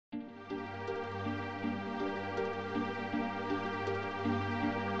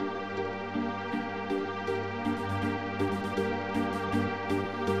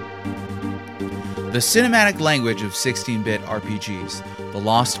The cinematic language of 16-bit RPGs, the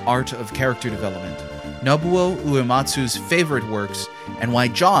lost art of character development, Nobuo Uematsu's favorite works, and why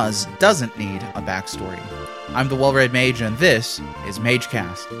Jaws doesn't need a backstory. I'm the Well-Read Mage, and this is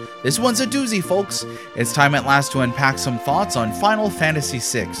MageCast. This one's a doozy, folks. It's time at last to unpack some thoughts on Final Fantasy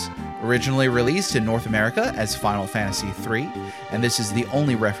VI, originally released in North America as Final Fantasy III, and this is the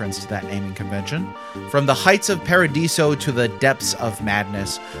only reference to that naming convention. From the heights of Paradiso to the depths of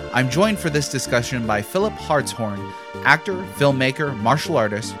madness, I'm joined for this discussion by Philip Hartshorn, actor, filmmaker, martial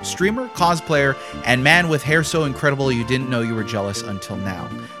artist, streamer, cosplayer, and man with hair so incredible you didn't know you were jealous until now.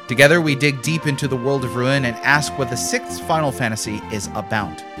 Together, we dig deep into the world of Ruin and ask what the sixth Final Fantasy is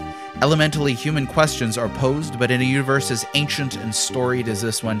about. Elementally human questions are posed, but in a universe as ancient and storied as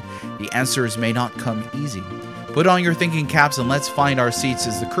this one, the answers may not come easy. Put on your thinking caps and let's find our seats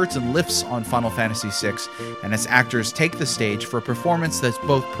as the curtain lifts on Final Fantasy VI, and its actors take the stage for a performance that's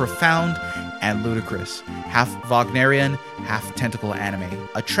both profound and ludicrous. Half Wagnerian, half tentacle anime.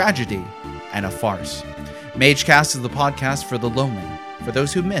 A tragedy and a farce. MageCast is the podcast for the lonely, for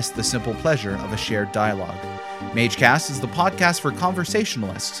those who miss the simple pleasure of a shared dialogue. MageCast is the podcast for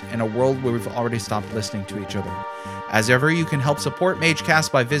conversationalists in a world where we've already stopped listening to each other. As ever, you can help support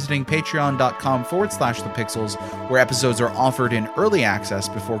MageCast by visiting patreon.com/thepixels, where episodes are offered in early access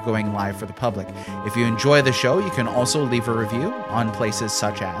before going live for the public. If you enjoy the show, you can also leave a review on places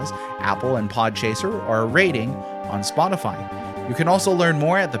such as Apple and Podchaser, or a rating on Spotify. You can also learn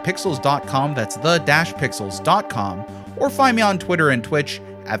more at thepixels.com, that's the-pixels.com, or find me on Twitter and Twitch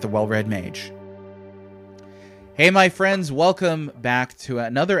at the Well-Read Mage. Hey, my friends, welcome back to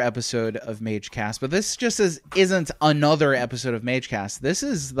another episode of MageCast. But this just isn't another episode of MageCast. This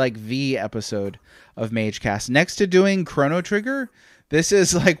is like the episode of MageCast. Next to doing Chrono Trigger, this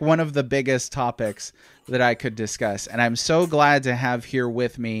is like one of the biggest topics that I could discuss. And I'm so glad to have here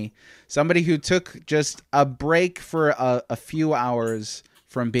with me somebody who took just a break for a few hours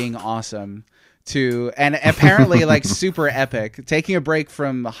from being awesome to, and apparently like super epic, taking a break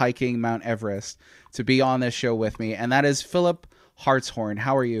from hiking Mount Everest to be on this show with me, and that is Philip Hartshorn.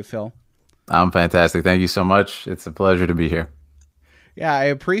 How are you, Phil? I'm fantastic. Thank you so much. It's a pleasure to be here. Yeah, I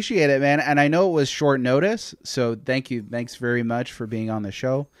appreciate it, man. And I know it was short notice, so thank you. Thanks very much for being on the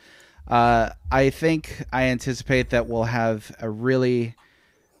show. I anticipate that we'll have a really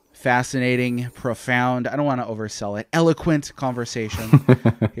fascinating, profound, I don't want to oversell it, eloquent conversation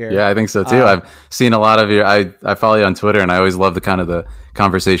here. Yeah, I think so too. I've seen a lot of your, I follow you on Twitter, and I always love the kind of the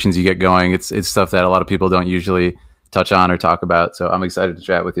conversations you get going. It's stuff that a lot of people don't usually touch on or talk about. So I'm excited to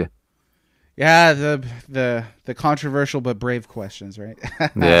chat with you. Yeah, the controversial but brave questions, right?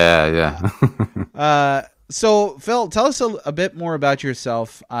 Yeah. So Phil, tell us a bit more about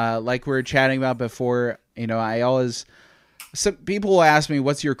yourself. Like we were chatting about before, some people will ask me,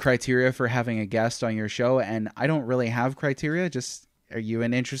 what's your criteria for having a guest on your show? And I don't really have criteria. Just, are you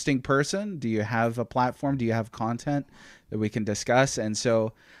an interesting person? Do you have a platform? Do you have content that we can discuss? And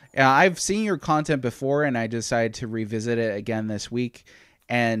so I've seen your content before, and I decided to revisit it again this week.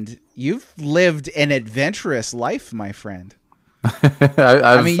 And you've lived an adventurous life, my friend.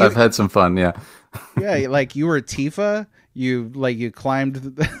 I've had some fun. Yeah. Yeah. Like you were Tifa. You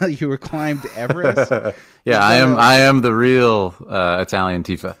climbed Everest. Yeah, I am the real Italian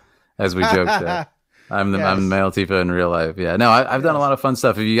Tifa, as we joked. I'm the male Tifa in real life. Yeah, no, I've done a lot of fun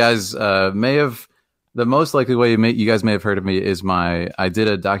stuff. If you guys may have, the most likely way you guys may have heard of me is I did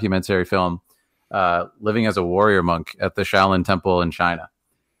a documentary film living as a warrior monk at the Shaolin Temple in China,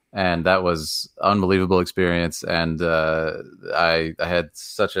 and that was unbelievable experience. And I had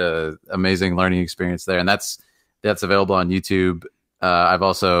such a amazing learning experience there, and that's available on YouTube. I've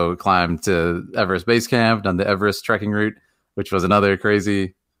also climbed to Everest Base Camp, done the Everest trekking route, which was another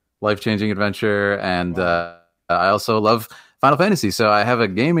crazy, life-changing adventure. And I also love Final Fantasy. So I have a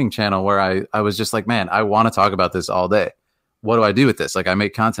gaming channel where I was just like, man, I want to talk about this all day. What do I do with this? Like, I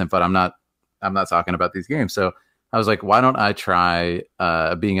make content, but I'm not talking about these games. So I was like, why don't I try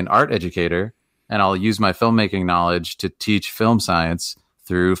being an art educator, and I'll use my filmmaking knowledge to teach film science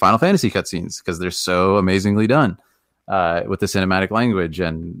through Final Fantasy cutscenes, because they're so amazingly done with the cinematic language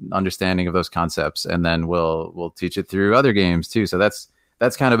and understanding of those concepts. And then we'll teach it through other games too. So that's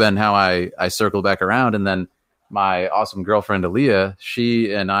kind of been how I circled back around. And then my awesome girlfriend Aaliyah,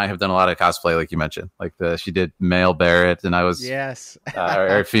 she and I have done a lot of cosplay, like you mentioned. Like she did male Barrett, and I was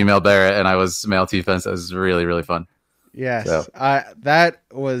or female Barrett, and I was male Tifa. So it was really, really fun. Yes, so. That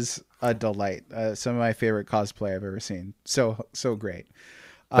was a delight. Some of my favorite cosplay I've ever seen. So great.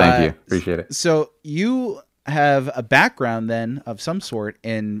 Thank you. Appreciate it. So you have a background then of some sort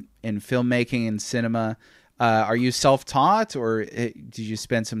in filmmaking and cinema. Are you self-taught, or did you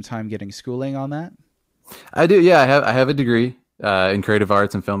spend some time getting schooling on that? I do. Yeah, I have a degree in creative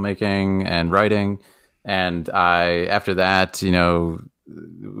arts and filmmaking and writing, and I after that,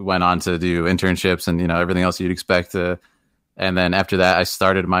 went on to do internships and everything else you'd expect to. And then after that, I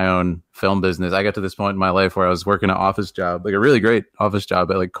started my own film business. I got to this point in my life where I was working an office job, like a really great office job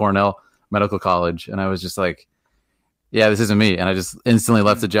at like Cornell Medical College, and I was just like, yeah, this isn't me. And I just instantly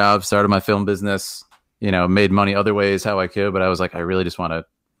left the job, started my film business. Made money other ways how I could, but I was like, I really just want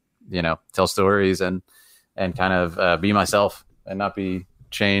to tell stories and kind of be myself and not be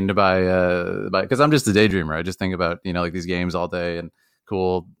chained by because I'm just a daydreamer. I just think about like these games all day and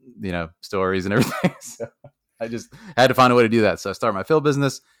cool stories and everything. So I just had to find a way to do that. So I started my film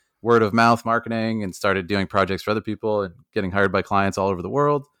business, word of mouth marketing, and started doing projects for other people and getting hired by clients all over the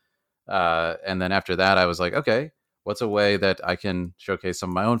world. And then after that, I was like, okay, what's a way that I can showcase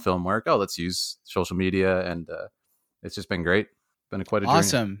some of my own film work? Oh, let's use social media, and it's just been great. Been quite a journey.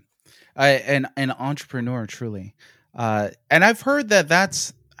 Awesome. An entrepreneur, truly. And I've heard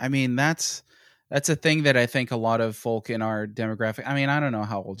that's a thing that I think a lot of folk in our demographic, I mean, I don't know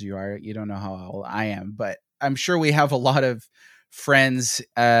how old you are. You don't know how old I am, but I'm sure we have a lot of friends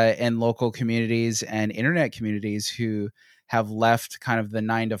in local communities and internet communities who have left kind of the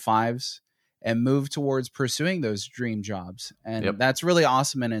 9-to-5s and moved towards pursuing those dream jobs. And that's really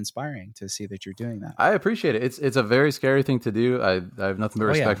awesome and inspiring to see that you're doing that. I appreciate it. It's a very scary thing to do. I have nothing but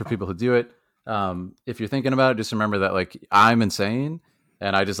respect for people who do it. If you're thinking about it, just remember that like I'm insane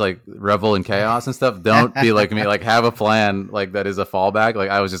and I just like revel in chaos and stuff. Don't be like me, like have a plan like that is a fallback.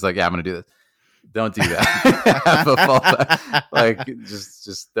 Like I was just like, yeah, I'm going to do this. Don't do that. Have a fallback. Like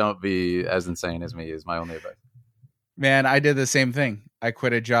just don't be as insane as me is my only advice. Man, I did the same thing. I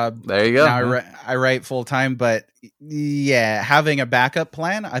quit a job. There you go. Now I write full time, but yeah, having a backup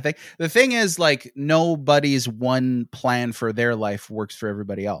plan. I think the thing is like nobody's one plan for their life works for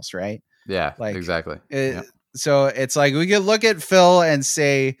everybody else, right? Yeah, like exactly. So it's like we could look at Phil and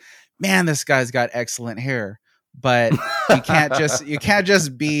say, "Man, this guy's got excellent hair," but you can't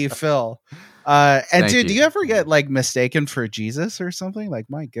just be Phil. And dude, do you ever get like mistaken for Jesus or something? Like,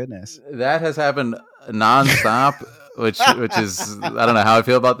 my goodness, that has happened nonstop. which is I don't know how I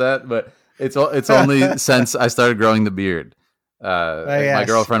feel about that, but it's only since I started growing the beard. My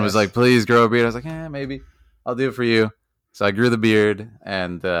girlfriend was like, "Please grow a beard." I was like, maybe I'll do it for you. So I grew the beard,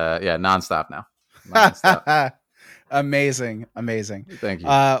 and nonstop now. Nonstop. Amazing. Thank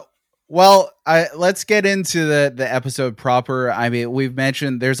you. Well, let's get into the episode proper. I mean, we've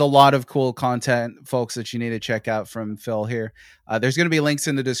mentioned there's a lot of cool content, folks, that you need to check out from Phil here. There's going to be links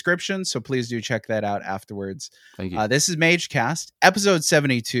in the description, so please do check that out afterwards. Thank you. This is MageCast, episode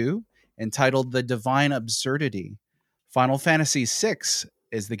 72, entitled The Divine Absurdity. Final Fantasy VI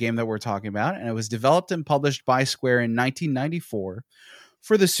is the game that we're talking about, and it was developed and published by Square in 1994.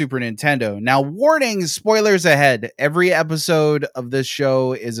 For the Super Nintendo. Now, warning, spoilers ahead. Every episode of this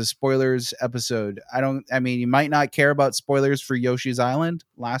show is a spoilers episode. You might not care about spoilers for Yoshi's Island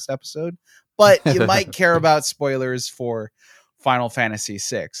last episode, but you might care about spoilers for Final Fantasy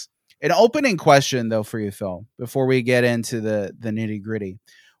VI. An opening question, though, for you, Phil, before we get into the nitty gritty.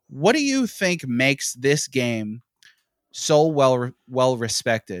 What do you think makes this game so well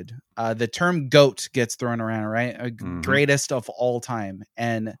respected? The term GOAT gets thrown around, right? Greatest of all time.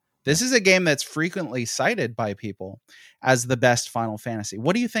 And this is a game that's frequently cited by people as the best Final Fantasy.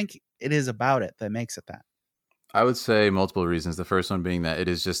 What do you think it is about it that makes it that? I would say multiple reasons. The first one being that it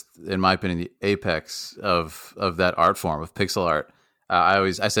is just, in my opinion, the apex of that art form of pixel art. I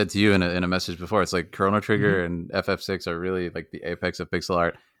said to you in a message before, it's like Chrono Trigger and FF6 are really like the apex of pixel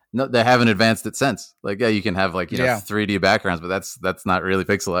art. No, they haven't advanced it since. Like, yeah, you can have like 3D backgrounds, but that's not really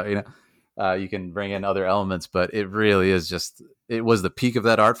pixel art. You can bring in other elements, but it really is just, it was the peak of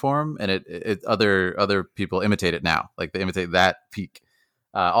that art form, and it other people imitate it now. Like they imitate that peak.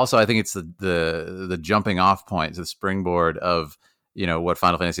 Also, I think it's the jumping off point, the springboard of what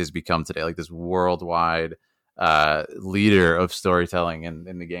Final Fantasy has become today, like this worldwide leader of storytelling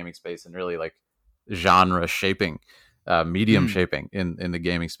in the gaming space, and really like genre shaping. Medium shaping in the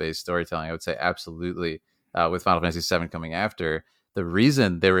gaming space, storytelling. I would say absolutely. With Final Fantasy VII coming after, the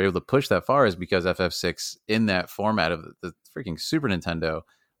reason they were able to push that far is because FF6 in that format of the freaking Super Nintendo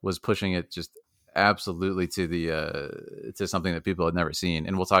was pushing it just absolutely to to something that people had never seen.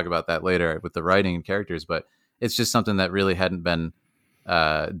 And we'll talk about that later with the writing and characters, but it's just something that really hadn't been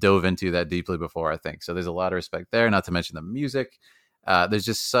dove into that deeply before, I think. So there's a lot of respect there, not to mention the music. There's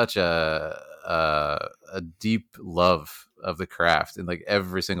just such a deep love of the craft, and like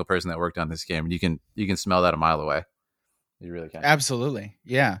every single person that worked on this game, you can smell that a mile away. You really can. Absolutely.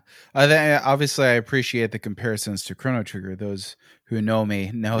 Yeah. Obviously, I appreciate the comparisons to Chrono Trigger. Those who know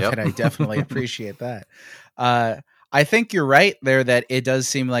me know that I definitely appreciate that. I think you're right there that it does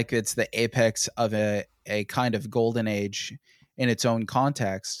seem like it's the apex of a kind of golden age in its own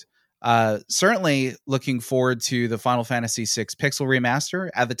context. Certainly looking forward to the Final Fantasy VI Pixel Remaster.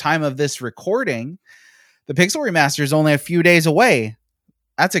 At the time of this recording, the Pixel Remaster is only a few days away.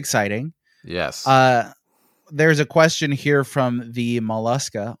 That's exciting. Yes. There's a question here from the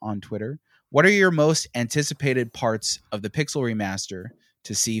Mollusca on Twitter. What are your most anticipated parts of the Pixel Remaster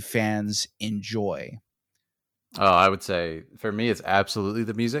to see fans enjoy? Oh, I would say for me, it's absolutely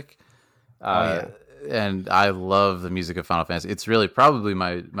the music. And I love the music of Final Fantasy. It's really probably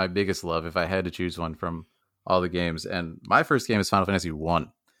my biggest love if I had to choose one from all the games. And my first game is Final Fantasy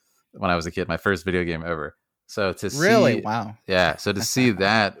 1 when I was a kid, my first video game ever. So to really, see, wow, yeah. So to see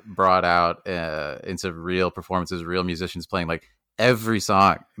that brought out into real performances, real musicians playing like every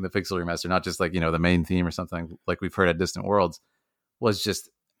song in the Pixel Remaster, not just like, you know, the main theme or something like we've heard at Distant Worlds, was just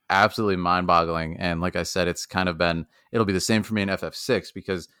absolutely mind-boggling. And like I said, it'll be the same for me in FF6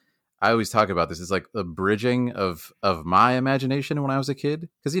 because I always talk about this. It's like the bridging of my imagination when I was a kid,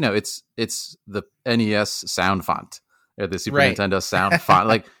 because you know it's the NES sound font or the Super Nintendo sound font.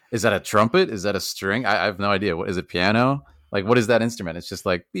 Like, is that a trumpet? Is that a string? I have no idea. What is it? Piano? Like, what is that instrument? It's just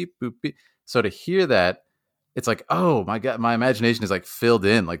like beep boop beep. So to hear that, it's like, oh my god, my imagination is like filled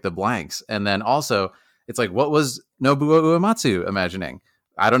in, like the blanks. And then also, it's like, what was Nobuo Uematsu imagining?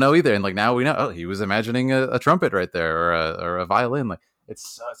 I don't know either. And like now we know, oh, he was imagining a trumpet right there or a violin. Like,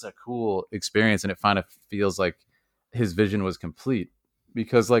 it's such a cool experience, and it kind of feels like his vision was complete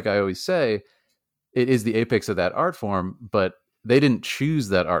because, like I always say, it is the apex of that art form, but they didn't choose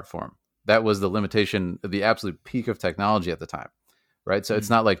that art form. That was the limitation, the absolute peak of technology at the time, right? So it's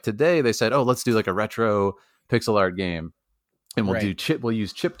not like today they said, oh, let's do like a retro pixel art game and we'll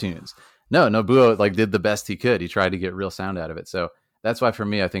use chip tunes. No, Nobuo like did the best he could. He tried to get real sound out of it. So that's why for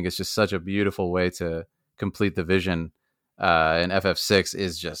me, I think it's just such a beautiful way to complete the vision. And FF6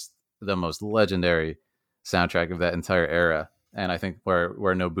 is just the most legendary soundtrack of that entire era. And I think where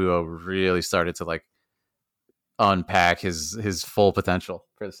Nobuo really started to like unpack his full potential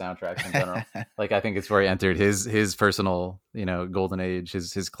for the soundtracks in general. Like, I think it's where he entered his personal, you know, golden age,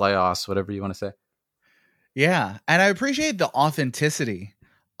 his Kleos, whatever you want to say. Yeah. And I appreciate the authenticity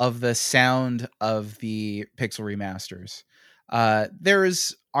of the sound of the Pixel remasters.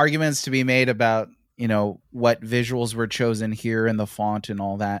 There's arguments to be made about, you know, what visuals were chosen here in the font and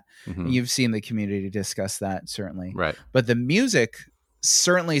all that. Mm-hmm. And you've seen the community discuss that, certainly. Right. But the music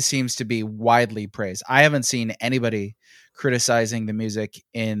certainly seems to be widely praised. I haven't seen anybody criticizing the music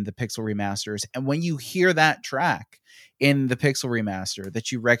in the Pixel remasters. And when you hear that track in the Pixel remaster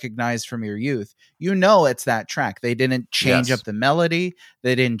that you recognize from your youth, you know it's that track. They didn't change up the melody.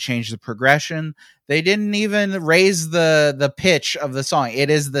 They didn't change the progression. They didn't even raise the pitch of the song. It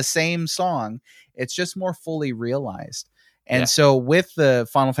is the same song. It's just more fully realized. And so with the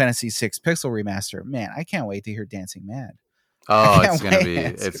Final Fantasy VI Pixel remaster, man, I can't wait to hear Dancing Mad. Oh, it's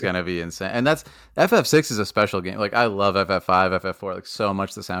gonna be insane. And that's FF6 is a special game. Like, I love FF5, FF4, like so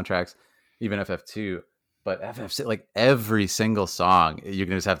much the soundtracks, even FF2. But FF6, like every single song, you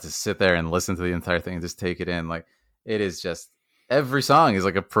can just have to sit there and listen to the entire thing and just take it in. Like, it is just, every song is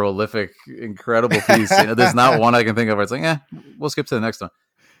like a prolific, incredible piece. You know, there's not one I can think of where it's like, we'll skip to the next one.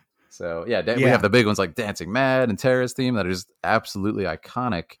 So we have the big ones like Dancing Mad and Terra's Theme that are just absolutely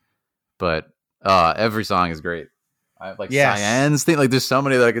iconic. But every song is great. Cyan's theme. Like, there's so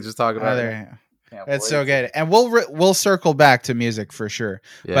many that I could just talk about. That's so good. And we'll circle back to music for sure.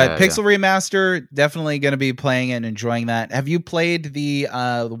 But Pixel Remaster, definitely going to be playing and enjoying that. Have you played the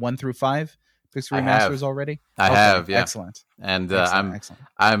 1 through 5 Pixel Remasters already? I have, yeah. Excellent. And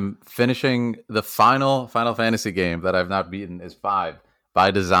I'm finishing the final Final Fantasy game that I've not beaten is 5 by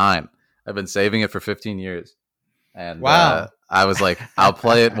design. I've been saving it for 15 years. And wow. I was like, I'll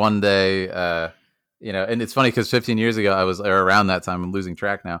play it one day. You know, and it's funny because 15 years ago, or around that time, I'm losing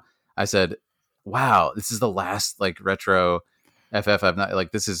track now. I said, wow, this is the last like retro FF I've not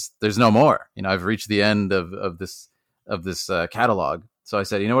like, there's no more, you know, I've reached the end of this catalog. So I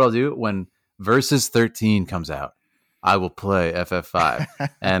said, you know what I'll do when Versus 13 comes out, I will play FF5.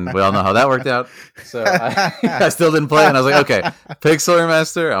 And we all know how that worked out. So I still didn't play it. And I was like, okay, Pixel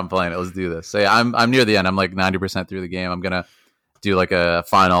Remaster, I'm playing it. Let's do this. So yeah, I'm near the end. I'm like 90% through the game. I'm going to do like a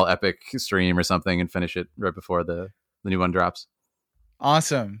final epic stream or something and finish it right before the new one drops.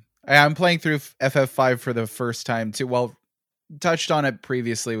 Awesome. I'm playing through FF5 for the first time too. Well, touched on it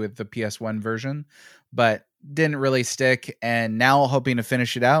previously with the PS1 version, but didn't really stick, and now hoping to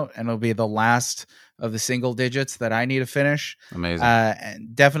finish it out, and it'll be the last of the single digits that I need to finish. Amazing.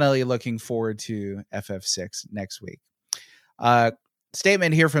 And definitely looking forward to FF6 next week.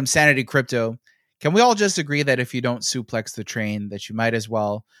 Statement here from Sanity Crypto. Can we all just agree that if you don't suplex the train, that you might as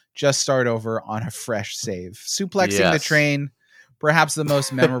well just start over on a fresh save? Suplexing the train, perhaps the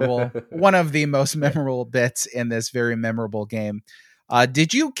most memorable, one of the most memorable bits in this very memorable game.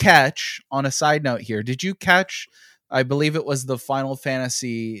 Did you catch, on a side note here, I believe it was the Final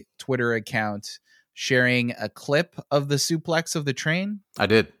Fantasy Twitter account sharing a clip of the suplex of the train? I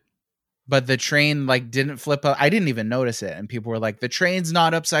did. But the train like didn't flip up. I didn't even notice it. And people were like, the train's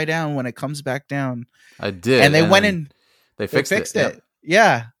not upside down when it comes back down. I did. And they went and they fixed it. Yep.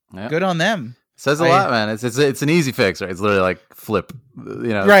 Yeah. Yep. Good on them. Says a lot, man. It's an easy fix, right? It's literally like flip,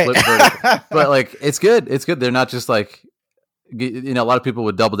 right. Flip but like, it's good. It's good. They're not just like, a lot of people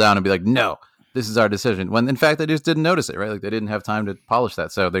would double down and be like, no, this is our decision. When in fact, they just didn't notice it, right? Like they didn't have time to polish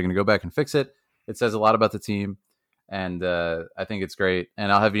that. So they're going to go back and fix it. It says a lot about the team. And I think it's great. And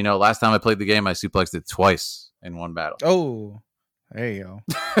I'll have you know, last time I played the game, I suplexed it twice in one battle. Oh, there you go.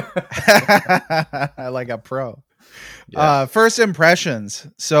 Like a pro. Yeah. First impressions.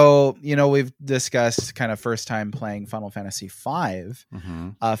 So, we've discussed kind of first time playing Final Fantasy V.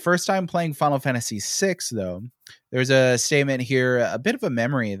 Mm-hmm. First time playing Final Fantasy VI, though. There's a statement here, a bit of a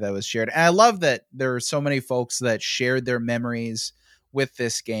memory that was shared. And I love that there are so many folks that shared their memories with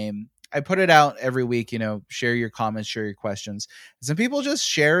this game. I put it out every week, share your comments, share your questions. Some people just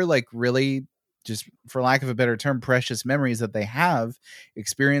share like really, just for lack of a better term, precious memories that they have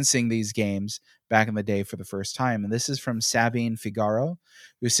experiencing these games back in the day for the first time. And this is from Sabine Figaro,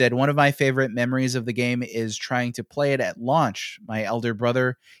 who said, one of my favorite memories of the game is trying to play it at launch. My elder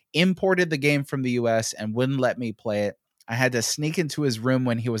brother imported the game from the US and wouldn't let me play it. I had to sneak into his room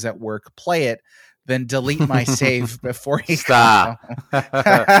when he was at work, play it, then delete my save before he stop.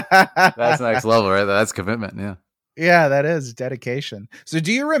 That's next level, right? That's commitment. Yeah. Yeah, that is dedication. So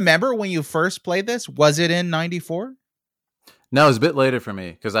do you remember when you first played this? Was it in 94? No, it was a bit later for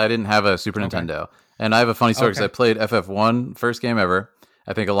me because I didn't have a Super Nintendo. And I have a funny story because I played FF1, first game ever,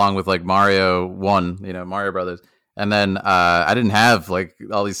 I think along with like Mario 1, Mario Brothers. And then I didn't have like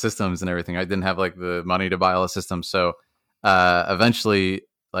all these systems and everything. I didn't have like the money to buy all the systems. So eventually,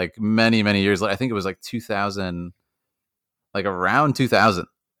 like many, many years later, I think it was like 2000, like around 2000,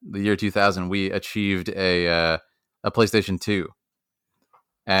 the year 2000, we achieved a PlayStation 2.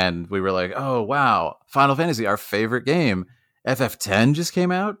 And we were like, oh, wow, Final Fantasy, our favorite game. FF10 just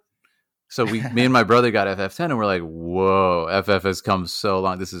came out. So me and my brother got FF10 and we're like, whoa, FF has come so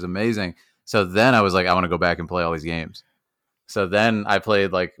long. This is amazing. So then I was like, I want to go back and play all these games. So then I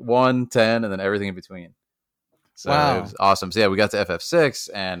played like 1, 10, and then everything in between. So It was awesome. So yeah, we got to FF6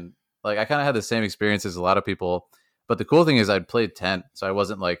 and like I kind of had the same experience as a lot of people. But the cool thing is I'd played 10. So I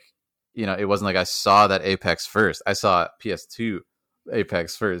wasn't like, it wasn't like I saw that Apex first. I saw PS2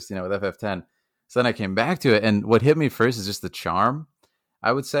 Apex first, with FF10. So then I came back to it. And what hit me first is just the charm,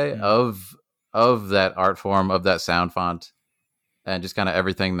 I would say, of that art form, of that sound font, and just kind of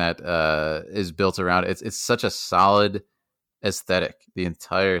everything that is built around it. It's such a solid aesthetic. The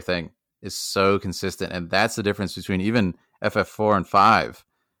entire thing is so consistent. And that's the difference between even FF4 and 5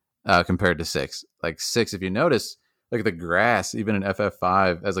 compared to 6. Like 6, if you notice, like the grass, even in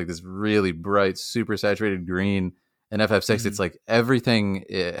FF5, has like this really bright, super saturated green. In FF6, it's like everything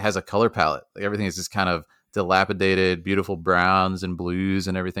has a color palette. Like everything is just kind of dilapidated, beautiful browns and blues,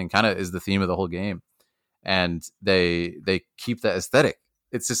 and everything kind of is the theme of the whole game. And they keep that aesthetic.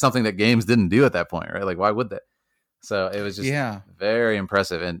 It's just something that games didn't do at that point, right? Like, why would they? So it was just very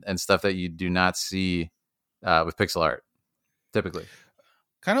impressive and stuff that you do not see with pixel art typically.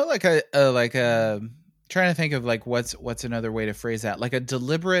 Kind of like a trying to think of like what's another way to phrase that, like a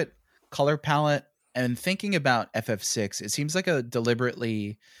deliberate color palette. And thinking about FF6, it seems like a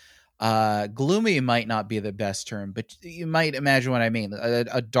deliberately gloomy might not be the best term, but you might imagine what I mean.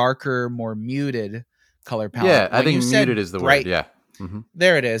 A darker, more muted color palette. Yeah, I think muted is the word. Yeah. Mm-hmm.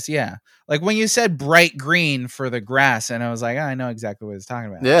 There it is. Yeah. Like when you said bright green for the grass, and I was like, I know exactly what it's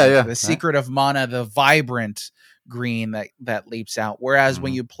talking about. Yeah, yeah. The Secret of Mana, the vibrant green that leaps out. Whereas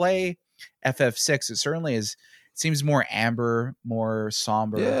when you play FF6, it certainly is. Seems more amber, more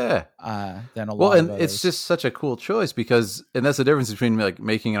somber than a lot of and others. It's just such a cool choice because, and that's the difference between like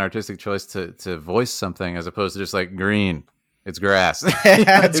making an artistic choice to voice something as opposed to just like green. It's grass.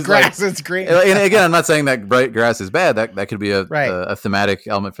 It's grass. Like, it's green. And again, I'm not saying that bright grass is bad. That could be a thematic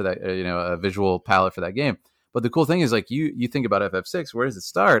element for that, a visual palette for that game. But the cool thing is like you think about FF6, where does it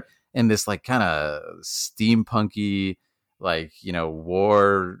start? In this like kind of steampunky, like,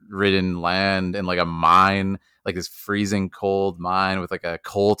 war-ridden land and like a mine, like this freezing cold mine with like a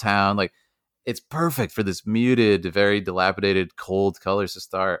coal town. Like, it's perfect for this muted, very dilapidated, cold colors to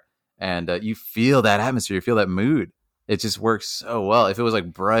start. And you feel that atmosphere, you feel that mood. It just works so well. If it was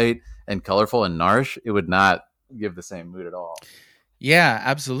like bright and colorful and Narsh, it would not give the same mood at all. Yeah,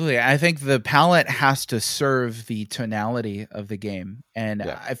 absolutely. I think the palette has to serve the tonality of the game. And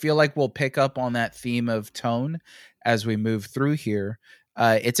I feel like we'll pick up on that theme of tone as we move through here.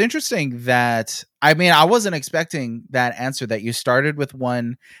 It's interesting that, I mean, I wasn't expecting that answer, that you started with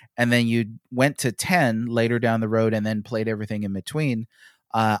 1 and then you went to 10 later down the road and then played everything in between.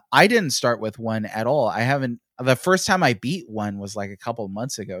 I didn't start with 1 at all. I haven't. The first time I beat 1 was like a couple of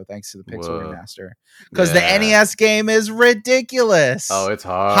months ago, thanks to the Pixel Remaster. Because the NES game is ridiculous. Oh, it's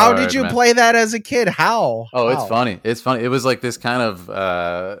hard. How did you play that as a kid? How? It's funny. It's funny. It was like this kind of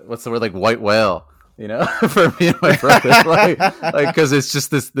what's the word? Like white whale, for me and my brother. like because it's just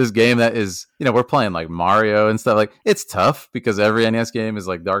this game that is, we're playing like Mario and stuff. Like, it's tough because every NES game is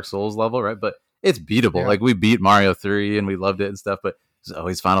like Dark Souls level, right? But it's beatable. Yeah. Like, we beat Mario 3 and we loved it and stuff, but it's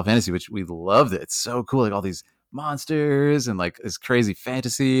always Final Fantasy, which we loved it. It's so cool. Like, all these monsters and like this crazy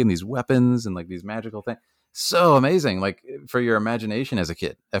fantasy and these weapons and like these magical things. So amazing. Like, for your imagination as a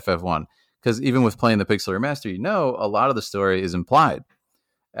kid, FF1. Because even with playing the Pixel Remaster, a lot of the story is implied.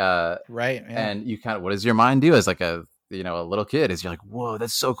 Right. Yeah. And you kind of, what does your mind do as like a little kid? Is you're like, whoa,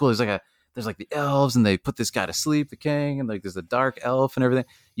 that's so cool. There's like the elves and they put this guy to sleep, the king, and like there's a dark elf and everything.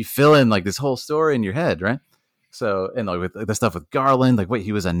 You fill in like this whole story in your head, right? So, and like with the stuff with Garland, like, wait,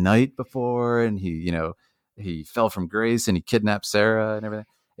 he was a knight before, and he fell from grace and he kidnapped Sarah and everything.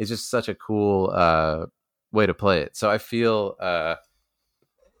 It's just such a cool way to play it. So I feel, I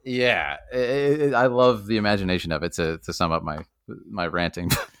love the imagination of it, to sum up my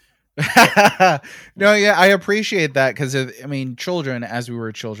ranting. No, yeah, I appreciate that, because children, as we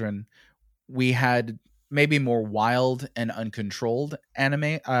were children, we had maybe more wild and uncontrolled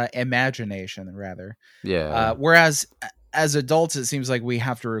imagination, rather. Yeah. Whereas as adults, it seems like we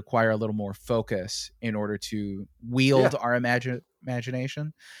have to require a little more focus in order to wield our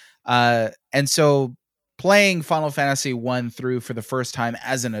imagination. And so playing Final Fantasy 1 through for the first time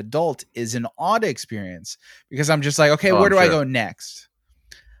as an adult is an odd experience, because I'm just like, okay, where do I go next?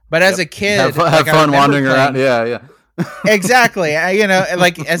 But as a kid, have fun wandering around. Yeah. Exactly.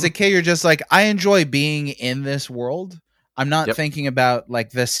 Like, as a kid, you're just like, I enjoy being in this world. I'm not thinking about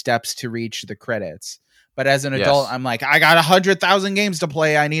like the steps to reach the credits. But as an adult, I'm like, I got 100,000 games to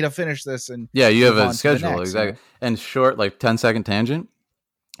play. I need to finish this. And you have a schedule. Exactly. And short, like 10-second tangent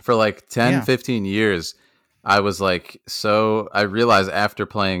for like 10-15 years. I was like, I realized after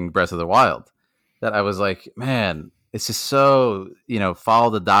playing Breath of the Wild that I was like, man, it's just so,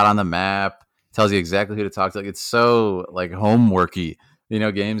 follow the dot on the map, tells you exactly who to talk to. Like, it's so like homeworky,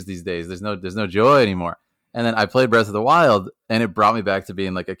 games these days. There's no joy anymore. And then I played Breath of the Wild, and it brought me back to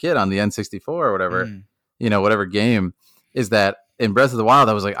being like a kid on the N64 or whatever, whatever game is that. In Breath of the Wild,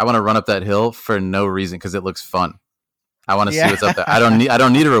 I was like, I want to run up that hill for no reason, because it looks fun. I want to see what's up there. I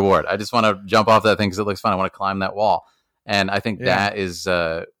don't need a reward. I just want to jump off that thing because it looks fun. I want to climb that wall. And I think that is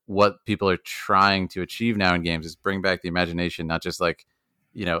what people are trying to achieve now in games, is bring back the imagination, not just like,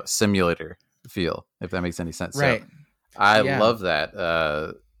 simulator feel, if that makes any sense. Right. So I love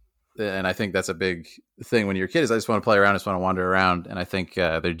that. And I think that's a big thing when you're a kid, is I just want to play around, I just want to wander around. And I think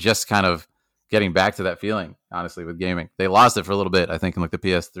they're just kind of getting back to that feeling, honestly, with gaming. They lost it for a little bit, I think, in like the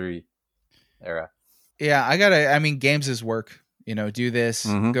PS3 era. Yeah, games is work. Do this,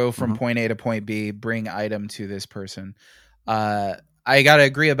 go from point A to point B, bring item to this person. I gotta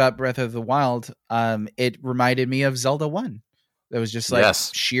agree about Breath of the Wild. It reminded me of Zelda 1. That was just like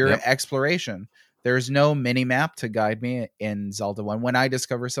sheer exploration. There's no mini map to guide me in Zelda 1. When I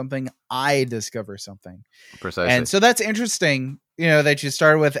discover something, I discover something. Precisely. And so that's interesting, that you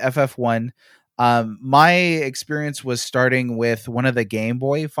started with FF1. My experience was starting with one of the Game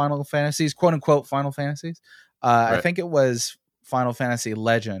Boy Final Fantasies, quote unquote Final Fantasies. I think it was Final Fantasy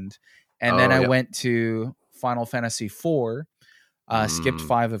Legend. And then I went to Final Fantasy 4, skipped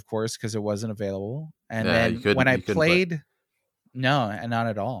 5, of course, because it wasn't available. And then when I played, no, not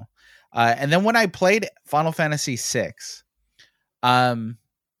at all. And then when I played Final Fantasy 6, it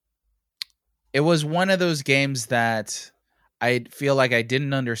was one of those games that I feel like I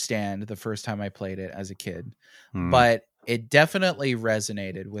didn't understand the first time I played it as a kid, but it definitely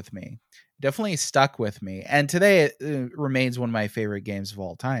resonated with me, definitely stuck with me. And today it remains one of my favorite games of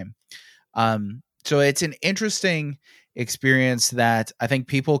all time. So it's an interesting experience that I think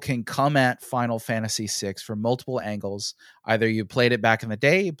people can come at Final Fantasy VI from multiple angles. Either you played it back in the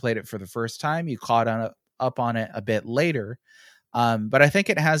day, you played it for the first time, you caught up on it a bit later. But I think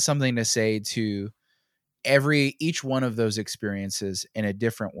it has something to say to each one of those experiences in a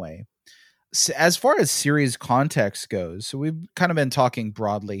different way. So as far as series context goes, so we've kind of been talking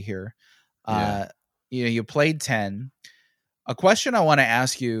broadly here. You played 10. A question I want to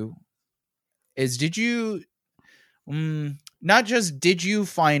ask you is, did you did you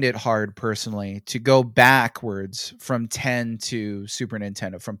find it hard personally to go backwards from 10 to Super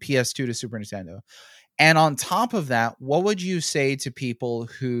Nintendo, from PS2 to Super Nintendo? And on top of that, what would you say to people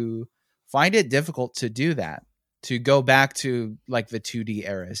who find it difficult to do that, to go back to like the 2D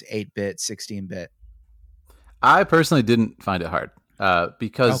eras, 8-bit, 16-bit? I personally didn't find it hard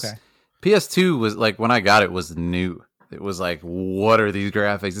because PS2 was like, when I got it, was new. It was like, what are these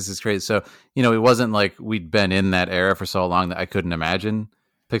graphics? This is crazy. So, it wasn't like we'd been in that era for so long that I couldn't imagine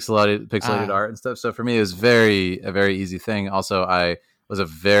pixelated art and stuff. So for me, it was a very easy thing. Also, I was a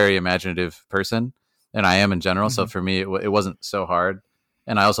very imaginative person, and I am in general. Mm-hmm. So for me, it wasn't so hard.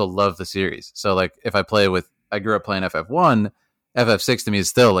 And I also love the series. So like if I grew up playing FF1, FF6 to me is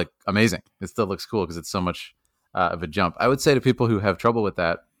still like amazing. It still looks cool because it's so much of a jump. I would say to people who have trouble with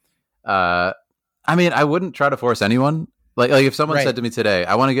that, I wouldn't try to force anyone. Like if someone said to me today,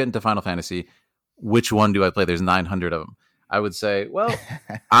 I want to get into Final Fantasy, which one do I play? There's 900 of them. I would say, well,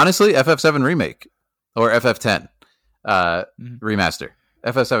 honestly, FF7 Remake or FF10 Remaster.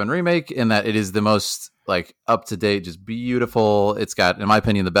 FF7 Remake, in that it is the most like up to date, just beautiful. It's got, in my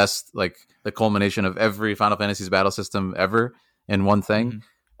opinion, the best, like the culmination of every Final Fantasy's battle system ever in one thing.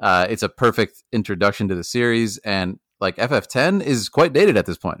 Mm-hmm. It's a perfect introduction to the series, and like FF10 is quite dated at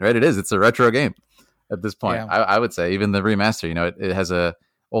this point, right? It is. It's a retro game at this point. Yeah. I would say even the remaster, it has a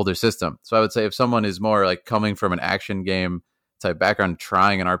older system. So I would say if someone is more like coming from an action game type background,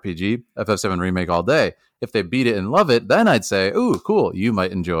 trying an RPG, FF7 Remake all day. If they beat it and love it, then I'd say, ooh, cool. You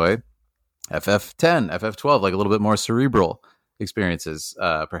might enjoy FF10, FF12, like a little bit more cerebral experiences,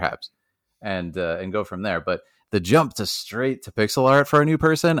 perhaps, and go from there. But the jump straight to pixel art for a new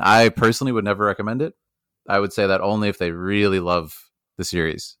person, I personally would never recommend it. I would say that only if they really love the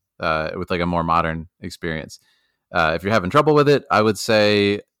series with like a more modern experience. If you're having trouble with it, I would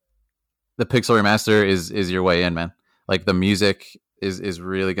say the Pixel Remaster is your way in, man. Like the music is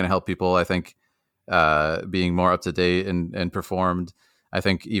really going to help people, I think, being more up to date and performed. I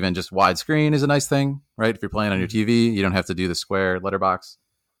think even just widescreen is a nice thing, right? If you're playing on your TV, you don't have to do the square letterbox.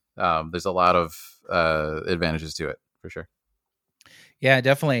 There's a lot of advantages to it, for sure. Yeah,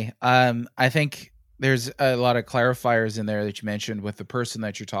 definitely. I think there's a lot of clarifiers in there that you mentioned with the person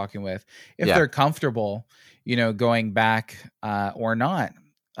that you're talking with. If they're comfortable, going back or not.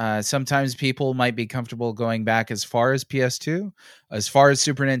 Sometimes people might be comfortable going back as far as PS2, as far as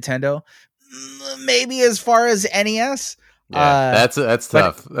Super Nintendo, maybe as far as NES. Yeah, that's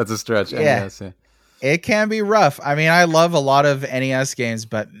tough. That's a stretch. Yeah, NES, it can be rough. I mean, I love a lot of NES games,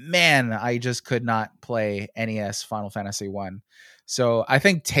 but man, I just could not play NES Final Fantasy 1. So I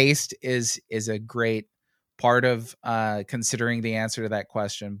think taste is a great part of considering the answer to that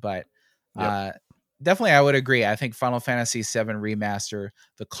question. But definitely, I would agree. I think Final Fantasy VII Remaster,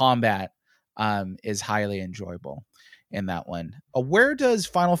 the combat is highly enjoyable in that one. Where does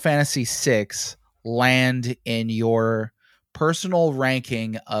Final Fantasy VI land in your personal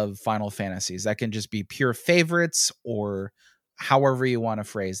ranking of Final Fantasies? That can just be pure favorites or however you want to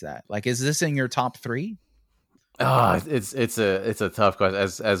phrase that. Like, is this in your top 3? Oh, it's a tough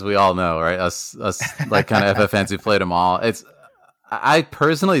question, as we all know, right? Us like kind of FF fans who played them all. I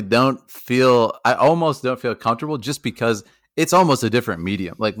personally I almost don't feel comfortable just because it's almost a different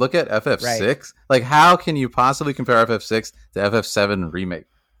medium. Like, look at FF6. Right. Like, how can you possibly compare FF6 to FF7 Remake?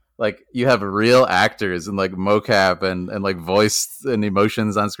 Like, you have real actors and like mocap and like voice and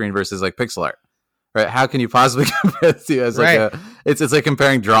emotions on screen versus like pixel art, right? How can you possibly compare it to as like it's like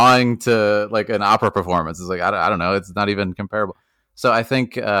comparing drawing to like an opera performance. It's like, I don't know. It's not even comparable. So I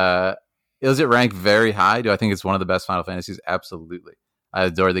think, does it rank very high? Do I think it's one of the best Final Fantasies? Absolutely. I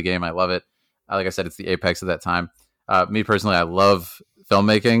adore the game. I love it. Like I said, it's the apex of that time. Me personally, I love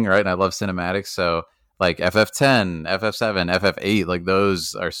filmmaking, right? And I love cinematics. So like FF10, FF7, FF8, like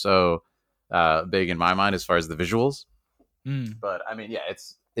those are so big in my mind as far as the visuals. But I mean, yeah,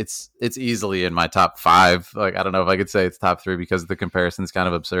 it's easily in my top 5. Like, I don't know if I could say it's top 3 because the comparison's kind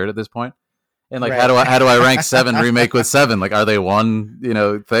of absurd at this point. And like, how do I rank 7 Remake with 7? Like, are they one,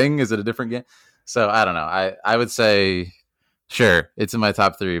 thing? Is it a different game? So I don't know. I would say, sure, it's in my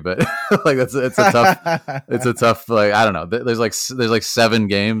top 3, but like it's a tough, like, I don't know. There's like 7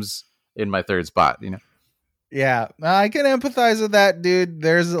 games in my 3rd spot, Yeah, I can empathize with that, dude.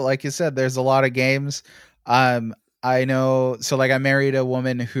 There's, like you said, there's a lot of games. I know. So like I married a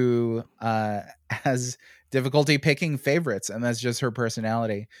woman who has difficulty picking favorites, and that's just her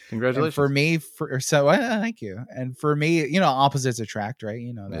personality. Congratulations. And for me, thank you. And for me, opposites attract, right?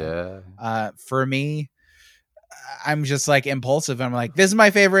 You know that. Yeah. For me, I'm just like impulsive. I'm like, this is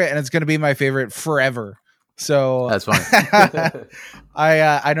my favorite, and it's going to be my favorite forever. So that's funny.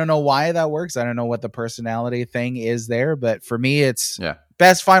 I don't know why that works. I don't know what the personality thing is there, but for me, it's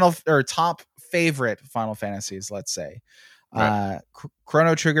best top favorite Final Fantasies. Let's say, right.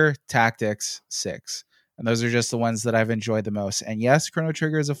 Chrono Trigger, Tactics, 6. And those are just the ones that I've enjoyed the most. And yes, Chrono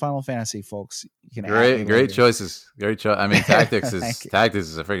Trigger is a Final Fantasy, folks. You can great choices. Great choice. I mean, Tactics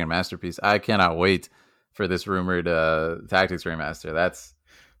is a freaking masterpiece. I cannot wait for this rumored Tactics remaster. That's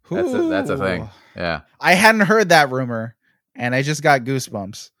a thing. Yeah. I hadn't heard that rumor, and I just got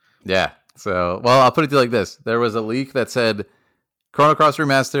goosebumps. Yeah. So, well, I'll put it to you like this: there was a leak that said Chrono Cross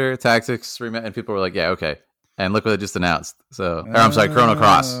remaster, Tactics remaster, and people were like, "Yeah, okay." And look what they just announced. So, I'm sorry, Chrono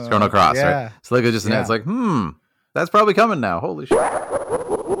Cross, yeah. Right? So look what just announced. Like, that's probably coming now. Holy shit!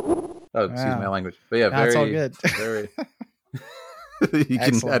 Oh, excuse my language. But yeah, that's all good. Very. You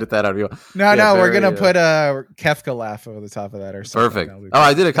can edit that out. No, we're gonna put a Kefka laugh over the top of that or something. Perfect. Oh,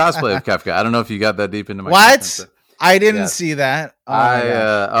 I did a cosplay of Kefka. I don't know if you got that deep into my content. I didn't see that.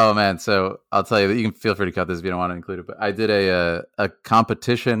 Oh man. So I'll tell you that you can feel free to cut this if you don't want to include it. But I did a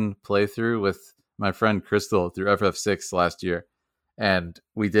competition playthrough with my friend Crystal through FF6 last year, and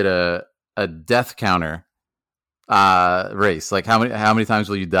we did a death counter race. Like how many times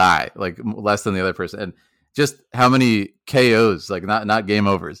will you die? Like less than the other person, and just how many KOs, like not game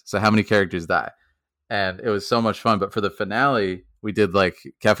overs. So how many characters die. And it was so much fun. But for the finale, we did like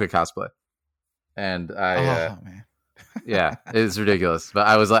Kefka cosplay. And man. Yeah, it's ridiculous. But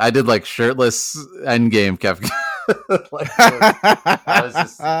I did like shirtless endgame Kefka. I was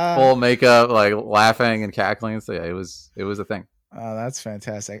just full makeup, like laughing and cackling. So yeah, it was a thing. Oh, that's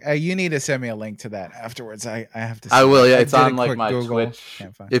fantastic. You need to send me a link to that afterwards. I have to. I will. Yeah, it's on like my Google. Twitch.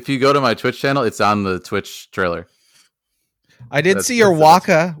 If you go to my Twitch channel, it's on the Twitch trailer. I did see your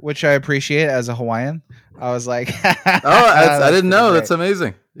waka, which I appreciate as a Hawaiian. I was like, I didn't know. Great. That's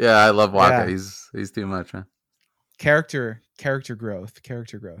amazing. Yeah, I love waka. Yeah. He's too much, man. Character growth.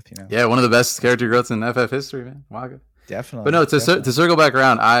 Yeah, one of the best character growths in FF history, man. Waka. Definitely. But no, to circle back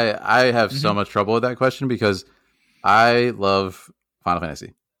around, I have so much trouble with that question because I love Final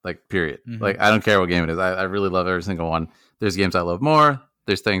Fantasy, like period. Like I don't care what game it is. I really love every single one. There's games I love more.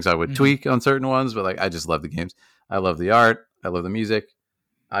 There's things I would tweak on certain ones, but like I just love the games. I love the art. I love the music.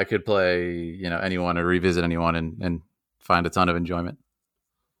 I could play, anyone or revisit anyone and find a ton of enjoyment.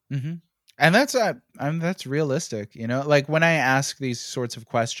 Mm-hmm. And that's realistic. Like when I ask these sorts of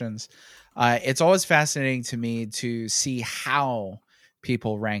questions, it's always fascinating to me to see how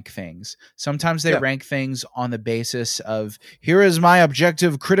people rank things. Sometimes they rank things on the basis of, here is my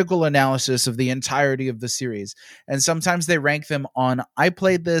objective critical analysis of the entirety of the series. And sometimes they rank them on, I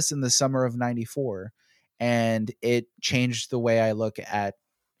played this in the summer of 94 and it changed the way I look at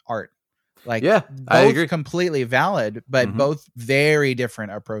art. Like, both I agree. Completely valid, but both very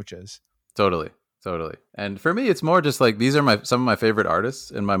different approaches. Totally. And for me, it's more just like, these are some of my favorite artists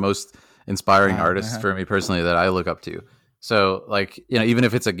and my most inspiring artists for me personally that I look up to. So like, even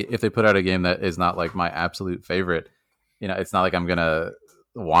if they put out a game that is not like my absolute favorite, it's not like I'm going to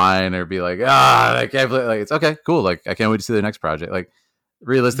whine or be like, I can't play. Like, it's okay, cool. Like, I can't wait to see the next project. Like,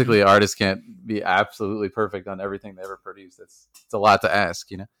 realistically, artists can't be absolutely perfect on everything they ever produce. It's a lot to ask,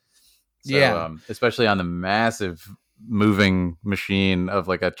 So, especially on the massive moving machine of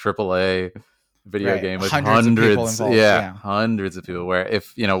like a AAA video game with hundreds of people, where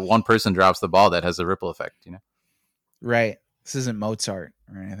if, one person drops the ball, that has a ripple effect, Right. This isn't Mozart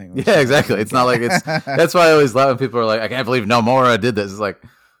or anything. Yeah, exactly. It's not like that's why I always love when people are like, I can't believe Nomura did this. It's like,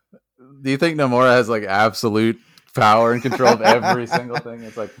 do you think Nomura has like absolute power and control of every single thing?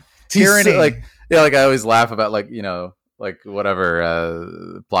 It's like tyranny. Like I always laugh about like, like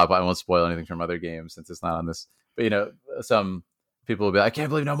whatever plot. I won't spoil anything from other games since it's not on this. But some people will be like, I can't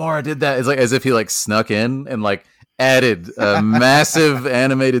believe Nomura did that. It's like as if he like snuck in and like added a massive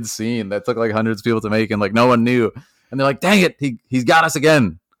animated scene that took like hundreds of people to make and like no one knew. And they're like, dang it, he's got us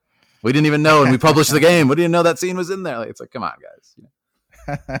again. We didn't even know, and we published the game. We didn't know that scene was in there. Like, it's like, come on, guys.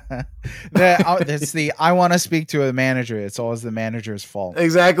 It's the I want to speak to a manager. It's always the manager's fault.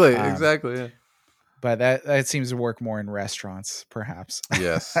 Exactly. Yeah. But that seems to work more in restaurants, perhaps.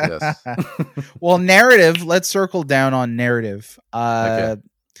 Yes. Well, narrative. Let's circle down on narrative. Okay.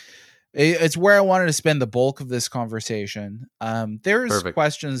 It's where I wanted to spend the bulk of this conversation. There's Perfect.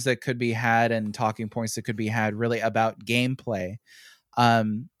 Questions that could be had and talking points that could be had really about gameplay.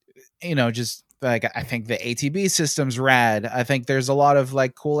 Just Like, I think the ATB system's rad. I think there's a lot of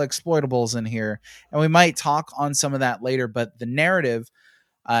like cool exploitables in here, and we might talk on some of that later. But the narrative,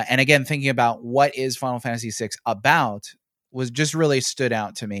 and again, thinking about what is Final Fantasy VI about, was just really stood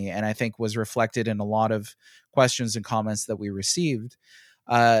out to me, and I think was reflected in a lot of questions and comments that we received.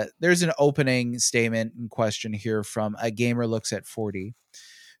 There's an opening statement and question here from A Gamer Looks at 40,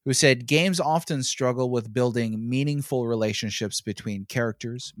 who said, games often struggle with building meaningful relationships between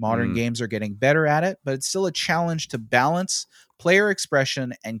characters. Modern games are getting better at it, but it's still a challenge to balance player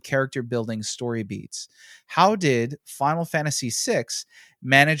expression and character building story beats. How did Final Fantasy VI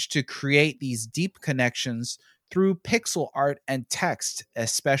manage to create these deep connections through pixel art and text,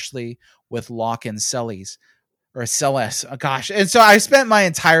 especially with Locke and Celes? Or Celes. Oh, gosh. And so I spent my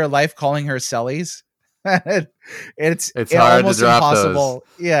entire life calling her Celes. it's hard almost to drop impossible.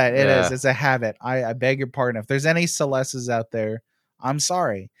 Those. Yeah, it is. It's a habit. I beg your pardon. If there's any Celestes out there, I'm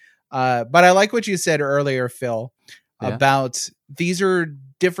sorry. But I like what you said earlier, Phil, about these are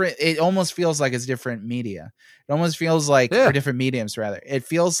different. It almost feels like it's different media. It almost feels like, or different mediums rather. It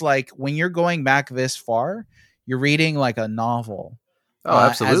feels like when you're going back this far, you're reading like a novel. Oh,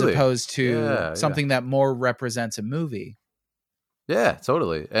 absolutely. As opposed to something that more represents a movie. Yeah,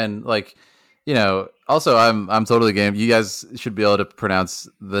 totally. And like, you know, also I'm totally game. You guys should be able to pronounce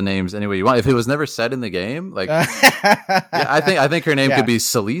the names any way you want. If it was never said in the game, like, I think her name could be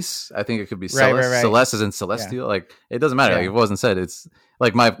Celeste. I think it could be Celeste. Right. Celeste is in Celestial. Like, it doesn't matter. Like, if it wasn't said, it's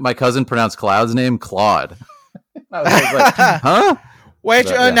like my cousin pronounced Cloud's name Claude. I was like, huh? Which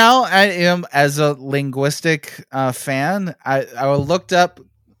now I am, as a linguistic fan, I looked up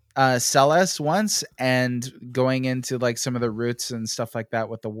Celes once, and going into like some of the roots and stuff like that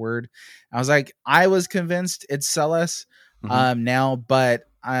with the word, I was like, I was convinced it's Celes now, but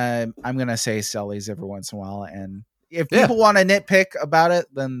I'm gonna say Celes every once in a while, and if people want to nitpick about it,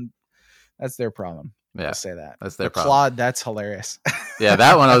 then that's their problem. Yeah, I'll say that. That's their problem. Claude, that's hilarious. Yeah,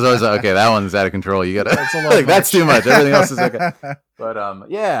 that one I was always okay. That one's out of control. You gotta like, that's too much. Everything else is okay. But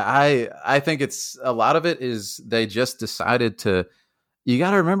I think it's a lot of it is they just decided to. You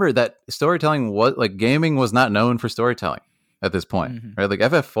got to remember that storytelling was like gaming was not known for storytelling at this point, right? Like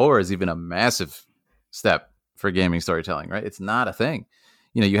FF4 is even a massive step for gaming storytelling, right? It's not a thing.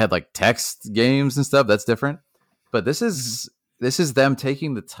 You know, you had like text games and stuff. That's different. But this is them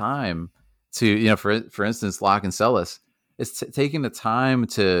taking the time to, you know, for instance, Locke and Celes, it's taking the time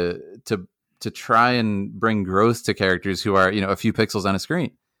to try and bring growth to characters who are, you know, a few pixels on a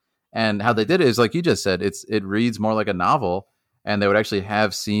screen. And how they did it is, like you just said, it reads more like a novel, and they would actually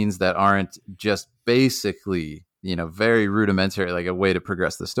have scenes that aren't just basically, you know, very rudimentary, like a way to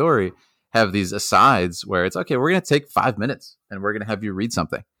progress the story. Have these asides where it's okay, we're going to take 5 minutes and we're going to have you read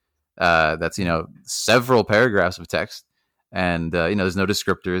something that's, you know, several paragraphs of text. And, you know, there's no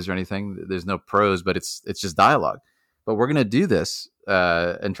descriptors or anything. There's no prose, but it's just dialogue. But we're going to do this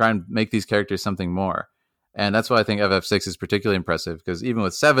and try and make these characters something more. And that's why I think FF6 is particularly impressive, because even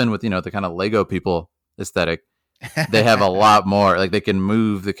with 7, with, you know, the kind of Lego people aesthetic, they have a lot more. Like, they can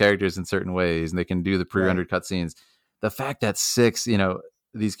move the characters in certain ways, and they can do the pre-rendered cutscenes. The fact that 6, you know,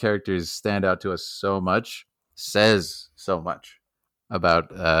 these characters stand out to us so much says so much about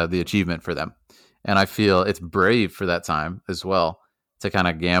the achievement for them. And I feel it's brave for that time as well to kind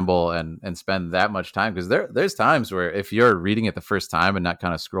of gamble and spend that much time, because there's times where if you're reading it the first time and not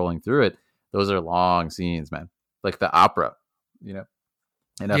kind of scrolling through it, those are long scenes, man. Like the opera, you know,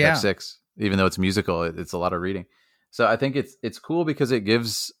 in FF6, even though it's musical, it's a lot of reading. So I think it's cool because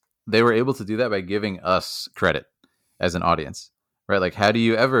they were able to do that by giving us credit as an audience, right? Like, how do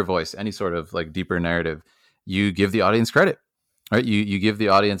you ever voice any sort of like deeper narrative? You give the audience credit. Right, you give the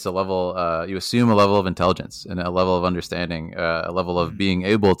audience a level, you assume a level of intelligence and a level of understanding, a level of being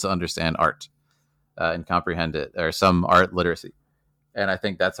able to understand art and comprehend it, or some art literacy. And I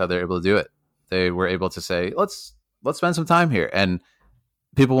think that's how they're able to do it. They were able to say, let's spend some time here, and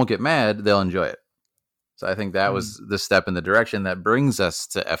people won't get mad; they'll enjoy it. So I think that was the step in the direction that brings us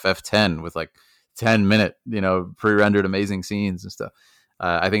to FF10 with like 10-minute, you know, pre-rendered amazing scenes and stuff.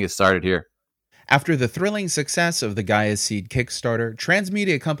 I think it started here. After the thrilling success of the Gaia Seed Kickstarter,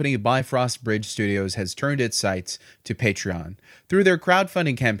 transmedia company Bifrost Bridge Studios has turned its sights to Patreon. Through their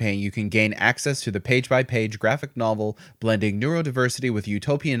crowdfunding campaign, you can gain access to the page-by-page graphic novel blending neurodiversity with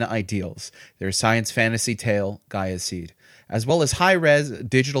utopian ideals, their science fantasy tale, Gaia Seed, as well as high-res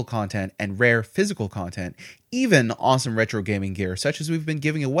digital content and rare physical content, even awesome retro gaming gear such as we've been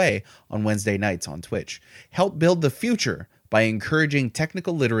giving away on Wednesday nights on Twitch. Help build the future by encouraging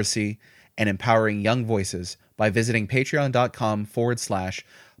technical literacy and empowering young voices by visiting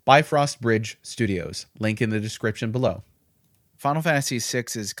patreon.com/Bifrost Bridge Studios. Link in the description below. Final Fantasy VI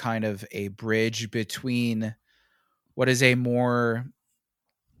is kind of a bridge between what is a more,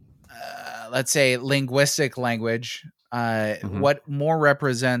 let's say, linguistic language, what more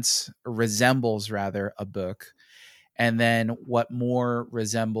resembles rather a book, and then what more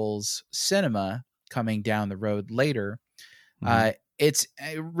resembles cinema coming down the road later. It's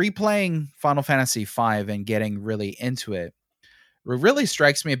replaying Final Fantasy V and getting really into it. What really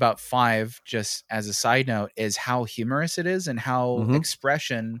strikes me about 5, just as a side note, is how humorous it is and how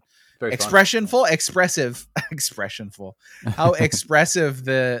expressive, how expressive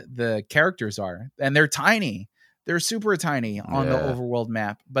the characters are. And they're tiny. They're super tiny on the overworld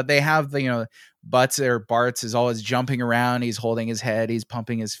map, but they have the, Bartz is always jumping around. He's holding his head. He's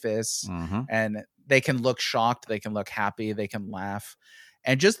pumping his fists, and they can look shocked. They can look happy. They can laugh.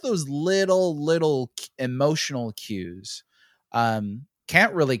 And just those little emotional cues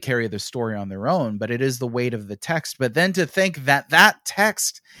can't really carry the story on their own, but it is the weight of the text. But then to think that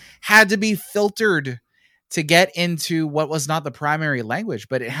text had to be filtered to get into what was not the primary language,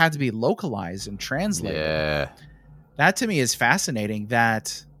 but it had to be localized and translated. Yeah. That to me is fascinating,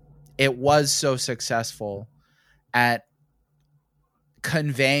 that it was so successful at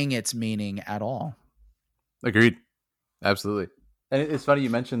conveying its meaning at all. Agreed. Absolutely. And it's funny you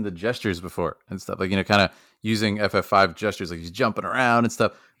mentioned the gestures before and stuff, like, kind of using FF5 gestures, like he's jumping around and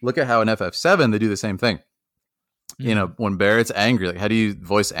stuff. Look at how in FF7 they do the same thing. When Barrett's angry, like, how do you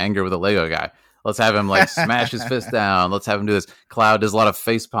voice anger with a Lego guy? Let's have him like smash his fist down. Let's have him do this. Cloud does a lot of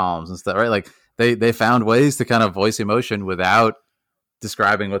face palms and stuff, right? Like they found ways to kind of voice emotion without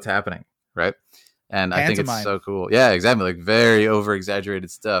describing what's happening, right? And I think it's so cool. Yeah, exactly. Like very over exaggerated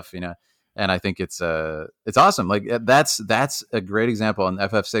stuff, And I think it's awesome. Like that's a great example. And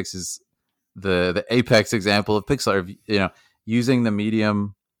FF6 is the apex example of Pixar, using the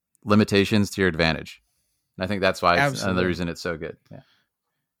medium limitations to your advantage. And I think that's why it's another reason it's so good.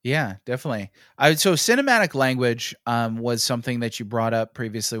 Yeah, definitely. So cinematic language was something that you brought up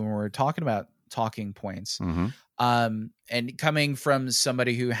previously when we were talking about talking points. And coming from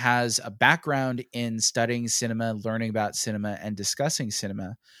somebody who has a background in studying cinema, learning about cinema, and discussing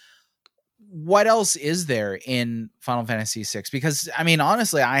cinema, what else is there in Final Fantasy VI? Because,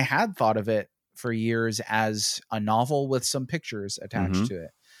 honestly, I had thought of it for years as a novel with some pictures attached to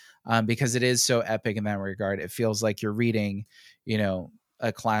it, because it is so epic in that regard. It feels like you're reading,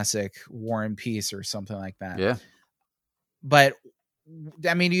 a classic War and Peace or something like that. Yeah. But, do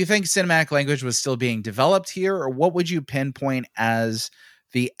you think cinematic language was still being developed here, or what would you pinpoint as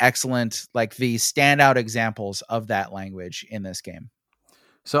the excellent, like the standout examples of that language in this game?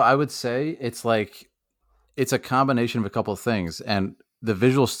 So I would say it's a combination of a couple of things. And the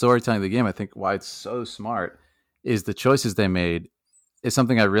visual storytelling of the game, I think why it's so smart is the choices they made is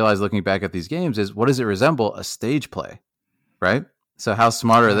something I realized looking back at these games is, what does it resemble? A stage play, right? So how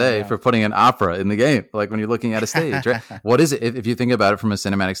smart are they for putting an opera in the game? Like when you're looking at a stage, right? What is it? If you think about it from a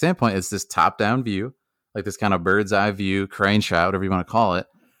cinematic standpoint, it's this top-down view, like this kind of bird's eye view, crane shot, whatever you want to call it,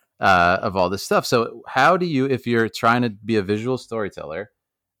 of all this stuff. So how do you, if you're trying to be a visual storyteller,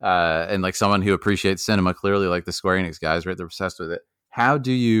 and like someone who appreciates cinema, clearly like the Square Enix guys, right? They're obsessed with it. How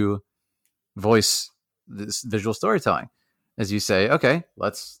do you voice this visual storytelling? As you say, okay,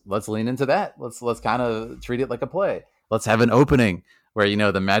 let's lean into that. Let's kind of treat it like a play. Let's have an opening where,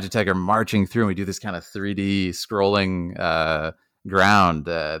 the Magitech are marching through and we do this kind of 3D scrolling ground,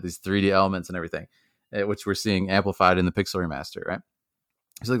 these 3D elements and everything, which we're seeing amplified in the Pixel remaster, right?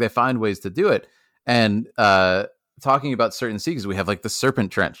 So like they find ways to do it. And talking about certain sequences, we have like the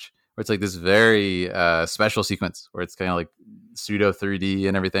Serpent Trench, where it's like this very special sequence where it's kind of like pseudo 3D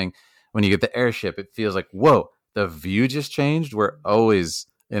and everything. When you get the airship, it feels like, whoa, the view just changed. We're always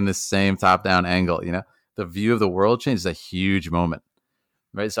in the same top-down angle, The view of the world changes, a huge moment,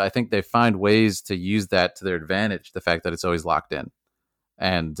 right? So I think they find ways to use that to their advantage, the fact that it's always locked in.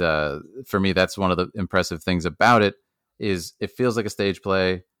 And for me, that's one of the impressive things about it, is it feels like a stage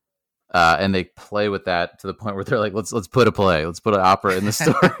play. And they play with that to the point where they're like, let's put a play, let's put an opera in the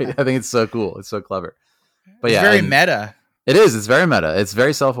story. I think it's so cool. It's so clever. But it's very meta. It is. It's very meta. It's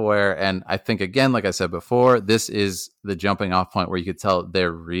very self-aware. And I think, again, like I said before, this is the jumping off point where you could tell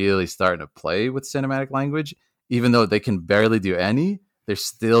they're really starting to play with cinematic language. Even though they can barely do any, they're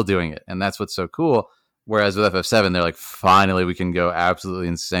still doing it. And that's what's so cool. Whereas with FF7, they're like, finally, we can go absolutely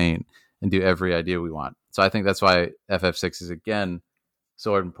insane and do every idea we want. So I think that's why FF6 is, again,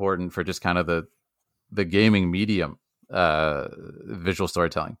 so important for just kind of the gaming medium, visual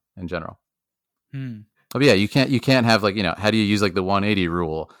storytelling in general. But yeah, you can't have like, how do you use like the 180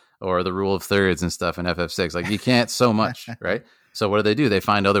 rule or the rule of thirds and stuff in FF6? Like you can't so much, right? So what do? They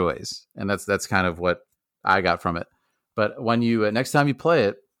find other ways. And that's kind of what I got from it. But when you next time you play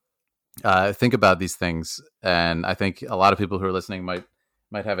it, think about these things, and I think a lot of people who are listening might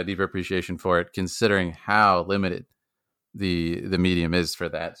have a deeper appreciation for it, considering how limited the medium is for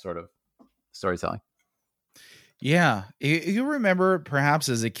that sort of storytelling. Yeah. You remember perhaps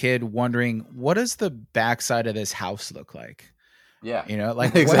as a kid wondering, what does the backside of this house look like? Yeah.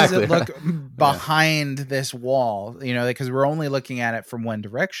 Like exactly. What does it look behind this wall? Because we're only looking at it from one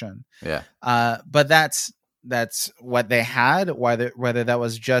direction. Yeah. But that's what they had, whether that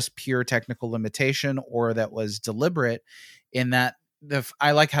was just pure technical limitation or that was deliberate, in that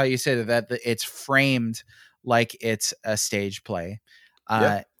I like how you said that it's framed like it's a stage play.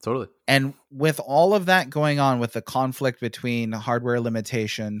 Yeah, totally. And with all of that going on, with the conflict between hardware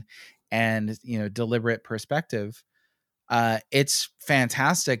limitation and deliberate perspective, it's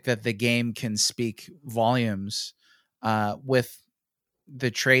fantastic that the game can speak volumes with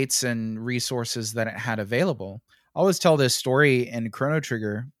the traits and resources that it had available. I always tell this story in Chrono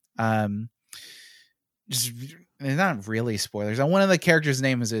Trigger. Just it's not really spoilers. And one of the characters'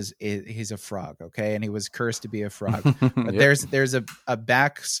 name is he's a frog, okay, and he was cursed to be a frog. But Yep. there's a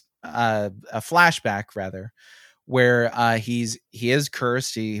flashback rather, where he is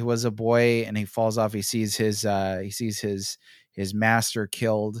cursed. He was a boy and he falls off. He sees his master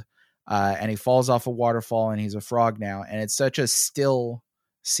killed, and he falls off a waterfall and he's a frog now. And it's such a still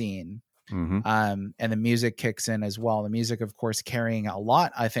scene. Mm-hmm. And the music kicks in as well. The music, of course, carrying a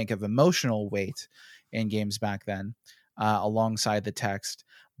lot, I think, of emotional weight in games back then, alongside the text.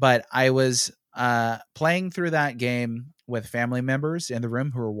 But I was playing through that game with family members in the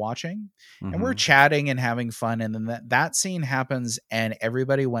room who were watching, Mm-hmm. and we're chatting and having fun. And then that scene happens and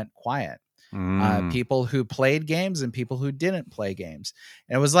everybody went quiet. People who played games and people who didn't play games.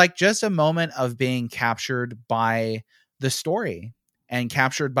 And it was like just a moment of being captured by the story and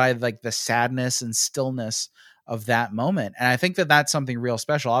captured by like the sadness and stillness of that moment. And I think that that's something real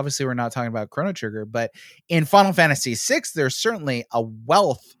special. Obviously we're not talking about Chrono Trigger, but in Final Fantasy VI, there's certainly a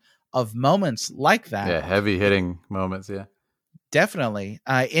wealth of moments like that. Yeah. Heavy hitting moments. Yeah, definitely.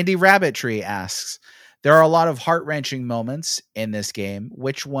 Indie Rabbit Tree asks, there are a lot of heart-wrenching moments in this game.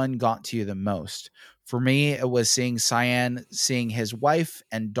 Which one got to you the most? For me, it was seeing Cyan, seeing his wife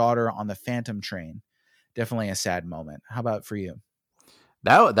and daughter on the Phantom train. Definitely a sad moment. How about for you?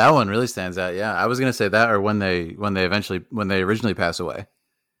 That one really stands out. Yeah, I was gonna say that, or when they originally pass away,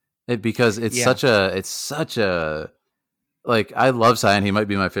 because it's such a like, I love Cyan. He might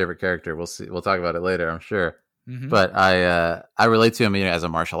be my favorite character. We'll see. We'll talk about it later, I'm sure. Mm-hmm. But I relate to him, as a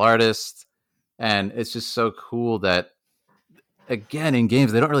martial artist, and it's just so cool that, again, in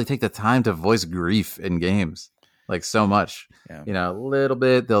games they don't really take the time to voice grief in games like so much. Yeah. A little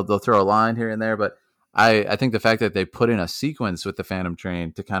bit. They'll throw a line here and there, but I think the fact that they put in a sequence with the Phantom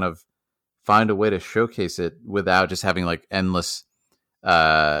Train to kind of find a way to showcase it without just having like endless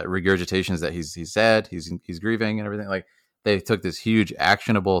regurgitations that he's sad, he's grieving and everything. Like, they took this huge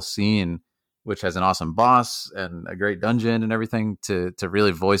actionable scene, which has an awesome boss and a great dungeon and everything, to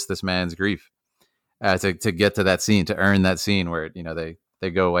really voice this man's grief, to get to that scene, to earn that scene where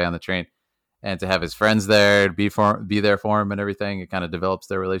they go away on the train, and to have his friends there, be there for him and everything. It kind of develops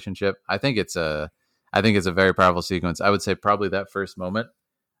their relationship. I think it's a very powerful sequence. I would say probably that first moment.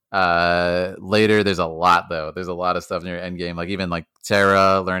 Later, there's a lot, though. There's a lot of stuff near end game. Like, even like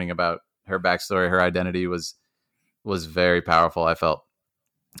Terra, learning about her backstory, her identity was very powerful, I felt.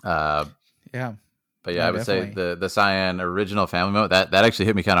 Yeah. But yeah, I would definitely say the Cyan original family mode, that actually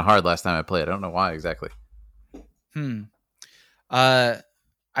hit me kind of hard last time I played. I don't know why exactly.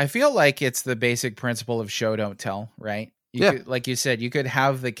 I feel like it's the basic principle of show don't tell, right? Like you said, you could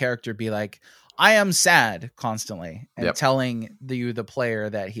have the character be like, I am sad constantly, and telling the player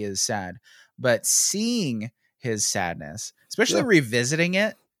that he is sad, but seeing his sadness, especially revisiting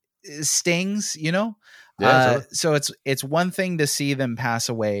it, stings, Totally. So it's one thing to see them pass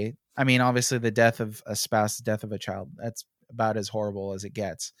away. I mean, obviously the death of a spouse, the death of a child, that's about as horrible as it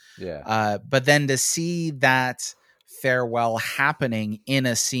gets. Yeah. But then to see that farewell happening in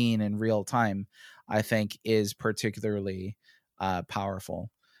a scene in real time, I think is particularly powerful.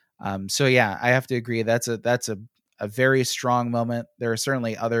 So yeah, I have to agree. That's a very strong moment. There are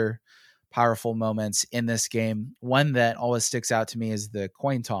certainly other powerful moments in this game. One that always sticks out to me is the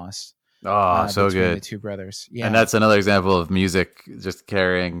coin toss. Oh, so good. The two brothers. Yeah. And that's another example of music just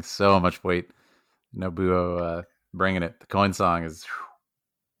carrying so much weight. Nobuo bringing it. The coin song is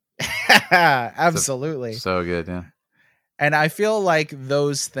absolutely so good. Yeah. And I feel like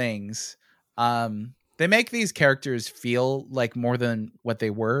those things, they make these characters feel like more than what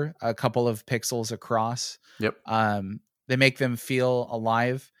they were, a couple of pixels across. Yep. They make them feel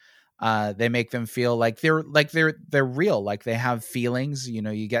alive. They make them feel like they're real, like they have feelings.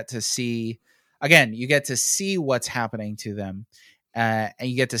 You get to see what's happening to them, and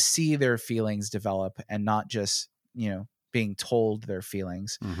you get to see their feelings develop, and not just being told their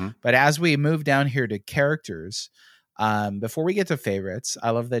feelings. Mm-hmm. But as we move down here to characters, before we get to favorites, I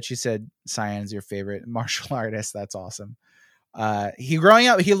love that you said Cyan's your favorite martial artist. That's awesome. Growing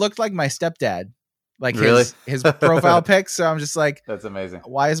up, he looked like my stepdad, like really? his profile pic. So I'm just like, that's amazing.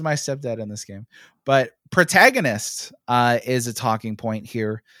 Why is my stepdad in this game? But protagonist is a talking point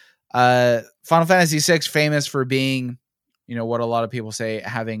here. Final Fantasy VI, famous for being, what a lot of people say,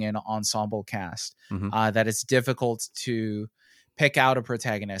 having an ensemble cast, that it's difficult to pick out a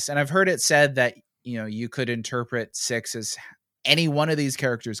protagonist. And I've heard it said that, you could interpret 6 as any one of these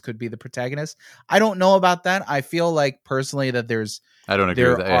characters could be the protagonist. I don't know about that. I feel like personally that I don't agree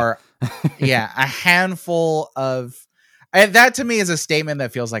with that. Are a handful of, that to me is a statement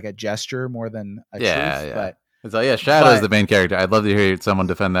that feels like a gesture more than a truth. Yeah. But it's like, Shadow is the main character. I'd love to hear someone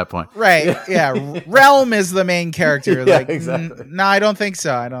defend that point. Right. Yeah. Realm is the main character. Yeah, exactly. No, I don't think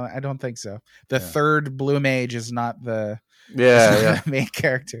so. I don't think so. The third blue mage is not the main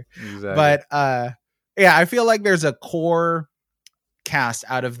character. Exactly. But I feel like there's a core cast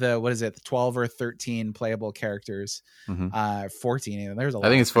out of the 12 or 13 playable characters. 14 even. There's a lot. I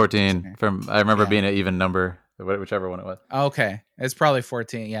think it's 14 I remember being an even number, whichever one it was. Okay, it's probably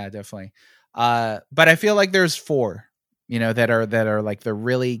 14. Yeah, definitely. But I feel like there's 4 that are like the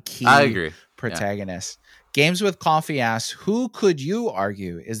really key I agree. protagonists. Games with Coffee asks, who could you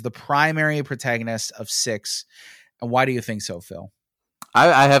argue is the primary protagonist of 6, and why do you think so, Phil?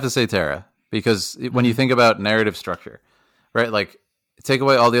 I have to say Terra, because when you think about narrative structure, right, like take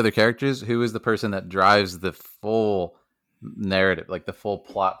away all the other characters, who is the person that drives the full narrative, like the full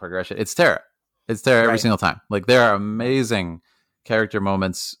plot progression? It's Terra. It's Terra every single time. Like there are amazing character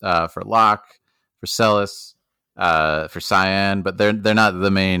moments for Locke, for Celes, for Cyan, but they're not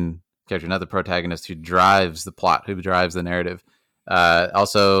the main character, not the protagonist who drives the plot, who drives the narrative.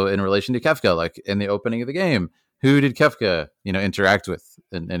 Also in relation to Kefka, like in the opening of the game, who did Kefka interact with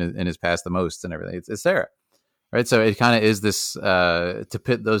in his past the most and everything? It's Terra. Right, so it kind of is this to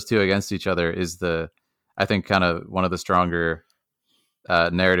pit those two against each other is I think kind of one of the stronger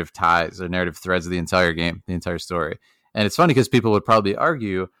narrative ties or narrative threads of the entire game, the entire story. And it's funny because people would probably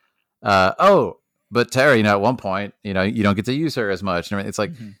argue, but Terra, at one point, you don't get to use her as much. It's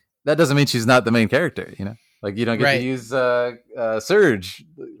like that doesn't mean she's not the main character. Like you don't get to use Surge,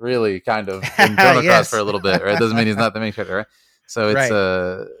 really, kind of in Chrono Cross for a little bit. Right, it doesn't mean he's not the main character. Right.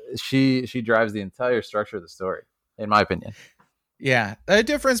 So it's she drives the entire structure of the story, in my opinion. Yeah, a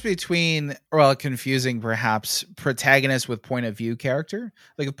difference between, confusing perhaps, protagonist with point of view character.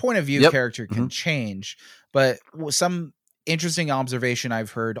 Like a point of view character can change, but some interesting observation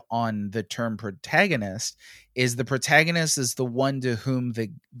I've heard on the term protagonist is the protagonist is the one to whom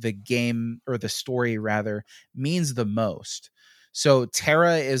the game, or the story rather, means the most. So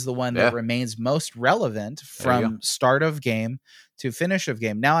Terra is the one that remains most relevant from start of game to finish of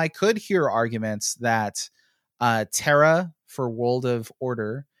game. Now, I could hear arguments that Terra for World of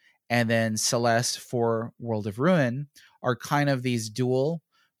Order and then Celes for World of Ruin are kind of these dual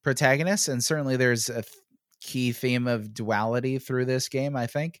protagonists. And certainly there's a key theme of duality through this game, I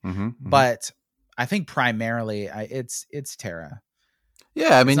think. But I think primarily it's Terra.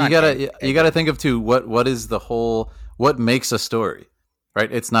 Yeah, I mean, you gotta think of too what is the whole, what makes a story,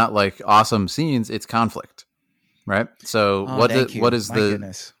 right? It's not like awesome scenes; it's conflict, right? So what is the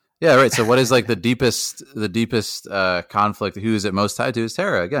goodness. Yeah, right. So what is like the deepest conflict? Who is it most tied to? Is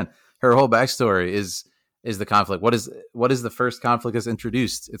Terra. Again, her whole backstory is the conflict. What is the first conflict that's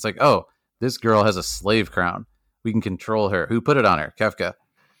introduced? It's like, oh, this girl has a slave crown. We can control her. Who put it on her? Kefka,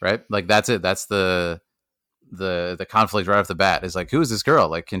 right? Like that's it. That's the conflict right off the bat. Is like, who is this girl?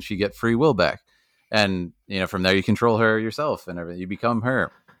 Like, can she get free will back? And from there you control her yourself and everything. You become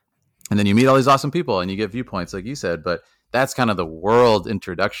her, and then you meet all these awesome people and you get viewpoints, like you said. But that's kind of the world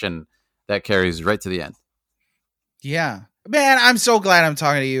introduction that carries right to the end. Yeah, man, I'm so glad I'm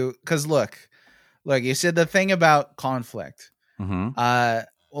talking to you because look, you said the thing about conflict.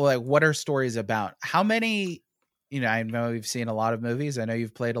 Like, what are stories about? How many? I know you've seen a lot of movies. I know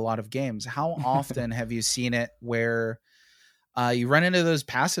you've played a lot of games. How often have you seen it where you run into those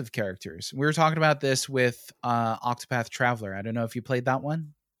passive characters? We were talking about this with Octopath Traveler. I don't know if you played that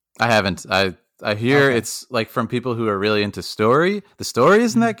one. I haven't. I hear it's like from people who are really into story. The story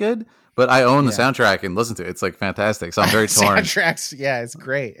isn't that good, but I own the soundtrack and listen to it. It's like fantastic. So I'm very torn. Soundtracks, it's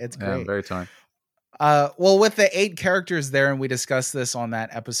great. It's great. I'm very torn. Well, with the 8 characters there, and we discussed this on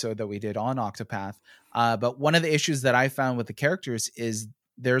that episode that we did on Octopath. But one of the issues that I found with the characters is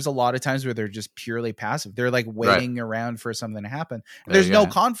there's a lot of times where they're just purely passive. They're like waiting around for something to happen. There's no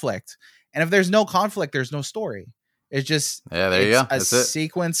conflict. And if there's no conflict, there's no story. It's just a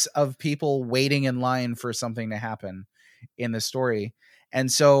sequence of people waiting in line for something to happen in the story. And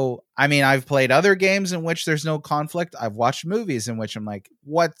so, I mean, I've played other games in which there's no conflict. I've watched movies in which I'm like,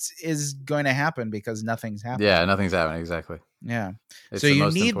 what is going to happen? Because nothing's happening. Yeah, nothing's happening. Exactly. Yeah. So you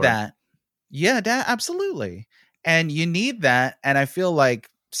need that. Yeah, absolutely. And you need that. And I feel like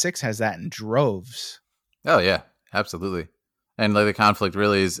 6 has that in droves. Oh, yeah, absolutely. And like the conflict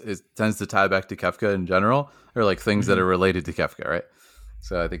really tends to tie back to Kefka in general, or like things that are related to Kefka, right?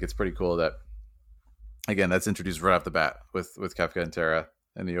 So I think it's pretty cool that, again, that's introduced right off the bat with Kefka and Terra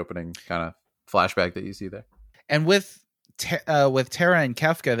in the opening kind of flashback that you see there. And with Terra and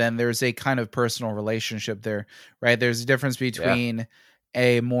Kefka, then there's a kind of personal relationship there, right? There's a difference between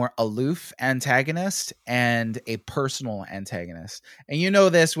a more aloof antagonist and a personal antagonist. And you know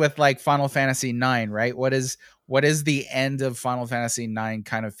this with like Final Fantasy IX, right? What is the end of Final Fantasy IX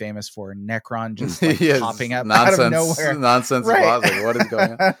kind of famous for? Necron just like popping up out of nowhere. Nonsense. Right. Like, what is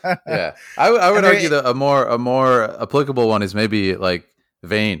going on? Yeah. I would argue that a more applicable one is maybe like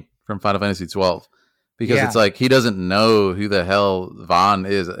Vayne from Final Fantasy 12. Because it's like he doesn't know who the hell Vaughn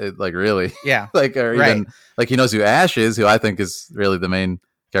is, like really. Yeah. Like, or even like he knows who Ash is, who I think is really the main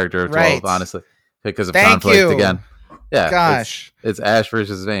character of 12, honestly, because of conflict again. Yeah. Gosh. It's Ash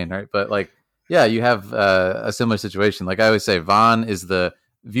versus Vayne, right? But like, yeah, you have a similar situation. Like I always say, Vaughn is the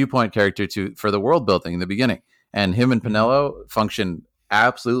viewpoint character for the world building in the beginning, and him and Penelo function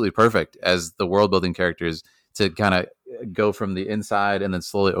absolutely perfect as the world building characters to kind of go from the inside and then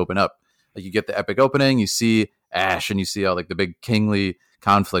slowly open up. Like you get the epic opening, you see Ash, and you see all like the big kingly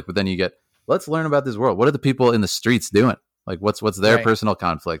conflict, but then you get, let's learn about this world. What are the people in the streets doing? Like what's their personal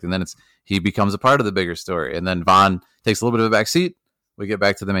conflict? And then he becomes a part of the bigger story. And then Vaughn takes a little bit of a back seat. We get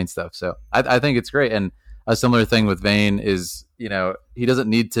back to the main stuff. So I think it's great. And a similar thing with Vayne is, you know, he doesn't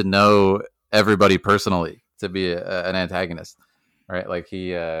need to know everybody personally to be an antagonist, right? Like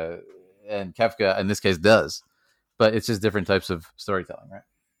he and Kefka in this case does, but it's just different types of storytelling, right?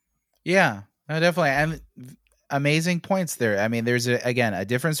 Yeah, definitely. And amazing points there. I mean, there's a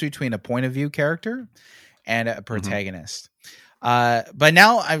difference between a point of view character and a protagonist. But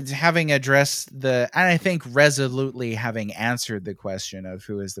now I'm having addressed and I think resolutely having answered the question of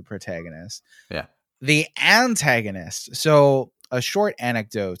who is the protagonist. Yeah. The antagonist. So a short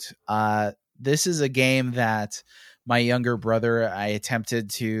anecdote. This is a game that my younger brother, I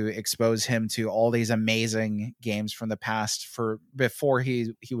attempted to expose him to all these amazing games from the past before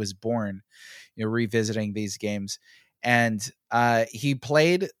he was born, you know, revisiting these games. And he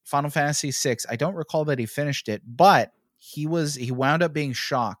played Final Fantasy VI. I don't recall that he finished it, but he wound up being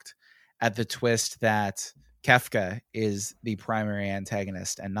shocked at the twist that Kefka is the primary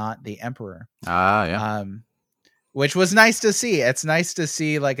antagonist and not the Emperor. Yeah. Which was nice to see. It's nice to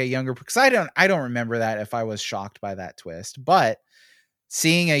see like a younger, because I don't remember that if I was shocked by that twist, but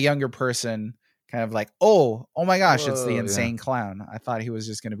seeing a younger person kind of like, oh my gosh, it's the insane clown. I thought he was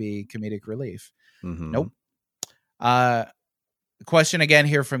just going to be comedic relief. Mm-hmm. Nope. Question again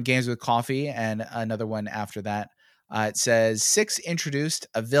here from Games with Coffee, and another one after that. It says 6 introduced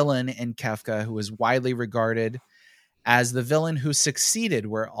a villain in Kefka who was widely regarded as the villain who succeeded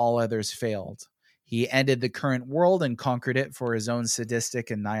where all others failed. He ended the current world and conquered it for his own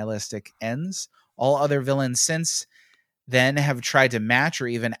sadistic and nihilistic ends. All other villains since then have tried to match or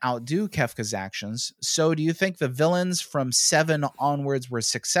even outdo Kefka's actions. So do you think the villains from 7 onwards were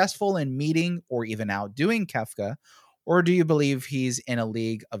successful in meeting or even outdoing Kefka? Or do you believe he's in a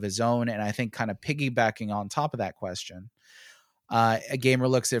league of his own? And I think kind of piggybacking on top of that question, a gamer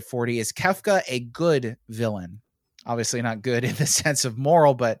looks at 40. Is Kefka a good villain? Obviously not good in the sense of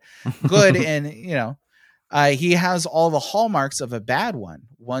moral, but good in, you know, he has all the hallmarks of a bad one.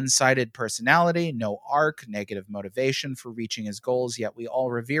 One-sided personality, no arc, negative motivation for reaching his goals, yet we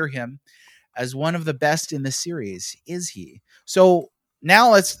all revere him as one of the best in the series. Is he? So now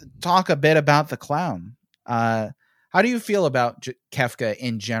let's talk a bit about the clown. How do you feel about Kefka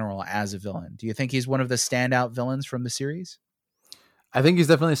in general as a villain? Do you think he's one of the standout villains from the series? I think he's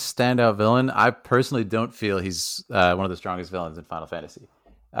definitely a standout villain. I personally don't feel he's one of the strongest villains in Final Fantasy.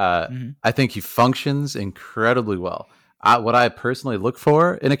 I think he functions incredibly well. What I personally look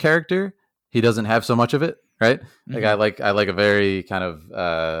for in a character, he doesn't have so much of it, right? Like I like a very kind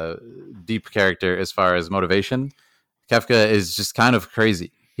of deep character as far as motivation. Kefka is just kind of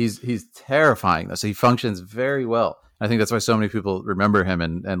crazy. He's terrifying though, so he functions very well. I think that's why so many people remember him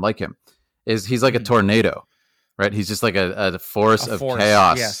and like him. He's like a tornado. Right, he's just like a force of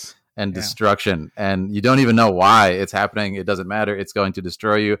chaos, and destruction, and you don't even know why it's happening. It doesn't matter. It's going to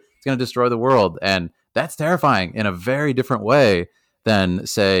destroy you. It's going to destroy the world, and that's terrifying in a very different way than,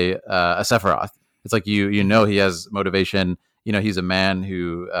 say, a Sephiroth. It's like you know he has motivation. You know he's a man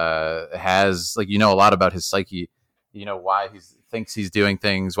who has, like, you know, a lot about his psyche. You know why he thinks he's doing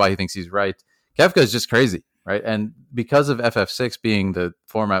things, why he thinks he's right. Kefka is just crazy, right? And because of FF6 being the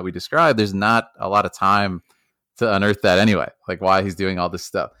format we described, there's not a lot of time to unearth that anyway, like why he's doing all this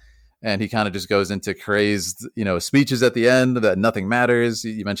stuff. And he kind of just goes into crazed, you know, speeches at the end that nothing matters.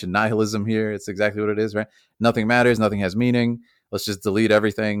 You mentioned nihilism here. It's exactly what it is, right? Nothing matters. Nothing has meaning. Let's just delete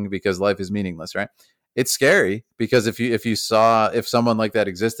everything because life is meaningless, right? It's scary because if someone like that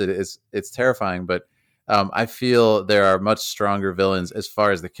existed, it's terrifying. But I feel there are much stronger villains as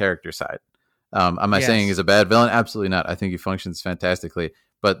far as the character side. Am I saying he's a bad villain? Absolutely not. I think he functions fantastically.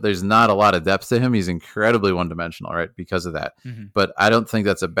 But there's not a lot of depth to him. He's incredibly one-dimensional, right? Because of that. Mm-hmm. But I don't think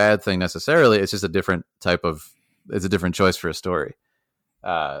that's a bad thing necessarily. It's just a different it's a different choice for a story.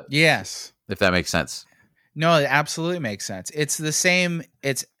 Yes. If that makes sense. No, it absolutely makes sense. It's the same.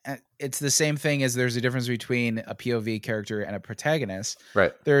 It's the same thing as there's a difference between a POV character and a protagonist.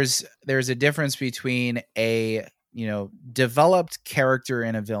 Right. There's a difference between a, you know, developed character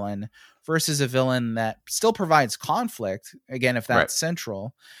in a villain versus a villain that still provides conflict, again, if that's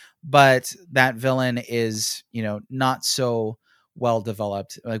central, but that villain is, you know, not so well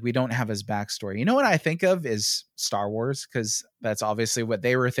developed. Like, we don't have his backstory. You know what I think of is Star Wars, because that's obviously what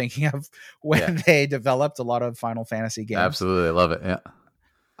they were thinking of when they developed a lot of Final Fantasy games. Absolutely. I love it.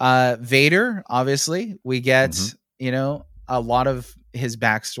 Yeah. Vader, obviously, we get, you know, a lot of his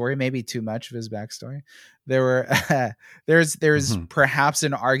backstory, maybe too much of his backstory. There's perhaps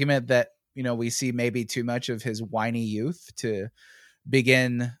an argument that, you know, we see maybe too much of his whiny youth to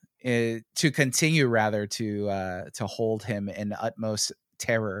continue rather to hold him in utmost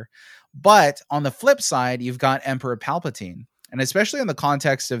terror. But on the flip side, you've got Emperor Palpatine, and especially in the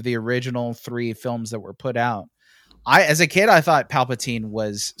context of the original 3 films that were put out, as a kid, I thought Palpatine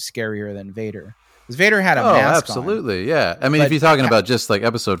was scarier than Vader. Because Vader had a mask absolutely, on. Yeah. I mean, if you're talking about just like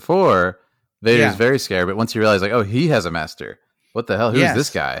Episode 4, Vader's very scary, but once you realize, like, oh, he has a master. What the hell? Who's this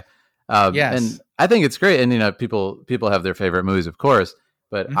guy? And I think it's great. And, you know, people have their favorite movies, of course,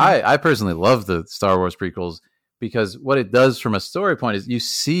 but I personally love the Star Wars prequels because what it does from a story point is you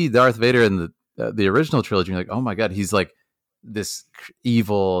see Darth Vader in the original trilogy. And you're like, oh my God, he's like this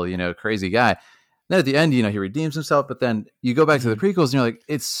evil, you know, crazy guy. Then at the end, you know, he redeems himself, but then you go back to the prequels and you're like,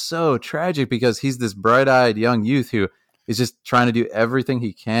 it's so tragic because he's this bright-eyed young youth who is just trying to do everything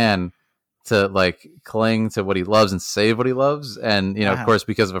he can to, like, cling to what he loves and save what he loves. And, you know, of course,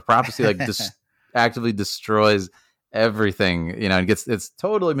 because of a prophecy, like, actively destroys everything, you know, and it's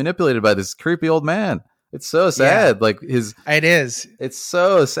totally manipulated by this creepy old man. It's so sad. Like, it's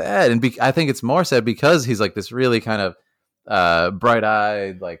so sad. And I think it's more sad because he's like this really kind of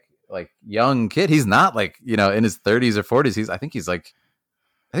bright-eyed, like young kid. He's not, like, you know, in his 30s or 40s. I think he's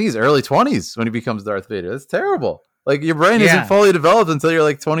early 20s when he becomes Darth Vader. That's terrible. Like, your brain isn't fully developed until you're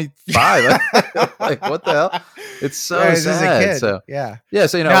like 25. Like, what the hell? It's so sad. So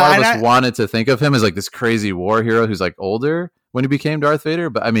so, you know, a lot of us wanted to think of him as like this crazy war hero who's like older when he became Darth Vader,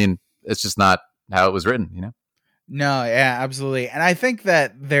 but I mean, it's just not how it was written, you know? No, yeah, absolutely. And I think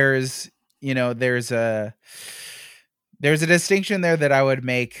that there's a distinction there that I would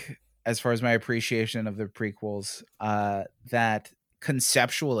make as far as my appreciation of the prequels, that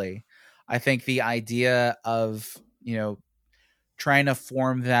conceptually, I think the idea of, you know, trying to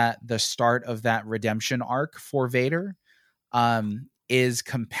form the start of that redemption arc for Vader is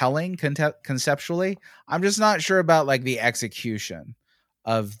compelling conceptually. I'm just not sure about, like, the execution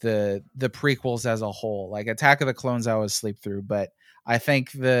of the prequels as a whole. Like, Attack of the Clones I always sleep through, but I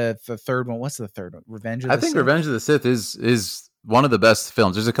think the third one, what's the third one? Revenge of the Sith? Revenge of the Sith is one of the best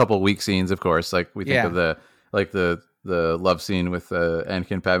films. There's a couple of weak scenes, of course. Like, we think of the love scene with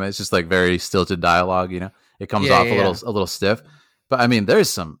Anakin and Padme. It's just like very stilted dialogue, you know. It comes off a little stiff. But I mean, there's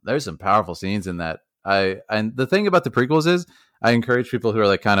some powerful scenes in that. And the thing about the prequels is I encourage people who are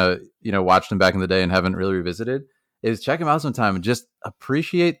like kind of, you know, watched them back in the day and haven't really revisited, is check them out sometime and just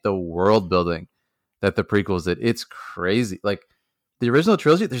appreciate the world building that the prequels did. It's crazy. Like, the original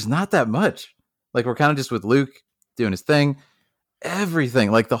trilogy, there's not that much. Like, we're kind of just with Luke doing his thing.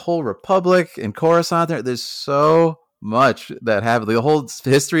 Everything, like the whole Republic and Coruscant, there's so much that happened. Like, the whole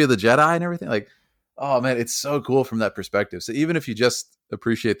history of the Jedi and everything. Like, oh man, it's so cool from that perspective. So even if you just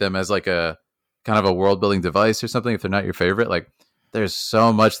appreciate them as like a kind of a world building device or something, if they're not your favorite, like, there's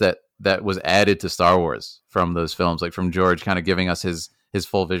so much that was added to Star Wars from those films, like from George kind of giving us his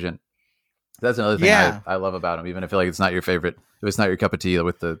full vision. That's another thing Yeah. I love about him, even if I feel like it's not your favorite, if it's not your cup of tea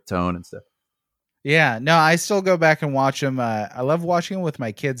with the tone and stuff. Yeah, no, I still go back and watch them. I love watching them with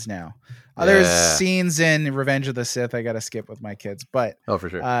my kids now. There's scenes in Revenge of the Sith I got to skip with my kids, but for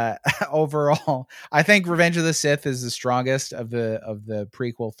sure. Overall, I think Revenge of the Sith is the strongest of the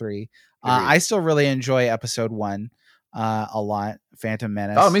prequel 3. I still really enjoy Episode 1 a lot. Phantom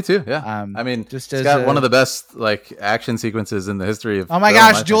Menace. Oh, me too. Yeah, I mean, just it's got one of the best like action sequences in the history of. Oh my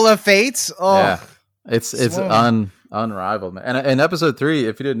gosh, Duel of Fates! Oh, yeah. It's unrivaled, man. And Episode 3,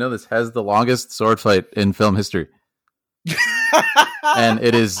 if you didn't know this, has the longest sword fight in film history. And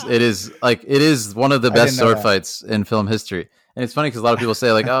it is one of the best sword fights in film history. And it's funny because a lot of people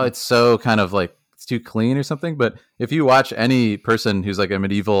say like, oh, it's so kind of like it's too clean or something. But if you watch any person who's like a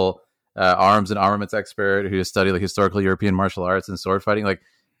medieval arms and armaments expert who has studied like historical European martial arts and sword fighting, like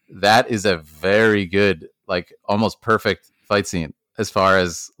that is a very good, like almost perfect fight scene as far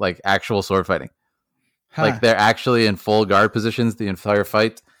as like actual sword fighting. Like they're actually in full guard positions the entire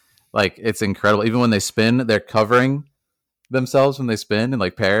fight. Like it's incredible. Even when they spin, they're covering themselves when they spin and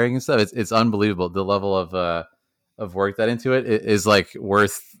like parrying and stuff. It's unbelievable. The level of work that into it is like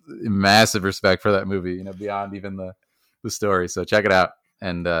worth massive respect for that movie. You know, beyond even the story. So check it out.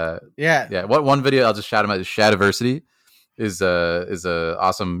 And yeah. What one video I'll just shout him out is Shadiversity is a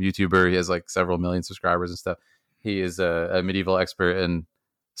awesome YouTuber. He has like several million subscribers and stuff. He is a medieval expert and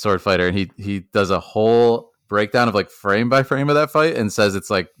sword fighter, and he does a whole breakdown of like frame by frame of that fight and says it's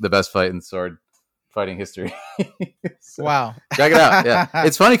like the best fight in sword fighting history. So, wow, check it out. Yeah,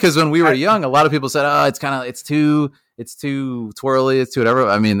 it's funny because when we were young, a lot of people said, "Oh, it's too twirly, it's too whatever."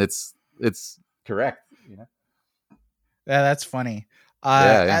 I mean, it's correct. You know? Yeah, that's funny.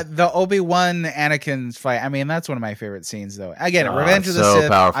 The Obi-Wan Anakin fight. I mean, that's one of my favorite scenes, though. Again, Revenge of the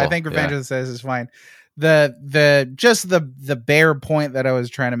Sith. Powerful. I think Revenge of the Sith is fine. The bare point that I was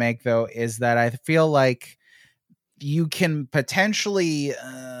trying to make, though, is that I feel like you can potentially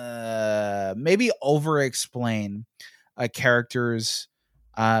maybe over-explain a character's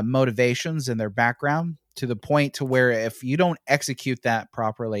motivations and their background to the point to where if you don't execute that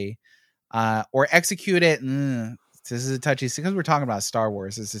properly or execute it, this is a touchy, because we're talking about Star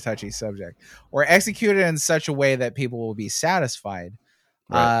Wars, it's a touchy subject, or execute it in such a way that people will be satisfied.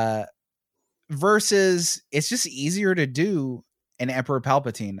 Right. Versus it's just easier to do an Emperor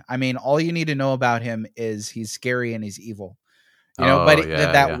Palpatine. I mean, all you need to know about him is he's scary and he's evil, you know,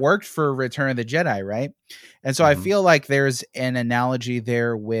 that worked for Return of the Jedi. Right. And so I feel like there's an analogy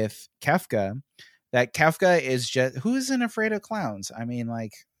there with Kefka, that Kefka is just, who isn't afraid of clowns? I mean,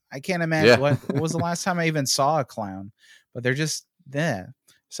 like, I can't imagine what was the last time I even saw a clown, but they're just there.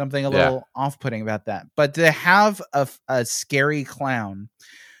 Something a little off-putting about that. But to have a scary clown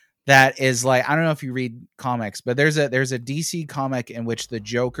that is like, I don't know if you read comics, but there's a DC comic in which the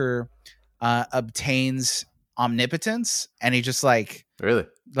Joker obtains omnipotence, and he just like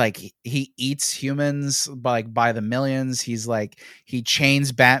he eats humans by the millions. He's like, he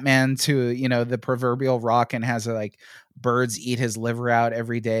chains Batman to, you know, the proverbial rock and has like birds eat his liver out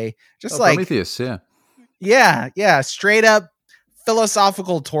every day. Just like Prometheus, straight up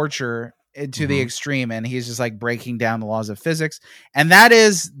philosophical torture to the extreme, and he's just like breaking down the laws of physics. And that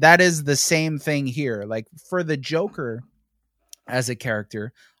is the same thing here. Like for the Joker as a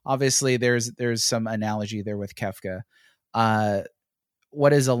character, obviously there's some analogy there with Kefka.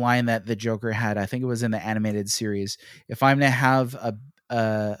 What is a line that the Joker had? I think it was in the animated series. If I'm to have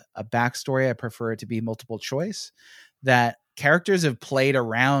a backstory, I prefer it to be multiple choice. That characters have played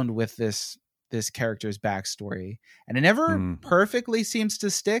around with this character's backstory, and it never perfectly seems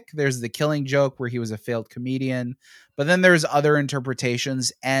to stick. There's the Killing Joke where he was a failed comedian, but then there's other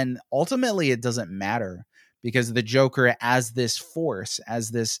interpretations, and ultimately it doesn't matter because the Joker as this force,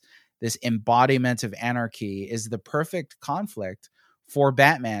 as this embodiment of anarchy, is the perfect conflict for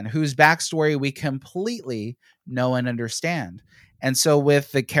Batman, whose backstory we completely know and understand. And so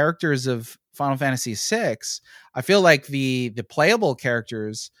with the characters of Final Fantasy VI, I feel like the playable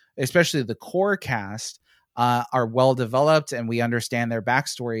characters, especially the core cast, are well developed and we understand their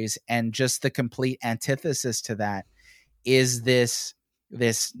backstories. And just the complete antithesis to that is this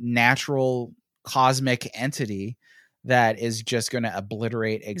natural cosmic entity that is just going to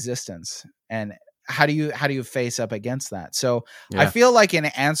obliterate existence. And how do you face up against that? So I feel like in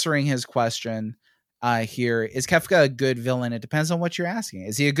answering his question here, is Kefka a good villain? It depends on what you're asking.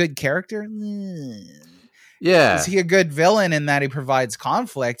 Is he a good character? Yeah. Is he a good villain in that he provides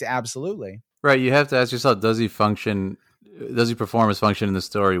conflict? Absolutely. Right. You have to ask yourself, does he perform his function in the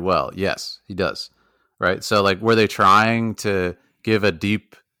story well? Yes, he does. Right. So like, were they trying to give a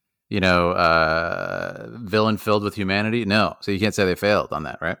deep, villain filled with humanity? No. So you can't say they failed on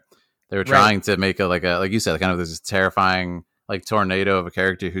that, right? They were trying to make like you said, kind of this terrifying like tornado of a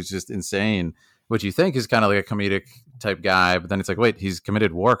character who's just insane, which you think is kind of like a comedic type guy, but then it's like, wait, he's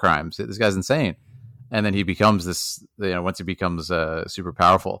committed war crimes. This guy's insane. And then he becomes this, once he becomes super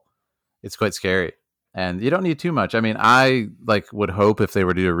powerful, it's quite scary. And you don't need too much. I mean, I like would hope if they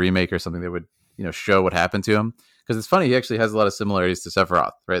were to do a remake or something, they would, show what happened to him. Because it's funny, he actually has a lot of similarities to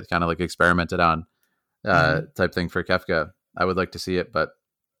Sephiroth, right? Kind of like experimented on type thing for Kefka. I would like to see it, but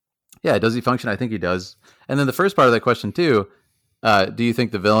yeah, does he function? I think he does. And then the first part of that question too, do you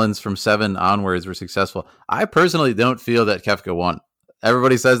think the villains from 7 onwards were successful? I personally don't feel that Kefka won.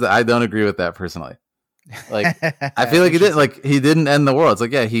 Everybody says that. I don't agree with that personally. Like, I feel like he didn't end the world. It's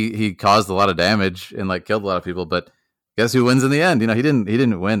like, yeah, he caused a lot of damage and like killed a lot of people, but guess who wins in the end? He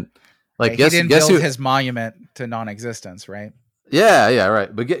didn't win. Like, he didn't build his monument to non-existence, right? Yeah,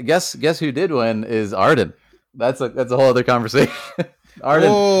 right. But guess who did win is Ardyn. That's a whole other conversation.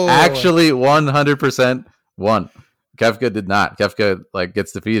 Ardyn actually 100% won. Kefka did not. Kefka like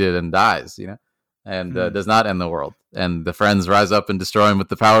gets defeated and dies, and does not end the world. And the friends rise up and destroy him with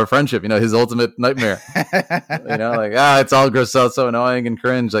the power of friendship. His ultimate nightmare. It's all gross, so annoying and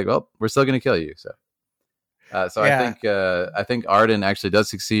cringe. Like, well, we're still gonna kill you. So yeah. I think Ardyn actually does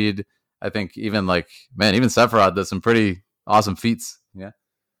succeed. I think even even Sephiroth does some pretty awesome feats. Yeah,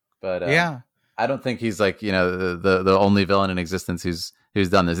 but I don't think he's like the only villain in existence who's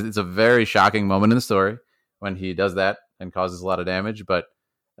done this. It's a very shocking moment in the story when he does that and causes a lot of damage, but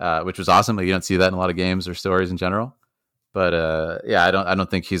which was awesome. Like, you don't see that in a lot of games or stories in general. But I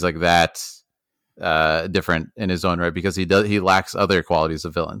don't think he's like that different in his own right, because he lacks other qualities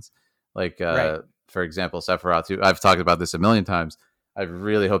of villains. Like for example, Sephiroth, who I've talked about this a million times. I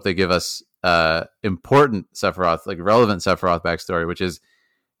really hope they give us important Sephiroth, like relevant Sephiroth backstory, which is,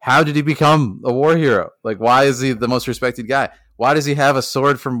 how did he become a war hero? Like, why is he the most respected guy? Why does he have a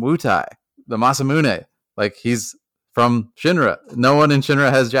sword from Wutai, the Masamune? Like, he's from Shinra. No one in Shinra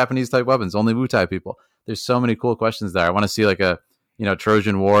has Japanese type weapons, only Wutai people. There's so many cool questions there. I want to see like a,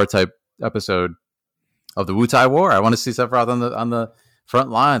 Trojan War type episode of the Wutai War. I want to see Sephiroth on the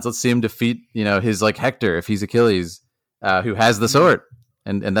front lines. Let's see him defeat, his like Hector, if he's Achilles, who has the sword.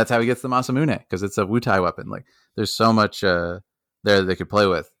 And that's how he gets the Masamune, because it's a Wutai weapon. Like, there's so much there they could play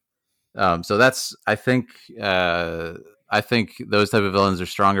with. So that's, I think those type of villains are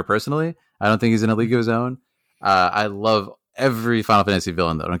stronger personally. I don't think he's in a league of his own. I love every Final Fantasy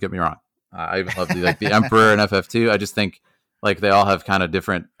villain, though. Don't get me wrong. I even love the Emperor and FF2. I just think like they all have kind of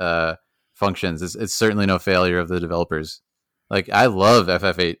different functions. It's certainly no failure of the developers. Like, I love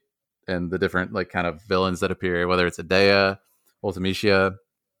FF8 and the different like kind of villains that appear, whether it's Adea, Ultimecia.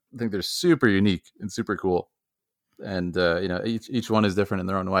 I think they're super unique and super cool. And each one is different in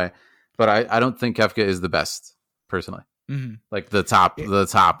their own way. But I don't think Kefka is the best, personally. Mm-hmm. Like the top of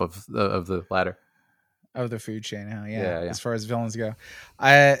the ladder. Of the food chain, yeah. As far as villains go.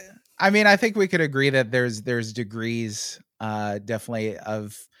 I mean, I think we could agree that there's degrees definitely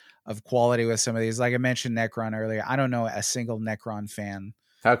of quality with some of these. Like I mentioned Necron earlier. I don't know a single Necron fan.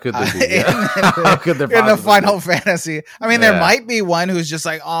 How could there be? How could there in the Final Fantasy? I mean, there might be one who's just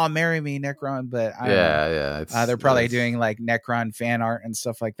like, "Oh, marry me, Necron," but I don't know. They're probably doing like Necron fan art and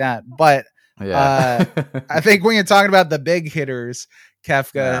stuff like that. But I think when you're talking about the big hitters,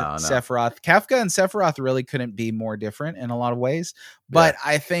 Kefka, Sephiroth. Kefka and Sephiroth really couldn't be more different in a lot of ways. But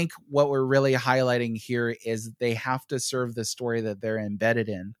I think what we're really highlighting here is they have to serve the story that they're embedded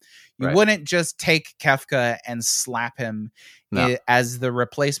in. You wouldn't just take Kefka and slap him as the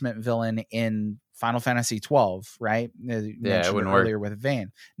replacement villain in Final Fantasy 12, right? You mentioned it earlier with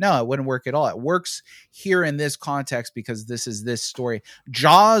Vayne. No, it wouldn't work at all. It works here in this context because this is this story.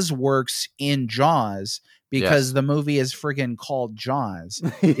 Jaws works in Jaws because the movie is friggin' called Jaws.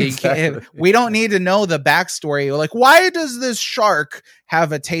 Exactly. We don't need to know the backstory. Like, why does this shark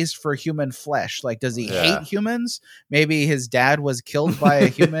have a taste for human flesh? Like, does he hate humans? Maybe his dad was killed by a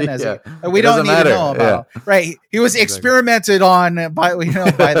human. We don't need to know about. Right? He was experimented on by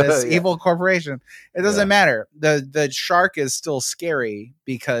this evil corporation. It doesn't matter. The shark is still scary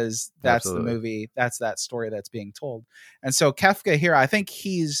because that's the movie. That's that story that's being told. And so Kefka here, I think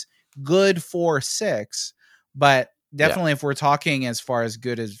he's good for 6. But definitely if we're talking as far as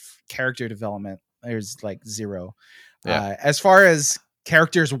good as character development, there's like 0. As far as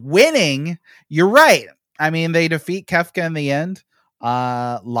characters winning, you're right. I mean, they defeat Kefka in the end.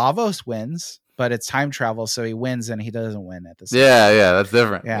 Lavos wins, but it's time travel, so he wins and he doesn't win at the same time. Yeah, that's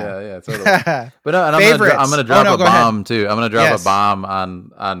different. Yeah, totally. But no, and I'm gonna drop a bomb too. I'm gonna drop a bomb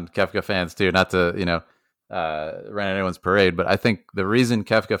on Kefka fans too, not to rain on anyone's parade, but I think the reason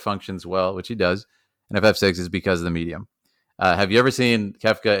Kefka functions well, which he does, and FF6 is because of the medium. Have you ever seen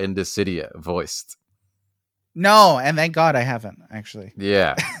Kefka in Dissidia voiced? No, and thank God I haven't actually.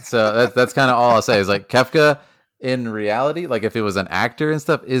 Yeah, so that's kind of all I'll say is like Kefka in reality, like if it was an actor and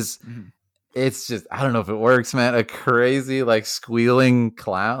stuff, is it's just I don't know if it works, man. A crazy like squealing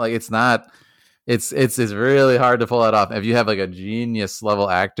clown, like it's not. It's really hard to pull that off. If you have like a genius level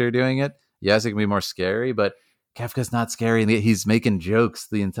actor doing it, yes, it can be more scary, but Kefka's not scary. He's making jokes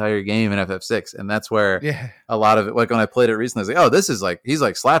the entire game in FF6, and that's where a lot of it. Like when I played it recently, I was like, "Oh, this is like he's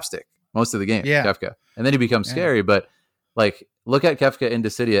like slapstick most of the game." Kefka, and then he becomes scary. But like, look at Kefka in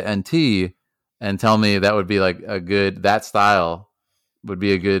Dissidia NT, and tell me that would be like a good that style would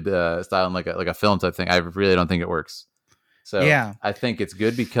be a good style in like a film type thing. I really don't think it works. So I think it's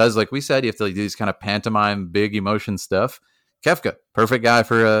good because, like we said, you have to like, do these kind of pantomime, big emotion stuff. Kefka, perfect guy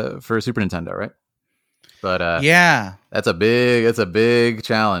for a Super Nintendo, right? But that's a big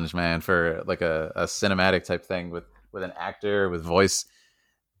challenge, man, for like a cinematic type thing with an actor with voice.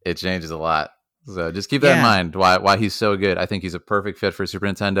 It changes a lot. So just keep that in mind. Why he's so good. I think he's a perfect fit for Super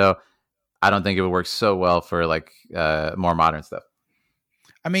Nintendo. I don't think it would work so well for like more modern stuff.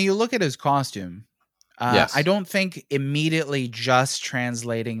 I mean, you look at his costume. I don't think immediately just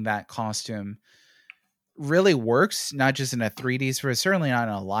translating that costume really works, not just in a 3D sphere, certainly not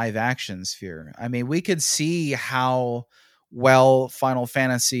in a live action sphere. I mean, we could see how well Final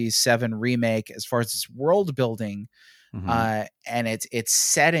Fantasy VII Remake, as far as its world building and its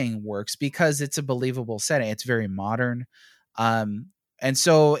setting works, because it's a believable setting. It's very modern. And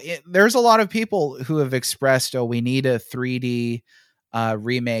so there's a lot of people who have expressed, oh, we need a 3D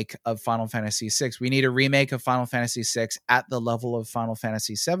remake of Final Fantasy VI. We need a remake of Final Fantasy VI at the level of Final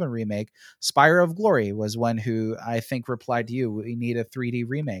Fantasy VII remake. Spire of Glory was one who I think replied to you, we need a 3D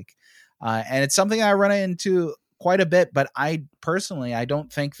remake. And it's something I run into quite a bit, but I personally don't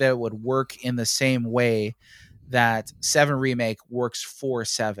think that it would work in the same way that 7 remake works for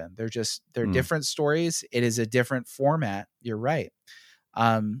 7. They're different stories. It is a different format. You're right.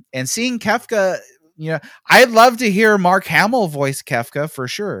 And seeing Kefka, I'd love to hear Mark Hamill voice Kefka for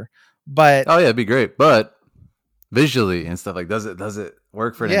sure, but it'd be great. But visually and stuff, like, does it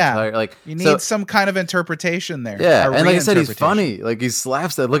work for an entire, like, you need some kind of interpretation there. Yeah, and like I said, he's funny. Like, he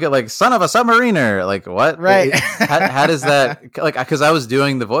slaps that. Look at like son of a submariner. Like, what? Right? How does that? Like, because I was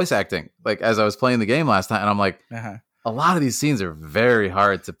doing the voice acting like as I was playing the game last night, and I'm like, a lot of these scenes are very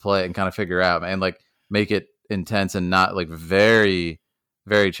hard to play and kind of figure out, and like make it intense and not like very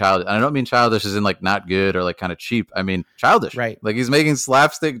childish. And I don't mean childish as in like not good or like kind of cheap. I mean childish. Right. Like he's making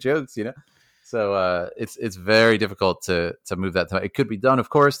slapstick jokes, So it's very difficult to move that. It could be done, of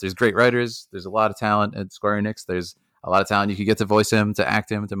course. There's great writers. There's a lot of talent at Square Enix. There's a lot of talent you could get to voice him, to act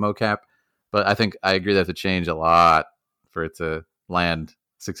him, to mocap. But I think I agree that to change a lot for it to land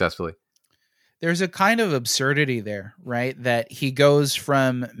successfully. There's a kind of absurdity there, right? That he goes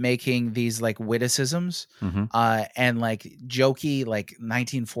from making these like witticisms and like jokey, like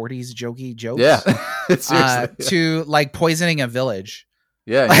 1940s jokey jokes, to like poisoning a village.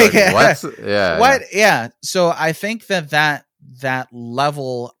 Yeah. Like, what? Yeah. What? Yeah. So I think that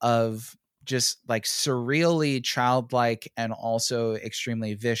level of just like surreally childlike and also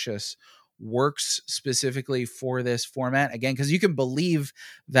extremely vicious works specifically for this format, again, because you can believe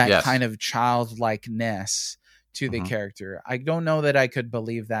that kind of childlikeness to the character. I don't know that I could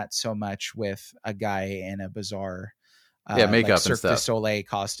believe that so much with a guy in a bizarre makeup like and Cirque stuff. du Soleil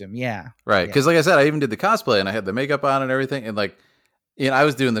costume. Right, because like I said, I even did the cosplay and I had the makeup on and everything, and like I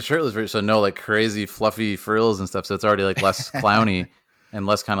was doing the shirtless version, so no like crazy fluffy frills and stuff, so it's already like less clowny and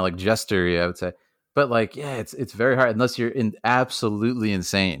less kind of like gestury, I would say. But like it's very hard unless you're absolutely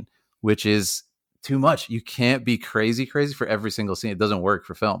insane, which is too much. You can't be crazy for every single scene. It doesn't work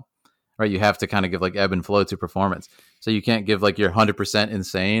for film, right? You have to kind of give like ebb and flow to performance. So you can't give like your 100%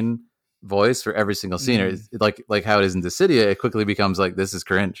 insane voice for every single scene. Or like how it is in Dissidia, it quickly becomes like, this is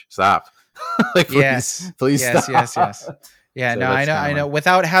cringe. Stop. Like, please stop. Yes. Yeah, So no, I that's know.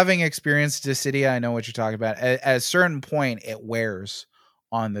 Without having experienced Dissidia, I know what you're talking about. At a certain point, it wears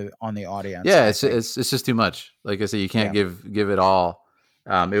on the audience. Yeah, it's just too much. Like I said, you can't give it all.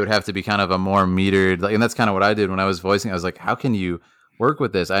 It would have to be kind of a more metered, like, and that's kind of what I did when I was voicing. I was like, how can you work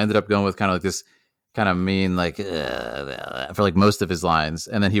with this? I ended up going with kind of like this kind of mean, like, for like most of his lines.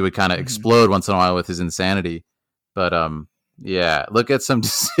 And then he would kind of explode once in a while with his insanity. But look at some,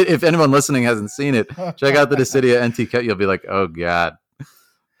 if anyone listening hasn't seen it, check out the Dissidia NT cut. You'll be like, oh God.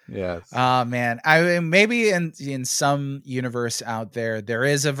 Yes. Oh man. I mean, maybe in some universe out there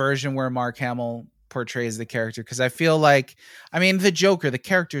is a version where Mark Hamill portrays the character, because I feel like, I mean, the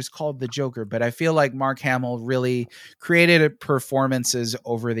character is called the Joker, but I feel like Mark Hamill really created performances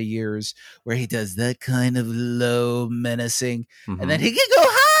over the years where he does that kind of low menacing, and then he can go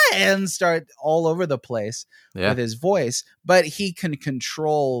high and start all over the place with his voice, but he can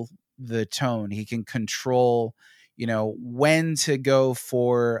control the tone. He can control, when to go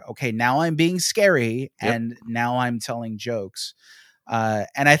for, okay, now I'm being scary and now I'm telling jokes.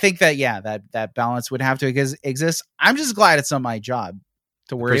 And I think that, that balance would have to exist. I'm just glad it's not my job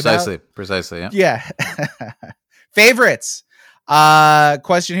to worry about. Precisely. Yeah. Favorites.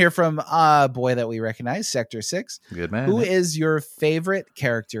 Question here from a boy that we recognize, Sector 6. Good man. Who is your favorite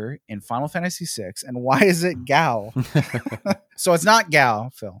character in Final Fantasy VI, and why is it Gao? So it's not Gao,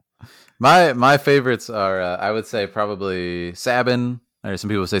 Phil. My favorites are, I would say, probably Sabin, or some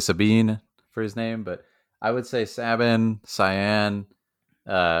people say Sabine for his name, but I would say Sabin, Cyan,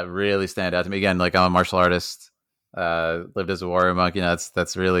 really stand out to me. Again, like, I'm a martial artist, lived as a warrior monk.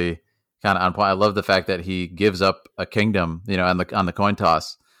 That's really kind of on point. I love the fact that he gives up a kingdom, on the coin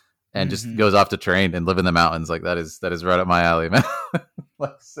toss, and just goes off to train and live in the mountains. Like, that is right up my alley, man.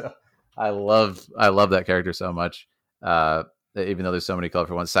 So I love that character so much. Even though there's so many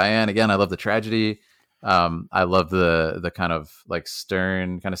colorful ones. Cyan, again, I love the tragedy. I love the kind of like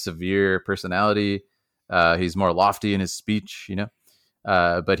stern, kind of severe personality. He's more lofty in his speech,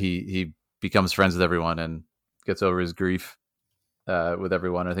 but he becomes friends with everyone and gets over his grief with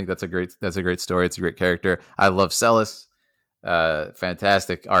everyone. I think that's a great story. It's a great character. I love Celes.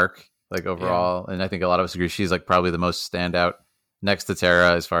 Fantastic arc, like, overall. Yeah. And I think a lot of us agree she's like probably the most standout next to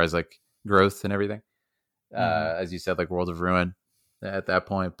Terra as far as like growth and everything. As you said, like World of Ruin at that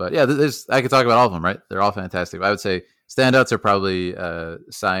point. But yeah, I could talk about all of them, right? They're all fantastic. But I would say standouts are probably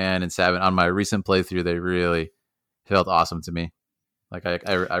Cyan and Sabin. On my recent playthrough, they really felt awesome to me. Like,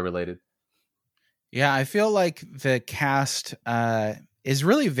 I related. Yeah, I feel like the cast is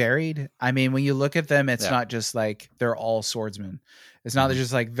really varied. I mean, when you look at them, it's not just like they're all swordsmen. It's not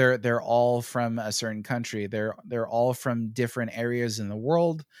just like they're all from a certain country. They're all from different areas in the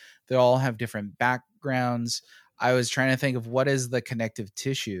world. They all have different backgrounds. I was trying to think of what is the connective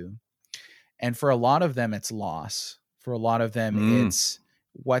tissue. And for a lot of them, it's loss. For a lot of them, it's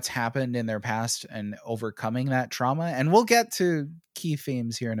what's happened in their past and overcoming that trauma. And we'll get to key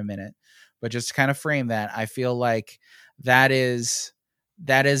themes here in a minute. But just to kind of frame that, I feel like that is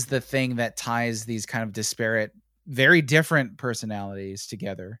the thing that ties these kind of disparate, very different personalities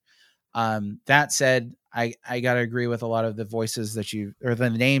together. That said, I got to agree with a lot of the voices or the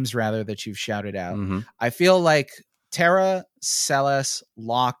names rather, that you've shouted out. I feel like Terra, Celes,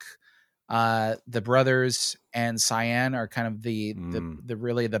 Locke, the brothers, and Cyan are kind of the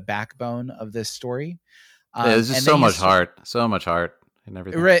really the backbone of this story. There's just so much heart and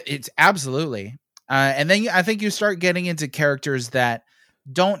everything. Right, it's absolutely. And then I think you start getting into characters that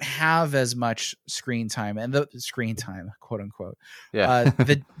don't have as much screen time, and the screen time, quote unquote. Yeah.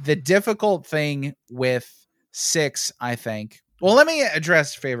 The difficult thing with 6, I think. Well, let me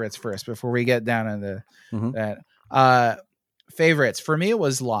address favorites first before we get down into that. Favorites for me, it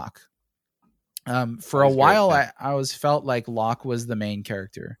was Locke. For a while, I always felt like Locke was the main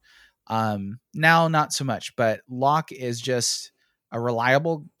character. Now, not so much, but Locke is just a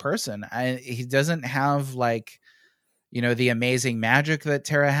reliable person. He doesn't have like, the amazing magic that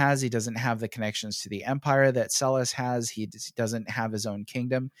Terra has. He doesn't have the connections to the Empire that Celes has. He doesn't have his own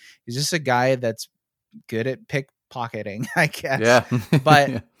kingdom. He's just a guy that's good at pickpocketing, I guess. Yeah.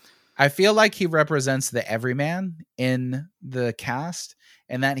 But I feel like he represents the everyman in the cast,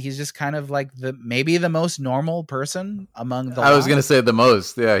 and that he's just kind of like maybe the most normal person among the I was going to say the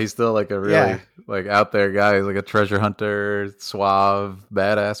most. Yeah, he's still like a really like out there guy. He's like a treasure hunter, suave,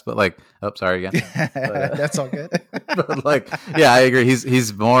 badass, but like, sorry again. But, that's all good. But like, yeah, I agree.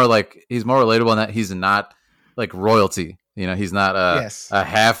 He's more relatable in that he's not like royalty. He's not a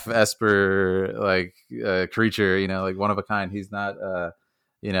half Esper like creature, like one of a kind. He's not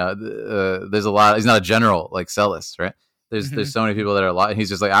there's a lot. He's not a general like Celes, right? There's so many people that are a lot. And he's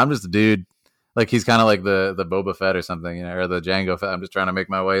just like, I'm just a dude. Like, he's kind of like the Boba Fett or something, or the Jango Fett. I'm just trying to make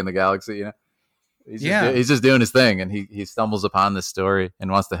my way in the galaxy, He's just doing his thing, and he stumbles upon this story and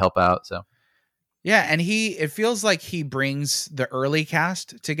wants to help out. So, yeah, and it feels like he brings the early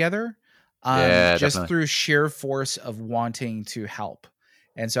cast together, just definitely. through sheer force of wanting to help.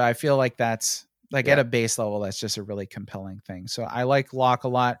 And so I feel like that's like at a base level, that's just a really compelling thing. So I like Locke a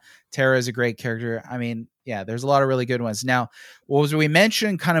lot. Terra is a great character. I mean, yeah, there's a lot of really good ones. Now, we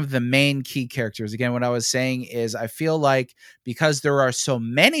mentioned kind of the main key characters. Again, what I was saying is I feel like because there are so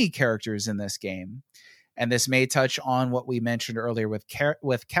many characters in this game, and this may touch on what we mentioned earlier with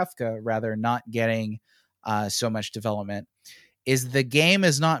Kefka, rather not getting so much development, is the game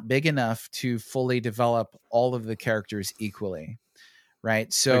is not big enough to fully develop all of the characters equally,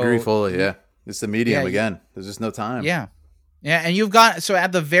 right? So I agree fully. Yeah, it's the medium again. There's just no time. Yeah, and you've got, so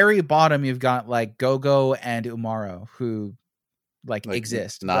at the very bottom you've got like Gogo and Umaro, who like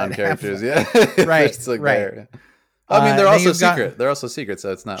exist, non-characters. Yeah, right, it's like right. There. I mean, they're also secret. They're also secret,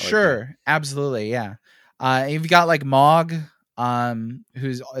 so it's not sure, absolutely, yeah. You've got like Mog,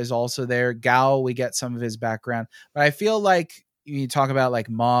 is also there. Gao, we get some of his background, but I feel like you talk about like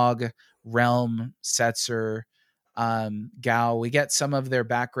Mog, Realm, Setzer, Gao, we get some of their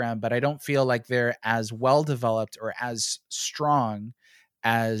background, but I don't feel like they're as well developed or as strong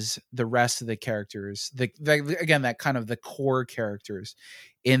as the rest of the characters. Again, that kind of the core characters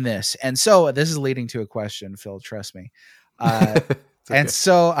in this. And so this is leading to a question, Phil, trust me. Okay. And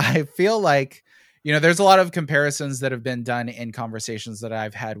so I feel like, there's a lot of comparisons that have been done in conversations that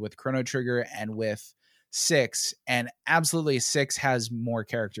I've had with Chrono Trigger and with 6, and absolutely 6 has more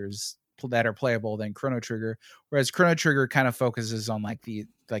characters that are playable than Chrono Trigger, whereas Chrono Trigger kind of focuses on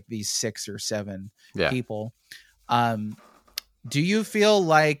these 6 or 7 people. Do you feel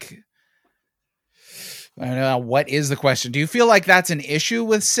like, I don't know, what is the question? Do you feel like that's an issue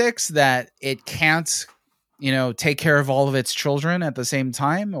with 6, that it can't, take care of all of its children at the same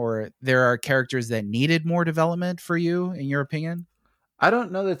time, or there are characters that needed more development for you, in your opinion? I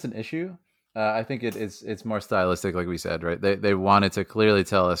don't know that it's an issue. I think it's more stylistic, like we said, right? They wanted to clearly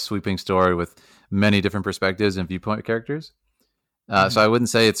tell a sweeping story with many different perspectives and viewpoint characters. So I wouldn't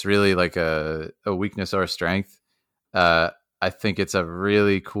say it's really like a weakness or a strength. I think it's a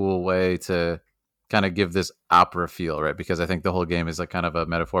really cool way to kind of give this opera feel, right? Because I think the whole game is like kind of a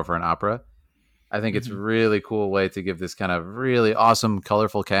metaphor for an opera. I think it's a really cool way to give this kind of really awesome,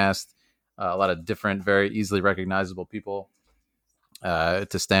 colorful cast, a lot of different, very easily recognizable people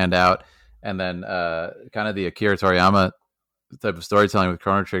to stand out. And then kind of the Akira Toriyama type of storytelling with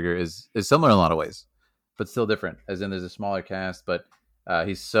Chrono Trigger is similar in a lot of ways, but still different, as in there's a smaller cast, but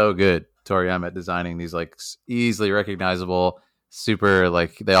he's so good, Toriyama, at designing these like easily recognizable, super,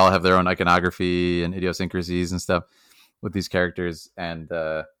 like they all have their own iconography and idiosyncrasies and stuff with these characters. And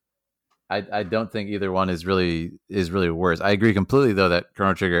I don't think either one is really worse. I agree completely, though, that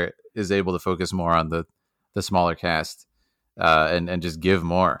Chrono Trigger is able to focus more on the smaller cast and just give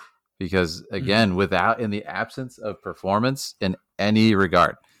more. Because again, in the absence of performance in any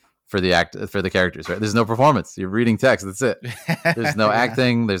regard for the characters, right? There's no performance. You're reading text. That's it. There's no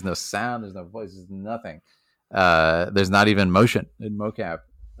acting. There's no sound. There's no voice. There's nothing. There's not even motion in mocap.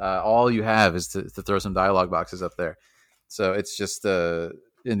 All you have is to throw some dialogue boxes up there. So it's just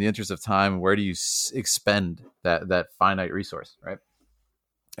in the interest of time, where do you expend that finite resource, right?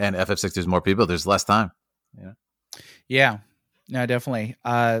 And FF6, there's more people. There's less time. Yeah. No, definitely.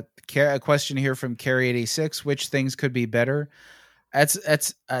 A question here from Carrie86: which things could be better?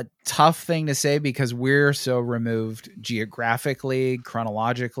 That's a tough thing to say, because we're so removed geographically,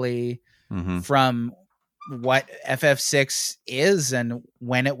 chronologically from what FF6 is and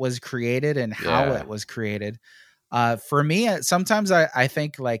when it was created and how it was created. For me, sometimes I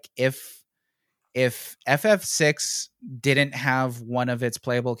think like if FF6 didn't have one of its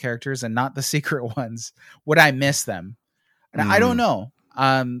playable characters, and not the secret ones, would I miss them? And I don't know.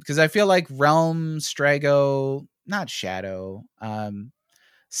 Because I feel like Realm, Strago, not Shadow,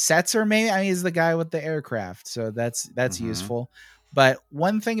 Setzer maybe. I mean, he's the guy with the aircraft, so that's useful. But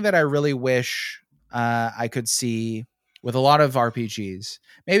one thing that I really wish I could see with a lot of RPGs,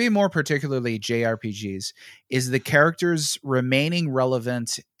 maybe more particularly JRPGs, is the characters remaining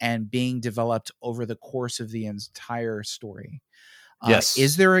relevant and being developed over the course of the entire story. Yes.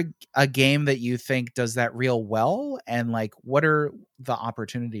 Is there a game that you think does that real well? And like, what are the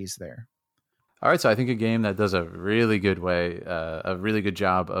opportunities there? All right. So I think a game that does a really good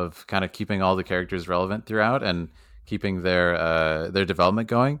job of kind of keeping all the characters relevant throughout and keeping their development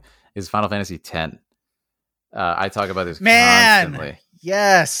going is Final Fantasy X. I talk about this constantly.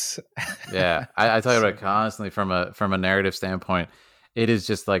 Yes. Yeah. I talk about it constantly from a narrative standpoint. It is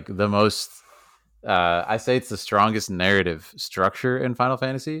just like the most, I say it's the strongest narrative structure in Final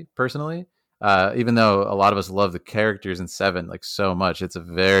Fantasy, personally. Even though a lot of us love the characters in 7 like so much, it's a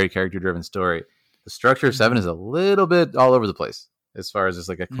very character-driven story. The structure of 7 is a little bit all over the place as far as just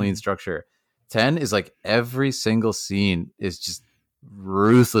like a clean structure. 10 is like every single scene is just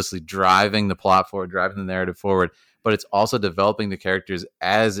ruthlessly driving the plot forward, driving the narrative forward, but it's also developing the characters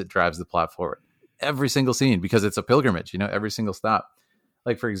as it drives the plot forward. Every single scene, because it's a pilgrimage, every single stop.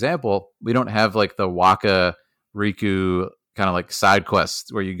 Like, for example, we don't have like the Waka Riku kind of like side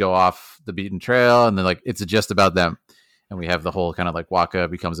quests where you go off the beaten trail and then like it's just about them. And we have the whole kind of like Wakka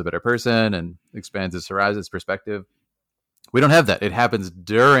becomes a better person and expands his horizons perspective. We don't have that. It happens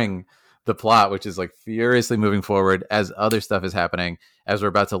during the plot, which is like furiously moving forward as other stuff is happening. As we're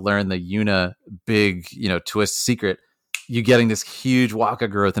about to learn the Yuna big, twist secret, you getting this huge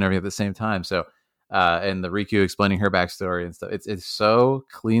Wakka growth and everything at the same time. So, and the Riku explaining her backstory and stuff. It's so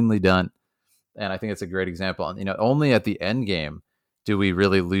cleanly done. And I think it's a great example. And, only at the end game do we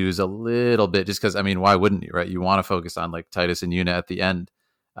really lose a little bit just because, I mean, why wouldn't you, right? You want to focus on like Tidus and Yuna at the end.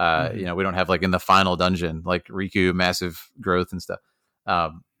 We don't have like in the final dungeon, like Riku, massive growth and stuff.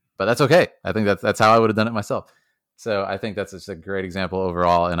 But that's okay. I think that's how I would have done it myself. So I think that's just a great example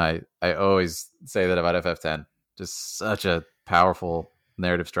overall. And I always say that about FF10, just such a powerful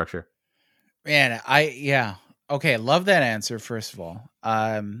narrative structure. Man, okay. Love that answer. First of all,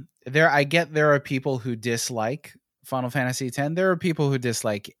 there are people who dislike Final Fantasy X. There are people who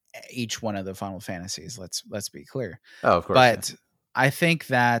dislike each one of the Final Fantasies. Let's be clear. Oh, of course. But yeah. I think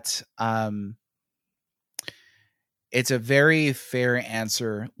that it's a very fair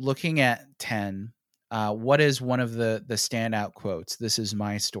answer. Looking at 10, what is one of the standout quotes? This is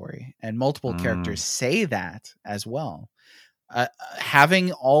my story, and multiple characters say that as well.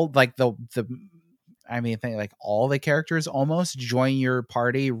 Having all like all the characters almost join your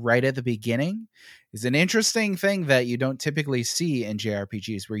party right at the beginning is an interesting thing that you don't typically see in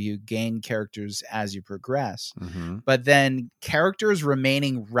JRPGs, where you gain characters as you progress. But then characters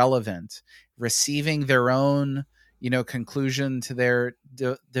remaining relevant, receiving their own, conclusion to their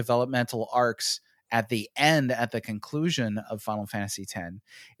developmental arcs at the end, at the conclusion of Final Fantasy X,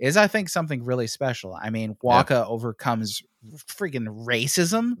 is, I think, something really special. I mean, Wakka overcomes freaking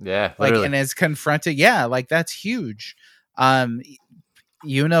racism, and is confronted. That's huge.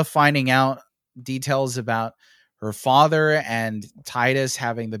 Yuna finding out details about her father, and Tidus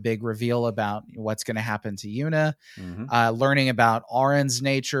having the big reveal about what's going to happen to Yuna, learning about Auron's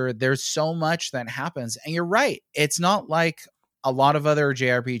nature. There's so much that happens, and you're right. It's not like a lot of other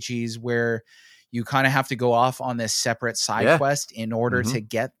JRPGs where you kind of have to go off on this separate side quest in order to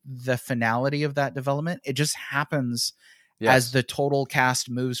get the finality of that development. It just happens as the total cast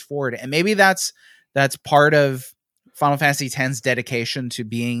moves forward. And maybe that's part of Final Fantasy X's dedication to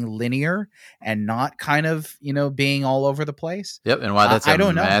being linear and not kind of, being all over the place. Yep. And why that's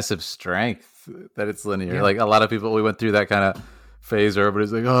a massive strength that it's linear. Yeah. Like a lot of people, we went through that kind of phase where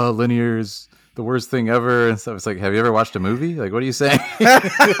everybody's like, oh, linear is the worst thing ever and stuff. It's like, have you ever watched a movie? Like, what are you saying?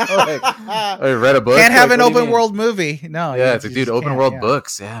 I read a book. Can't have an open world movie. No. Yeah, it's like, dude, open world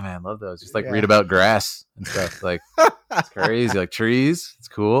books. Yeah, man, love those. Just like read about grass and stuff. Like, it's crazy. Like trees, it's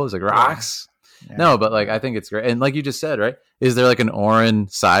cool. It's like rocks. Yeah. No, but like I think it's great. And like you just said, right? Is there like an Auron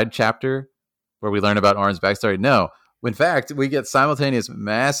side chapter where we learn about Auron's backstory? No. In fact, we get simultaneous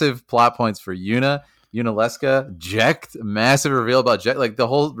massive plot points for Yunalesca, Jecht, massive reveal about Jecht. Like the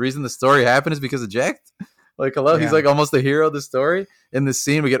whole reason the story happened is because of Jecht. Like, hello, he's like almost the hero of the story. In this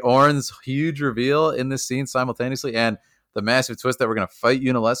scene, we get Auron's huge reveal in this scene simultaneously, and the massive twist that we're gonna fight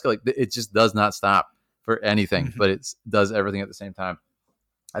Yunalesca. Like it just does not stop for anything, but it does everything at the same time.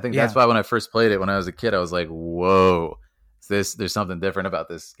 I think that's why when I first played it when I was a kid, I was like, whoa, there's something different about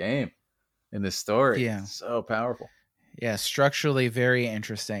this game in this story. Yeah. It's so powerful. Yeah, structurally very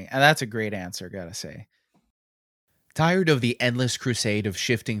interesting. And that's a great answer, gotta say. Tired of the endless crusade of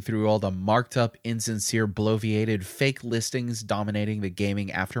shifting through all the marked up, insincere, bloviated, fake listings dominating the gaming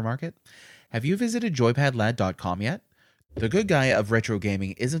aftermarket? Have you visited joypadlad.com yet? The good guy of retro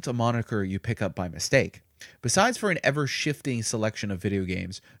gaming isn't a moniker you pick up by mistake. Besides for an ever-shifting selection of video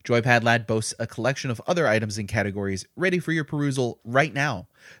games, Joypad Lad boasts a collection of other items and categories ready for your perusal right now.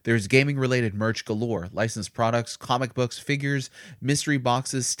 There's gaming-related merch galore, licensed products, comic books, figures, mystery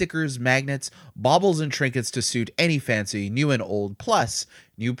boxes, stickers, magnets, baubles and trinkets to suit any fancy, new and old, plus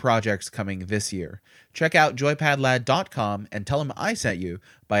new projects coming this year. Check out joypadlad.com and tell them I sent you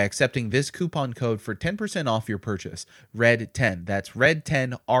by accepting this coupon code for 10% off your purchase. RED10. That's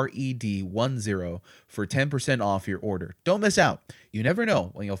RED10, RED10 for 10% off your order. Don't miss out. You never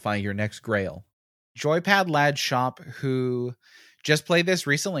know when you'll find your next grail. Joypad Lad Shop, who just played this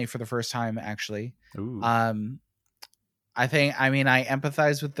recently for the first time, actually. Ooh. I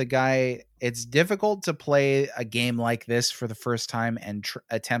empathize with the guy. It's difficult to play a game like this for the first time and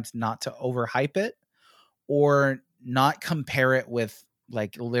attempt not to overhype it or not compare it with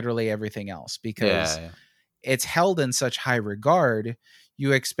like literally everything else, because it's held in such high regard.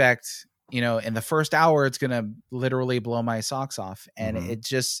 You expect, in the first hour, it's going to literally blow my socks off. And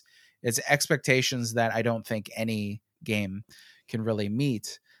it's expectations that I don't think any game can really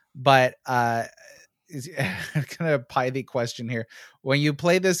meet. But kind of Pythie question here. When you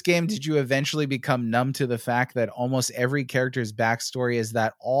play this game, did you eventually become numb to the fact that almost every character's backstory is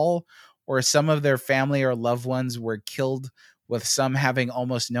that all or some of their family or loved ones were killed, with some having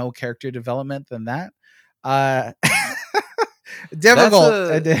almost no character development than that?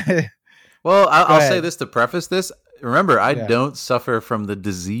 Difficult. Well, I'll say this to preface this. Remember, I don't suffer from the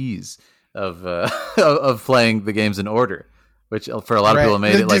disease of of playing the games in order, which for a lot of people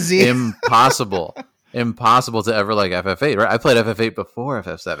made it like impossible to ever like FF8. Right? I played FF8 before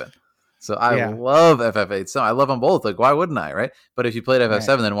FF7, so I love FF8. So I love them both. Like, why wouldn't I? Right? But if you played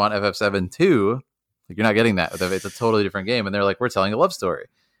FF7 and want FF7 too, like, you're not getting that with FF8. It's a totally different game, and they're like, we're telling a love story,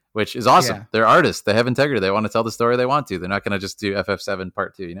 which is awesome. Yeah. They're artists. They have integrity. They want to tell the story they want to. They're not going to just do FF7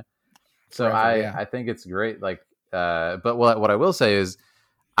 Part 2, you know? So I think it's great. Like, but what I will say is,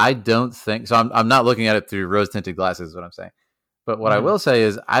 I don't think so. I'm not looking at it through rose tinted glasses, is what I'm saying. But what I will say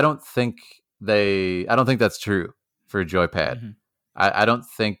is, I don't think that's true for Joypad. Mm-hmm. I don't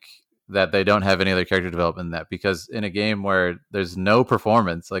think that they don't have any other character development in that, because in a game where there's no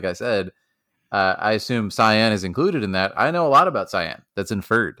performance, like I said, I assume Cyan is included in that. I know a lot about Cyan that's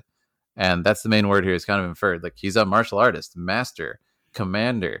inferred, and that's the main word here. Is kind of inferred. Like, he's a martial artist, master,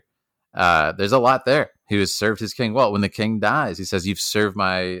 commander. There's a lot there. He has served his king well. When the king dies, he says, "You've served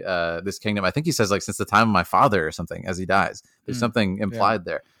my this kingdom." I think he says, like, since the time of my father or something, as he dies. There's something implied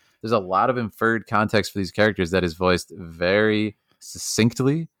there. There's a lot of inferred context for these characters that is voiced very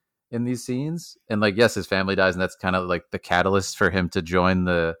succinctly in these scenes. And, like, yes, his family dies, and that's kind of like the catalyst for him to join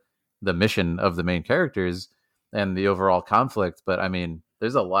the mission of the main characters and the overall conflict. But I mean,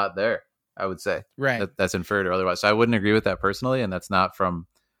 there's a lot there, I would say, that's inferred or otherwise. So I wouldn't agree with that personally, and that's not from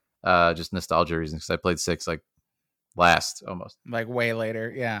just nostalgia reasons, because I played 6 like last, almost like way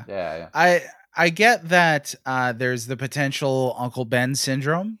later. Yeah. I get that there's the potential Uncle Ben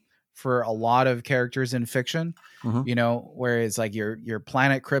syndrome for a lot of characters in fiction. Mm-hmm. You know, where it's like your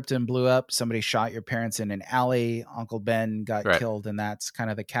planet Krypton blew up, somebody shot your parents in an alley, Uncle Ben got killed, and that's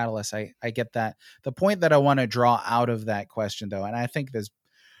kind of the catalyst. I get that. The point that I want to draw out of that question, though, and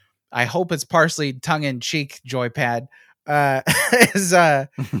I hope it's partially tongue-in-cheek, Joypad, is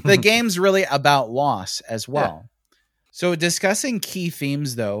the game's really about loss as well. So discussing key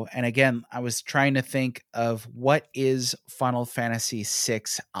themes, though, and again, I was trying to think of what is Final Fantasy VI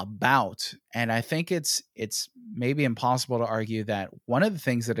about, and I think it's maybe impossible to argue that one of the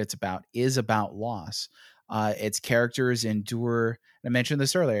things that it's about is about loss. Its characters endure, and I mentioned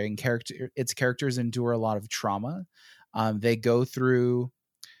this earlier, its characters endure a lot of trauma. They go through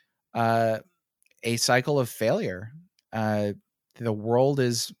a cycle of failure. The world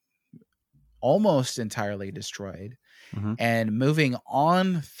is almost entirely destroyed. Mm-hmm. And moving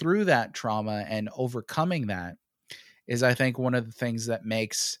on through that trauma and overcoming that is, I think, one of the things that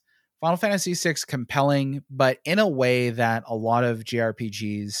makes Final Fantasy VI compelling, but in a way that a lot of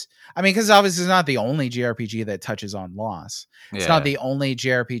JRPGs, I mean, because obviously it's not the only JRPG that touches on loss. It's not the only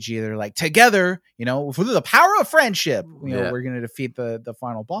JRPG that are like, together, you know, for the power of friendship, you know, we're going to defeat the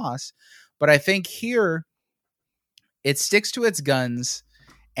final boss. But I think here it sticks to its guns,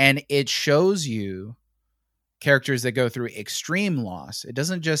 and it shows you characters that go through extreme loss. It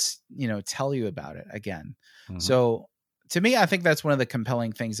doesn't just, you know, tell you about it again. Mm-hmm. So to me, I think that's one of the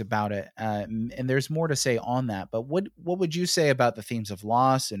compelling things about it. And there's more to say on that, but what would you say about the themes of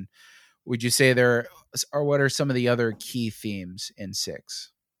loss? And would you say what are some of the other key themes in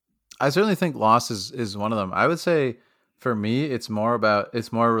 6? I certainly think loss is one of them. I would say for me, it's more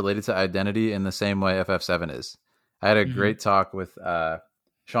related to identity in the same way FF7 is. I had a great talk with,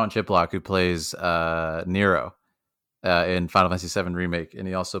 Sean Chiplock, who plays Nero in Final Fantasy VII Remake, and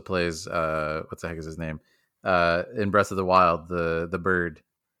he also plays what the heck is his name in Breath of the Wild, the bird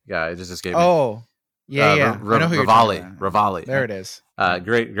guy. It just escaped me. Oh, yeah. I know who Revali. There it is.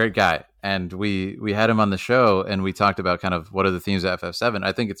 Great guy. And we had him on the show, and we talked about kind of what are the themes of FF7.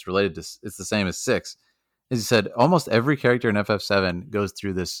 I think it's related to, it's the same as 6. As he said, almost every character in FF7 goes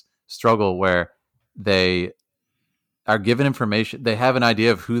through this struggle where they are given information. They have an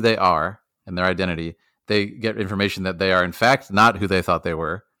idea of who they are and their identity. They get information that they are, in fact, not who they thought they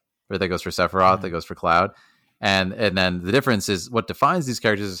were. Or that goes for Sephiroth, that goes for Cloud. And then the difference is what defines these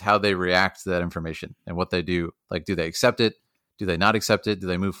characters is how they react to that information and what they do. Like, do they accept it? Do they not accept it? Do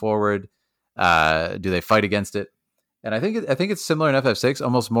they move forward? Do they fight against it? And I think it's similar in FF6,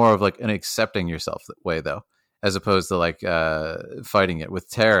 almost more of like an accepting yourself way, though, as opposed to like fighting it.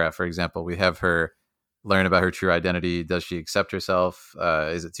 With Terra, for example, we have her learn about her true identity. Does she accept herself?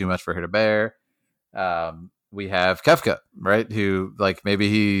 Is it too much for her to bear? We have Kefka, right? Who, like, maybe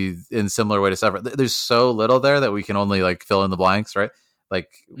he in similar way to Sephiroth. There's so little there that we can only like fill in the blanks, right? Like,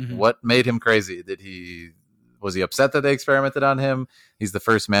 Mm-hmm. what made him crazy? Was he upset that they experimented on him? He's the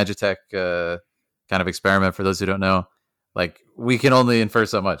first Magitech kind of experiment. For those who don't know, like, we can only infer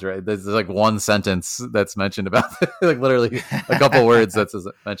so much, right? There's like one sentence that's mentioned about like literally a couple words that's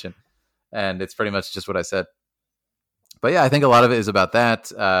mentioned, and it's pretty much just what I said. But yeah, I think a lot of it is about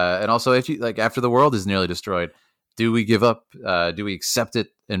that, and also if you like after the world is nearly destroyed, do we give up? Do we accept it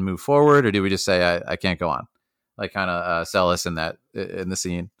and move forward, or do we just say I can't go on? Like kind of sell us in the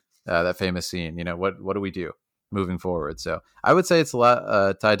scene, that famous scene. You know, what do we do moving forward? So I would say it's a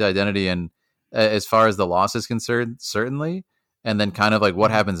lot tied to identity, and as far as the loss is concerned, certainly. And then kind of like what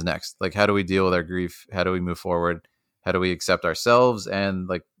happens next? Like, how do we deal with our grief? How do we move forward? How do we accept ourselves and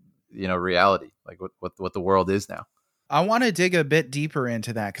like, reality, like what the world is now? I want to dig a bit deeper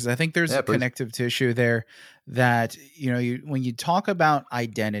into that because I think there's a connective tissue there that, when you talk about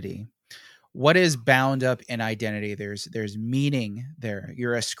identity, what is bound up in identity? There's meaning there.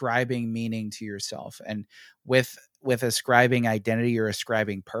 You're ascribing meaning to yourself. And with ascribing identity, you're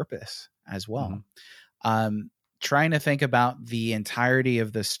ascribing purpose as well. Mm-hmm. Trying to think about the entirety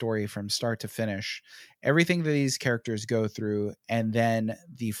of the story from start to finish, everything that these characters go through, and then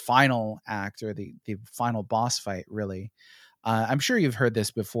the final act or the final boss fight, really. I'm sure you've heard this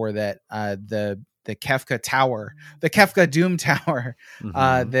before, that the Kefka Tower, the Kefka Doom Tower,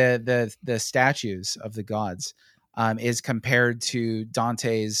 mm-hmm. The statues of the gods is compared to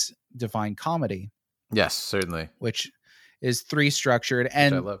Dante's Divine Comedy. Yes, certainly. Which is 3 structured.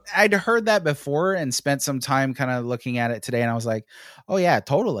 And I'd heard that before and spent some time kind of looking at it today. And I was like, oh yeah,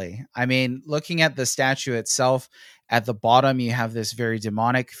 totally. I mean, looking at the statue itself, at the bottom, you have this very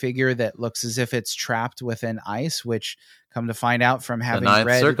demonic figure that looks as if it's trapped within ice, which come to find out from having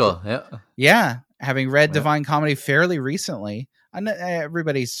read circle. Having read Divine Comedy fairly recently.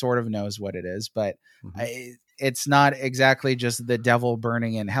 Everybody sort of knows what it is, but mm-hmm. It's not exactly just the devil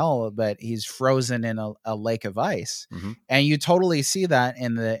burning in hell, but he's frozen in a lake of ice. Mm-hmm. And you totally see that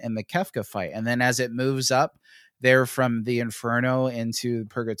in the Kefka fight. And then as it moves up there from the Inferno into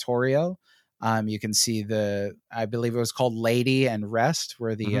Purgatorio, you can see I believe it was called Lady and Rest,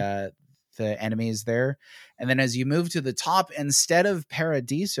 where the enemy is there. And then as you move to the top, instead of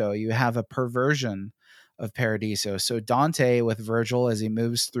Paradiso, you have a perversion of Paradiso. So Dante with Virgil, as he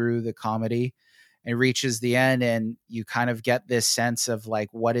moves through the comedy and reaches the end, and you kind of get this sense of like,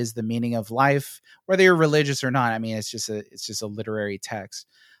 what is the meaning of life, whether you're religious or not. I mean, it's just a literary text.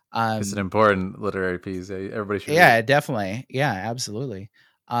 It's an important literary piece. Everybody should read. Definitely. Yeah, absolutely.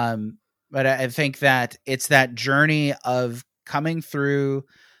 But I think that it's that journey of coming through,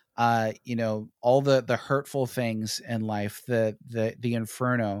 all the hurtful things in life, the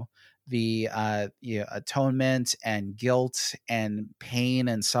Inferno, the atonement and guilt and pain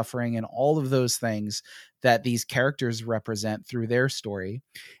and suffering and all of those things that these characters represent through their story.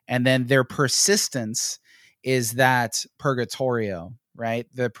 And then their persistence is that Purgatorio, right?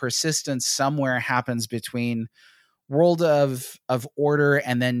 The persistence somewhere happens between world of order,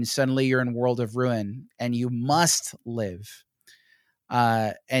 and then suddenly you're in world of ruin, and you must live.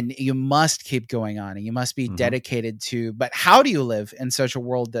 And you must keep going on, and you must be dedicated to, but how do you live in such a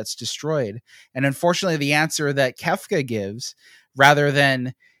world that's destroyed? And unfortunately, the answer that Kefka gives, rather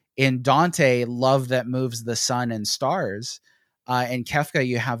than in Dante, love that moves the sun and stars, in Kefka,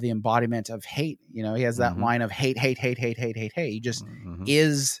 you have the embodiment of hate. He has that line of hate, hate, hate, hate, hate, hate, hate. He just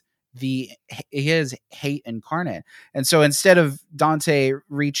is he is hate incarnate. And so instead of Dante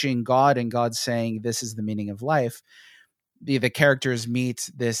reaching God and God saying, this is the meaning of life, the characters meet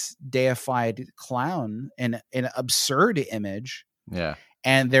this deified clown in an absurd image. Yeah.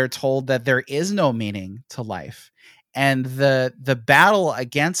 And they're told that there is no meaning to life. And the battle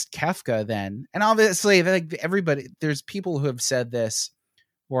against Kefka then, and obviously like everybody, there's people who have said this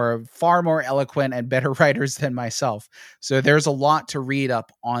who are far more eloquent and better writers than myself. So there's a lot to read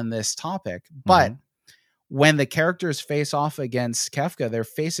up on this topic. But when the characters face off against Kefka, they're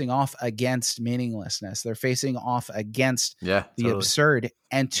facing off against meaninglessness. They're facing off against the absurd,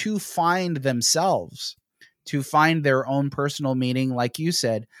 and to find themselves, to find their own personal meaning. Like you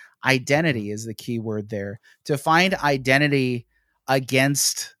said, identity is the key word there. To find identity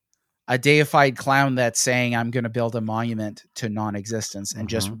against a deified clown that's saying, I'm going to build a monument to non-existence and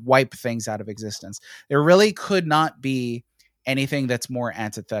just wipe things out of existence. There really could not be anything that's more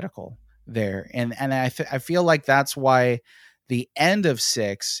antithetical there. And I feel like that's why the end of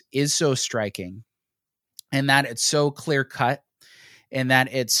 6 is so striking, and that it's so clear cut, and that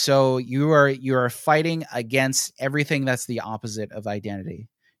it's so you are fighting against everything that's the opposite of identity.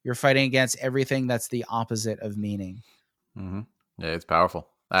 You're fighting against everything that's the opposite of meaning. Yeah, it's powerful.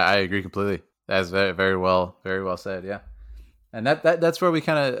 I agree completely. That's very, very well said. Yeah. And that's where that's what we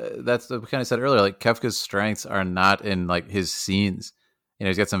kind of said earlier. Like Kefka's strengths are not in like his scenes. You know,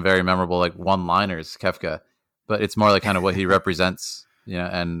 he's got some very memorable like one-liners, Kefka, but it's more like kind of what he represents. You know,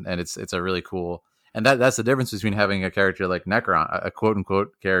 and it's a really cool. And that's the difference between having a character like Necron, a quote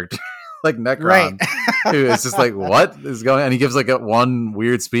unquote character like Necron, Right. who is just like, what is going on? And he gives like a one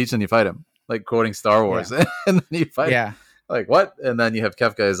weird speech and you fight him, like quoting Star Wars. Yeah. And then you fight Yeah. him. Like, what? And then you have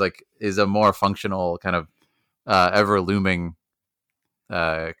Kefka is a more functional kind of ever looming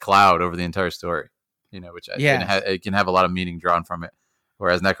cloud over the entire story, you know, which it can have a lot of meaning drawn from it.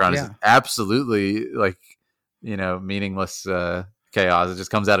 Whereas Necron is absolutely like, you know, meaningless chaos. It just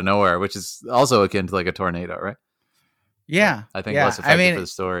comes out of nowhere, which is also akin to like a tornado, right? Yeah. But I think less effective for the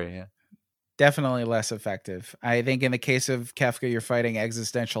story. Yeah. Definitely less effective. I think in the case of Kefka, you're fighting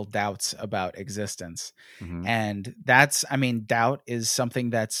existential doubts about existence. Mm-hmm. And doubt is something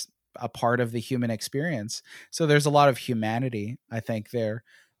that's a part of the human experience. So there's a lot of humanity, I think, there.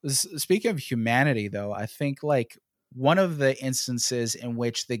 Speaking of humanity, though, I think like one of the instances in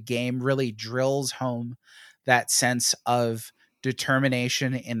which the game really drills home that sense of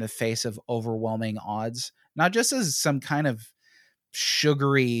determination in the face of overwhelming odds, not just as some kind of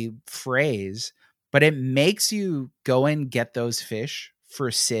sugary phrase, but it makes you go and get those fish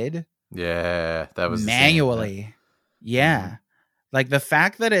for Sid. Yeah, that was manually. Yeah. Mm-hmm. Like the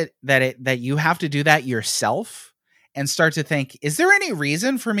fact that you have to do that yourself and start to think, is there any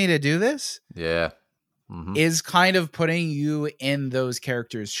reason for me to do this? Yeah. Mm-hmm. Is kind of putting you in those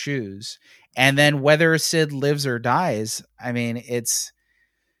characters' shoes. And then whether Sid lives or dies, I mean, it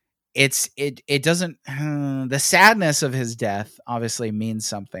doesn't, the sadness of his death obviously means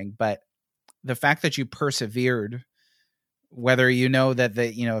something, but the fact that you persevered, whether you know that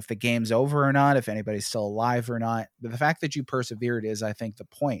if the game's over or not, if anybody's still alive or not, but the fact that you persevered is, I think, the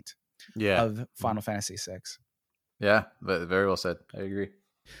point of Final Fantasy VI. Yeah, but very well said. I agree.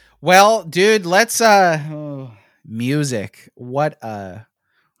 Well, dude, let's music. What a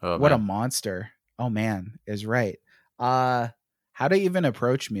monster. Oh man, is right. How to even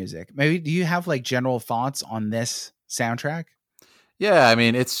approach music? Maybe do you have like general thoughts on this soundtrack? Yeah, I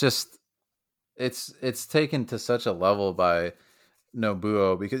mean, it's just it's taken to such a level by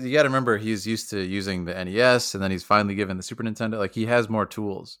Nobuo, because you got to remember he's used to using the NES, and then he's finally given the Super Nintendo. Like he has more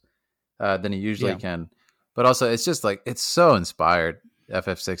tools than he usually can. But also, it's just like it's so inspired.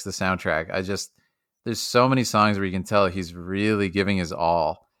 FF6, the soundtrack. There's so many songs where you can tell he's really giving his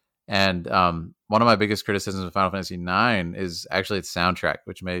all. And one of my biggest criticisms of Final Fantasy IX is actually its soundtrack,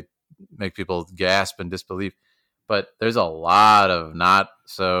 which may make people gasp in disbelief. But there's a lot of not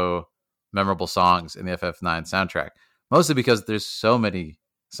so memorable songs in the FF9 soundtrack, mostly because there's so many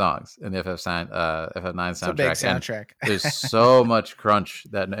songs in the FF9 soundtrack. It's a big soundtrack. There's so much crunch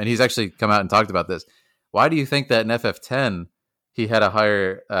and he's actually come out and talked about this. Why do you think that in FF10 he had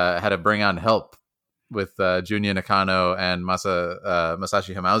to bring on help with Junya Nakano and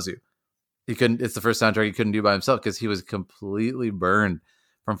Masashi Hamauzu? He couldn't. It's the first soundtrack he couldn't do by himself because he was completely burned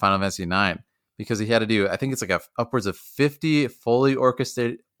from Final Fantasy IX, because he had to do, I think it's like upwards of 50 fully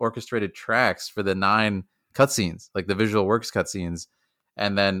orchestrated tracks for the 9 cutscenes, like the visual works cutscenes,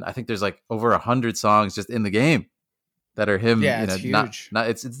 and then I think there's like over 100 songs just in the game that are him. Yeah, it's huge.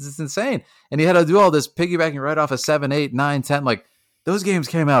 It's insane. And he had to do all this piggybacking right off of 7, 8, 9, 10. Like those games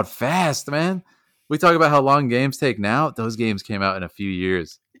came out fast, man. We talk about how long games take now. Those games came out in a few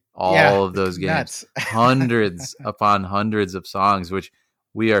years. All of those games, hundreds upon hundreds of songs, which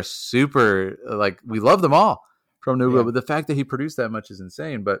we are super we love them all from Nobuo. Yeah. But the fact that he produced that much is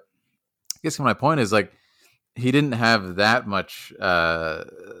insane. But I guess my point is like he didn't have that much.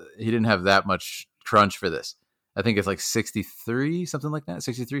 He didn't have that much crunch for this. I think it's like 63, something like that,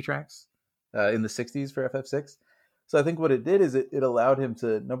 63 tracks in the 60s for FF6. So I think what it did is it allowed him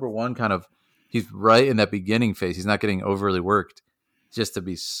to, number one, kind of, he's right in that beginning phase. He's not getting overly worked, just to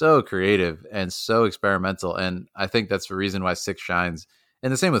be so creative and so experimental. And I think that's the reason why 6 shines.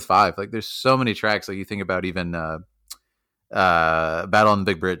 And the same with 5. Like there's so many tracks. Like you think about even Battle on the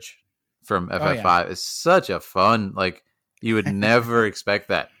Big Bridge from FF5 is such a fun, like you would never expect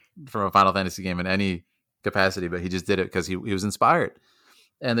that from a Final Fantasy game in any capacity, but he just did it because he was inspired.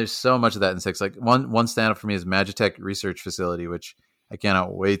 And there's so much of that in 6. Like one stand up for me is Magitech Research Facility, which I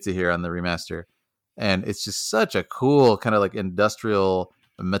cannot wait to hear on the remaster. And it's just such a cool kind of like industrial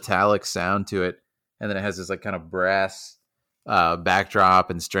metallic sound to it. And then it has this like kind of brass backdrop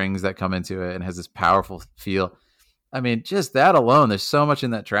and strings that come into it and has this powerful feel. I mean, just that alone, there's so much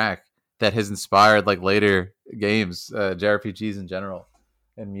in that track that has inspired like later games, JRPGs in general,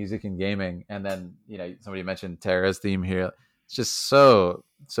 and music and gaming. And then, you know, somebody mentioned Terra's theme here. It's just so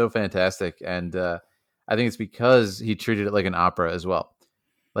fantastic. And I I think it's because he treated it like an opera as well.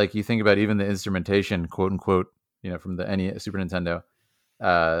 Like you think about even the instrumentation, quote unquote, from the Super Nintendo.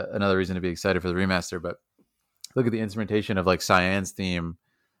 Another reason to be excited for the remaster, but look at the instrumentation of like Cyan's theme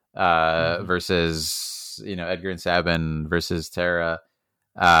versus Edgar and Sabin versus Terra,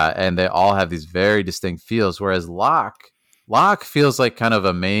 and they all have these very distinct feels. Whereas Locke feels like kind of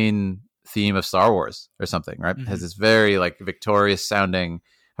a main theme of Star Wars or something, right? It has this very like victorious sounding,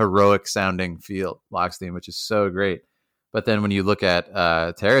 heroic sounding feel, Locke's theme, which is so great. But then when you look at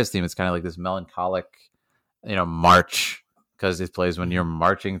Terra's theme, it's kind of like this melancholic, march, because it plays when you're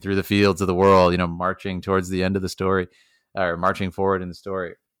marching through the fields of the world, marching towards the end of the story, or marching forward in the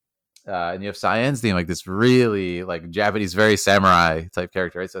story. And you have Cyan's theme, like this really like Japanese, very samurai type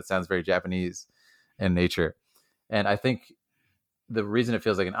character, right? So it sounds very Japanese in nature. And I think the reason it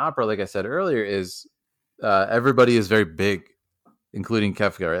feels like an opera, like I said earlier, is everybody is very big, including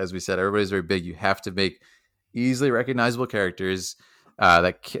Kefka. Right? As we said, everybody's very big. You have to make easily recognizable characters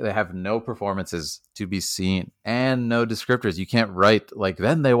that have no performances to be seen and no descriptors. You can't write like,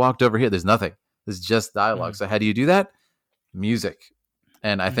 then they walked over here. There's nothing. There's just dialogue. So how do you do that? Music.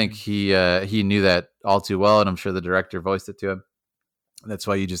 And I think he knew that all too well, and I'm sure the director voiced it to him. That's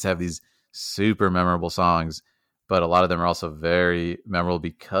why you just have these super memorable songs, but a lot of them are also very memorable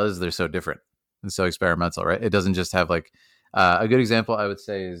because they're so different and so experimental, right? It doesn't just have like a good example I would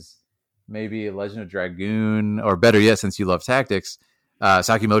say is maybe Legend of Dragoon, or better yet, since you love tactics,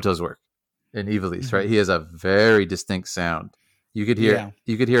 Sakimoto's work in Ivalice, right? He has a very distinct sound. You could hear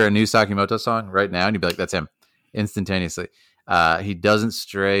a new Sakimoto song right now, and you'd be like, "That's him," instantaneously. He doesn't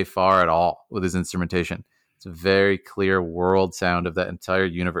stray far at all with his instrumentation. It's a very clear world sound of that entire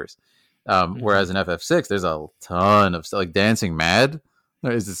universe. Whereas in FF6, there's a ton of stuff, like Dancing Mad.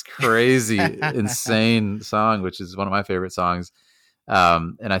 There's this crazy, insane song, which is one of my favorite songs.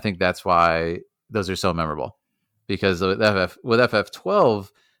 And I think that's why those are so memorable, because with FF12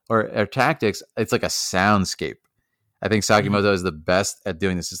 or Tactics, it's like a soundscape. I think Sakimoto is the best at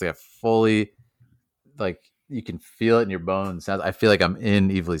doing this. It's like a fully, like, you can feel it in your bones. I feel like I'm in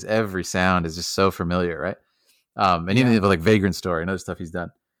Ivalice. Every sound is just so familiar, right? And even with like Vagrant Story and other stuff he's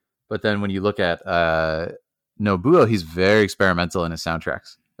done. But then when you look at Nobuo, he's very experimental in his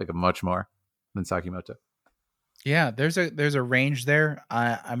soundtracks, like much more than Sakimoto. Yeah, there's a range there.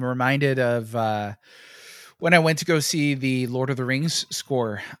 I'm reminded of when I went to go see the Lord of the Rings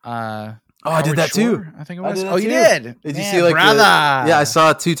score. I did that too. I think it was. You did? Did you see like yeah, I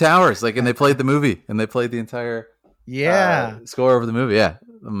saw Two Towers, like, and they played the movie, and they played the entire score over the movie. Yeah,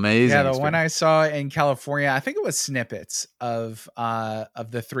 amazing. Yeah, the one I saw in California, I think it was snippets of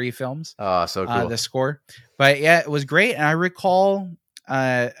the three films. Oh, so cool. The score, but yeah, it was great. And I recall,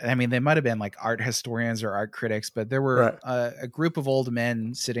 I mean, they might have been like art historians or art critics, but there were a group of old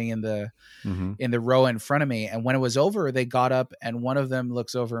men sitting in the row in front of me. And when it was over, they got up, and one of them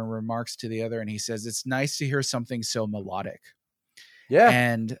looks over and remarks to the other, and he says, "It's nice to hear something so melodic." Yeah,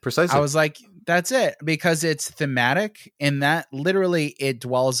 and precisely. I was like, that's it, because it's thematic, and that literally it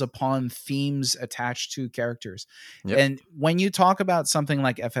dwells upon themes attached to characters. Yep. And when you talk about something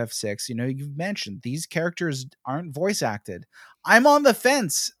like FF6, you've mentioned these characters aren't voice acted. I'm on the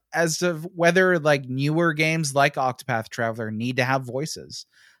fence as to whether like newer games like Octopath Traveler need to have voices,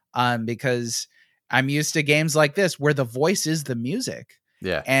 because I'm used to games like this where the voice is the music.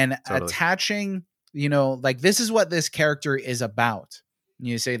 Yeah, and totally. Attaching, like, this is what this character is about.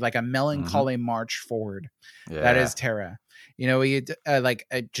 You say like a melancholy march forward. Yeah. That is Terra.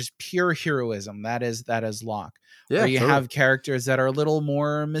 Just pure heroism. That is Locke. Yeah, where you have characters that are a little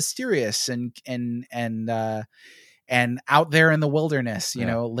more mysterious and out there in the wilderness,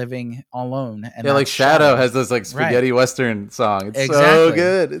 living alone. And like Shadow has this like spaghetti Western song. It's so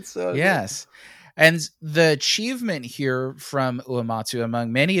good. It's so good. And the achievement here from Uematsu,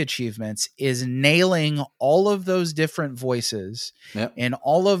 among many achievements, is nailing all of those different voices in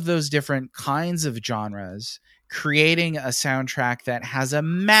all of those different kinds of genres, creating a soundtrack that has a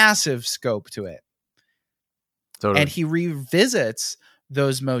massive scope to it. Totally. And he revisits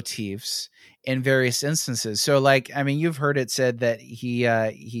those motifs in various instances. So, like, I mean, you've heard it said that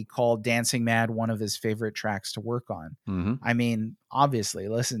he called Dancing Mad one of his favorite tracks to work on. Mm-hmm. I mean, obviously,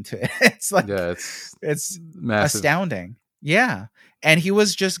 listen to it. It's like, it's massive. Astounding. Yeah. And he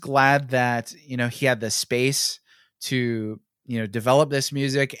was just glad that, he had the space to, develop this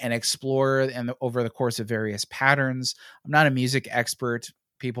music and explore over the course of various patterns. I'm not a music expert.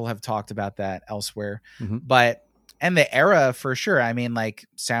 People have talked about that elsewhere, and the era for sure. I mean, like,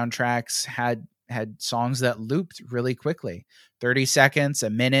 soundtracks had songs that looped really quickly, 30 seconds, a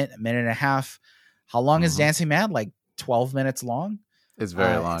minute and a half. How long is Dancing Mad? Like 12 minutes long. It's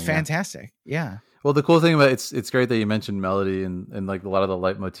very long. Fantastic. Yeah. Well, the cool thing about it's great that you mentioned melody and like a lot of the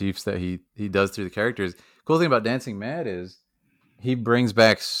leitmotifs that he does through the characters. Cool thing about Dancing Mad is he brings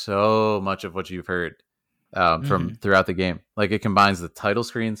back so much of what you've heard from throughout the game. Like, it combines the title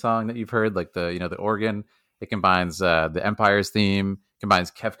screen song that you've heard, like the the organ. It combines the Empire's theme,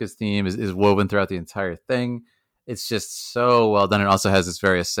 combines Kefka's theme, is woven throughout the entire thing. It's just so well done. It also has this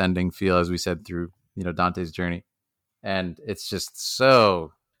very ascending feel, as we said, through Dante's journey, and it's just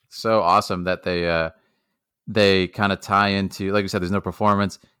so awesome that they kind of tie into, like we said, there's no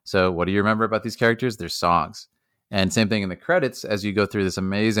performance. So what do you remember about these characters? Their songs. And same thing in the credits, as you go through this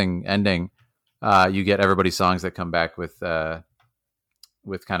amazing ending, you get everybody's songs that come back with kind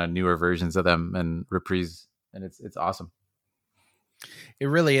of newer versions of them and reprise, and it's awesome. It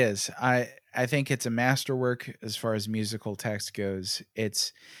really is. I think it's a masterwork as far as musical text goes.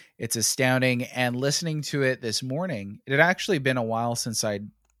 It's astounding. And listening to it this morning, it had actually been a while since I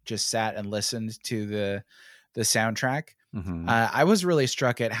just sat and listened to the soundtrack. I was really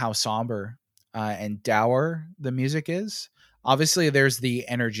struck at how somber and dour the music is. Obviously, there's the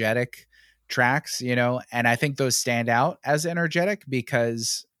energetic tracks, and I think those stand out as energetic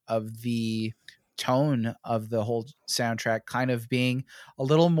because of the tone of the whole soundtrack kind of being a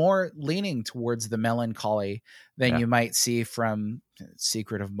little more leaning towards the melancholy than you might see from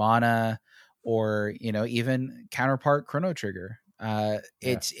Secret of Mana or, even counterpart Chrono Trigger.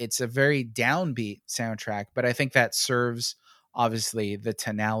 It's a very downbeat soundtrack, but I think that serves obviously the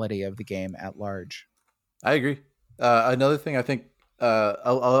tonality of the game at large. I agree. Another thing, I think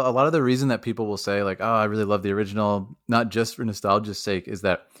a lot of the reason that people will say like, oh, I really love the original, not just for nostalgia's sake, is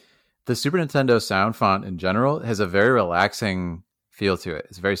that the Super Nintendo sound font in general has a very relaxing feel to it.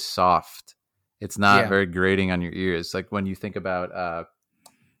 It's very soft. It's not very grating on your ears. Like when you think about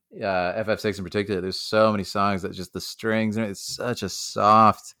FF6 in particular, there's so many songs that just the strings, it's such a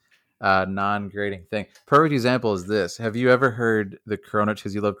soft, non-grating thing. Perfect example is this. Have you ever heard the Chrono,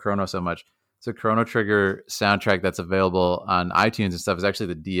 because you love Chrono so much? So Chrono Trigger soundtrack that's available on iTunes and stuff is actually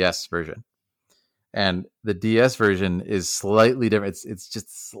the DS version. And the DS version is slightly different. It's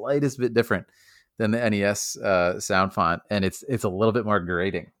just slightest bit different than the NES sound font, and it's a little bit more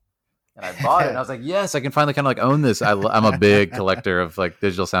grating. And I bought it, and I was like, yes, I can finally kind of like own this. I'm a big collector of like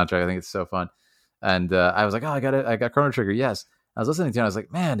digital soundtrack. I think it's so fun. And I was like, oh, I got Chrono Trigger. Yes. I was listening to it, and I was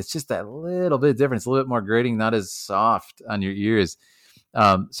like, man, it's just that little bit different. It's a little bit more grating, not as soft on your ears.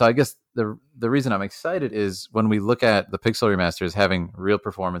 So I guess the reason I'm excited is when we look at the Pixel remasters having real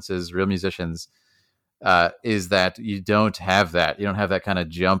performances, real musicians, is that you don't have that. You don't have that kind of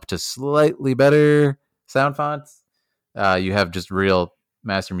jump to slightly better sound fonts. You have just real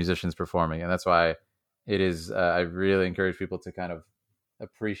master musicians performing, and that's why it is. I really encourage people to kind of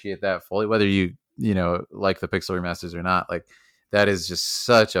appreciate that fully, whether you like the Pixel remasters or not. Like, that is just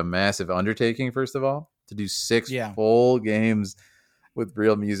such a massive undertaking. First of all, to do 6 full games with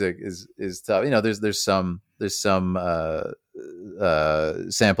real music is tough. There's some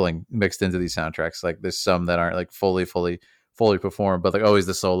sampling mixed into these soundtracks. Like, there's some that aren't like fully performed, but like always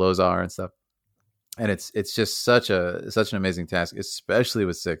the solos are and stuff. And it's just such an amazing task, especially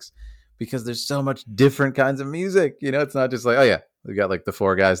with 6, because there's so much different kinds of music. It's not just like, oh yeah, we got like the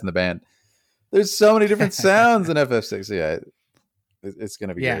 4 guys in the band. There's so many different sounds in FF6. Yeah, it's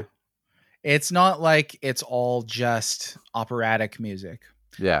gonna be great. It's not like it's all just operatic music.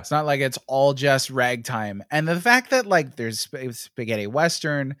 Yeah. It's not like it's all just ragtime. And the fact that like there's spaghetti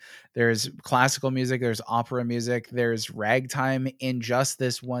western, there's classical music, there's opera music, there's ragtime in just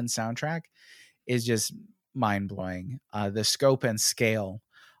this one soundtrack is just mind-blowing. The scope and scale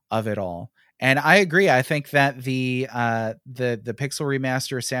of it all. And I agree. I think that the Pixel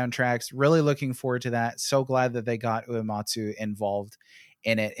Remaster soundtracks, really looking forward to that. So glad that they got Uematsu involved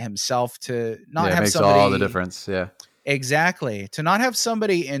in it himself to not have makes somebody, all the difference. Yeah, exactly. To not have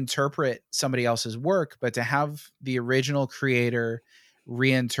somebody interpret somebody else's work, but to have the original creator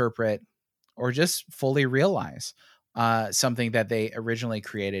reinterpret or just fully realize something that they originally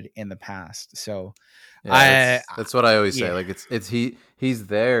created in the past. So that's what I always say. Like it's he's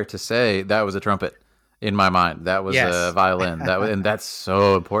there to say that was a trumpet in my mind. That was a violin. And that's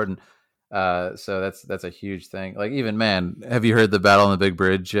so important. So that's a huge thing. Like, even, man, have you heard the Battle on the Big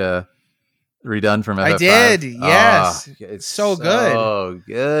Bridge redone from FF5? I did. Yes. It's so good. So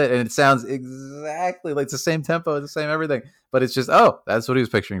good. And it sounds exactly like it's the same tempo, the same everything, but it's just, that's what he was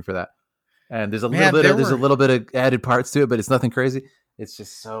picturing for that. And there's a little bit of added parts to it, but it's nothing crazy. It's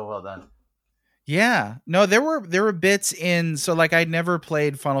just so well done. Yeah. No, there were bits in, so like I'd never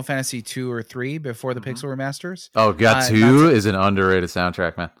played Final Fantasy 2 or 3 before the Pixel Remasters. Oh, God, 2 is an underrated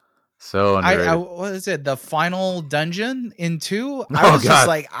soundtrack, man. So underrated. What is it? The final dungeon in 2? Just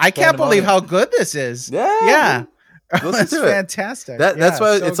like, I can't believe how good this is. Yeah. It's fantastic. That's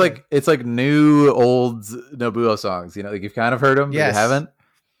why so it's like new old Nobuo songs. You know, like you've kind of heard them, but you haven't.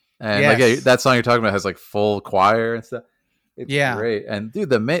 And like that song you're talking about has like full choir and stuff. It's great. And dude,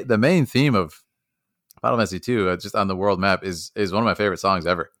 the main theme of Final Fantasy 2, just on the world map, is one of my favorite songs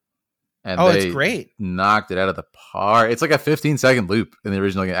ever. And it's great. Knocked it out of the park. It's like a 15-second loop in the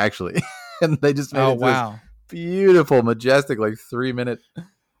original game, actually. And they just made this beautiful, majestic, like 3-minute,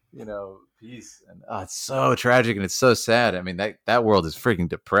 piece. And it's so tragic and it's so sad. I mean, that world is freaking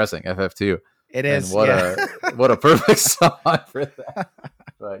depressing. FF2. It is. And what a perfect song for that.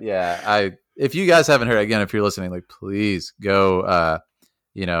 But yeah, if you guys haven't heard, again, if you're listening, like, please go.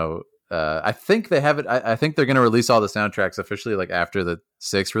 I think they have it. I think they're going to release all the soundtracks officially like after the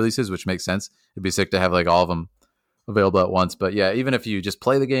 6 releases, which makes sense. It'd be sick to have like all of them available at once. But yeah, even if you just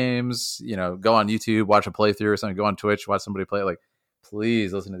play the games, go on YouTube, watch a playthrough or something, go on Twitch, watch somebody play it, like,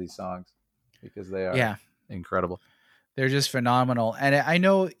 please listen to these songs because they are incredible. They're just phenomenal. And I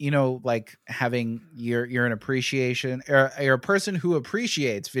know, like having you're an appreciation or you're a person who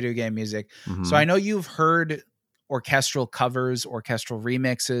appreciates video game music. Mm-hmm. So I know you've heard orchestral covers, orchestral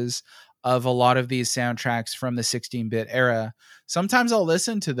remixes of a lot of these soundtracks from the 16-bit era. Sometimes I'll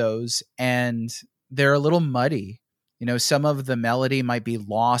listen to those and they're a little muddy. Some of the melody might be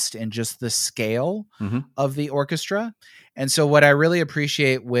lost in just the scale of the orchestra. And so what I really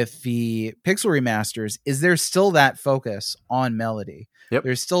appreciate with the Pixel remasters is there's still that focus on melody. Yep.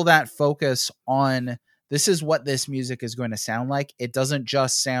 There's still that focus on this is what this music is going to sound like. It doesn't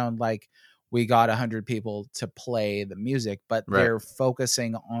just sound like we got 100 people to play the music, but they're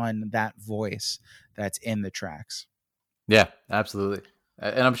focusing on that voice that's in the tracks. Yeah, absolutely.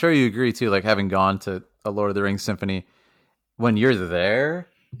 And I'm sure you agree too, like having gone to a Lord of the Rings symphony, when you're there,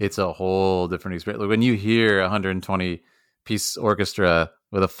 it's a whole different experience. Like when you hear 120-piece orchestra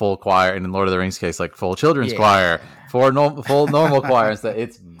with a full choir, and in Lord of the Rings case, like full children's choir, full normal choir, and stuff,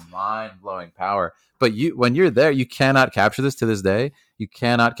 it's mind-blowing power. But when you're there, you cannot capture this to this day. You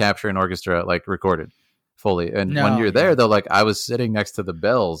cannot capture an orchestra like recorded fully. And when you're there, though, like I was sitting next to the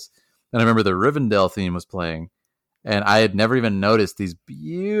bells, and I remember the Rivendell theme was playing, and I had never even noticed these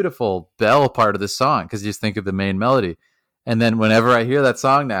beautiful bell part of the song because you just think of the main melody. And then whenever I hear that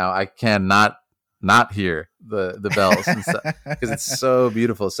song now, I cannot not hear the bells and stuff because it's so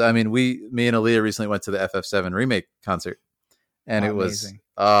beautiful. So I mean, me and Aaliyah recently went to the FF7 remake concert, and it was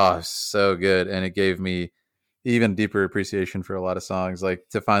so good, and it gave me even deeper appreciation for a lot of songs. Like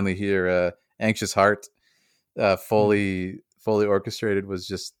to finally hear "Anxious Heart" fully orchestrated was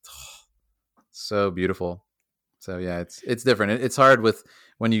just so beautiful. So yeah, it's different. It's hard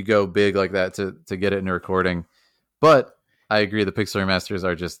when you go big like that to get it in a recording, but I agree. The Pixel remasters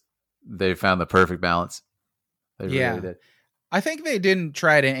are they found the perfect balance. They really did. I think they didn't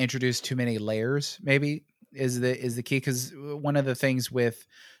try to introduce too many layers. Maybe is the key, because one of the things with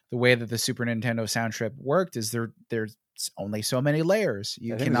the way that the Super Nintendo sound trip worked is there's only so many layers.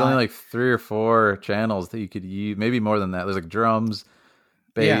 There's only like 3 or 4 channels that you could use, maybe more than that. There's like drums,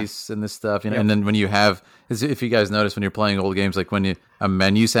 bass, and this stuff, and then when you have, if you guys notice when you're playing old games, like when a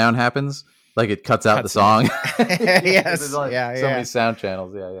menu sound happens, like it cuts out the song. Yes. So many sound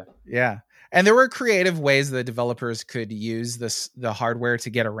channels. Yeah. And there were creative ways the developers could use the hardware to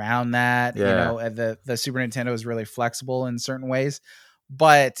get around that. The Super Nintendo is really flexible in certain ways,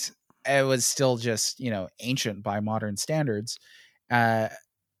 but it was still just, ancient by modern standards.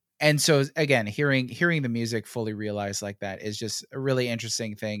 And so again, hearing the music fully realized like that is just a really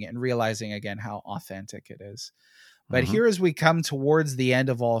interesting thing, and realizing again how authentic it is. But here, as we come towards the end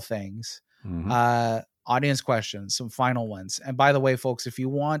of all things, audience questions, some final ones. And by the way, folks, if you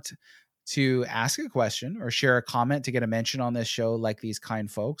want to ask a question or share a comment to get a mention on this show like these kind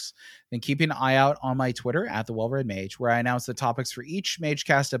folks, then keep an eye out on my Twitter at the Well-Read Mage, where I announce the topics for each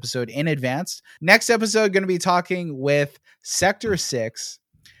MageCast episode in advance. Next episode, going to be talking with Sector 6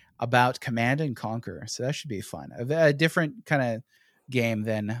 about Command and Conquer. So that should be fun. A different kind of game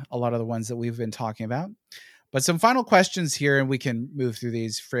than a lot of the ones that we've been talking about. But some final questions here, and we can move through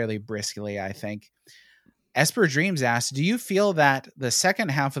these fairly briskly, I think. Esper Dreams asks, do you feel that the second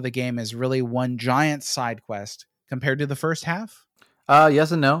half of the game is really one giant side quest compared to the first half?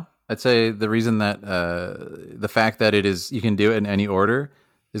 Yes and no. I'd say the reason that the fact that you can do it in any order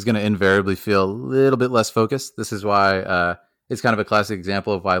is going to invariably feel a little bit less focused. This is why it's kind of a classic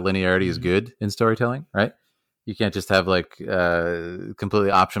example of why linearity is good in storytelling, right? You can't just have like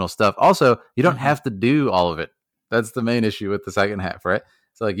completely optional stuff. Also, you don't have to do all of it. That's the main issue with the second half, right?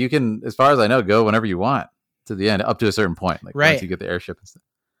 So like you can, as far as I know, go whenever you want to the end, up to a certain point, like once you get the airship and stuff.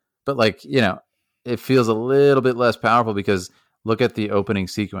 but like, it feels a little bit less powerful because look at the opening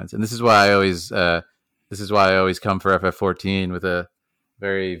sequence. And this is why I always come for FF14 with a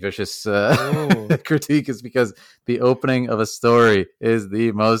very vicious critique, is because the opening of a story is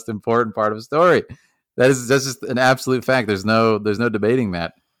the most important part of a story. That's just an absolute fact. There's no debating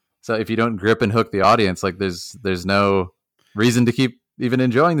that. So if you don't grip and hook the audience, like there's no reason to keep even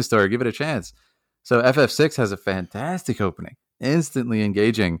enjoying the story. Give it a chance. So FF6 has a fantastic opening, instantly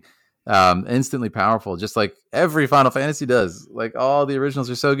engaging, instantly powerful, just like every Final Fantasy does. Like all the originals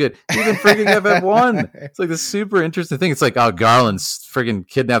are so good. Even freaking FF1. It's like this super interesting thing. It's like, oh, Garland's freaking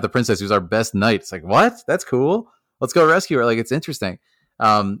kidnapped the princess who's our best knight. It's like, what? That's cool. Let's go rescue her. Like, it's interesting.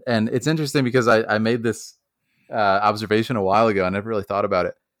 And it's interesting because I made this observation a while ago. I never really thought about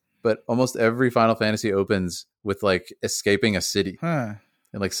it. But almost every Final Fantasy opens with like escaping a city.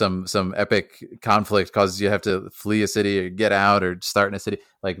 And like some epic conflict causes you to have to flee a city or get out or start in a city,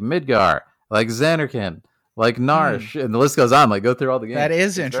 like Midgar, like Zanarkand, like Narsh, and the list goes on. Like, go through all the games. That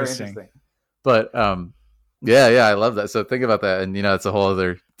is interesting. But yeah, I love that. So think about that, and it's a whole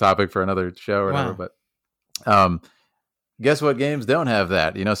other topic for another show or whatever. But guess what games don't have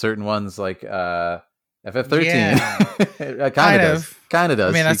that? Certain ones like FF13. Yeah. Kind of does.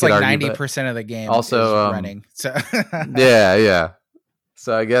 I mean, that's like 90% of the game also is running. So yeah.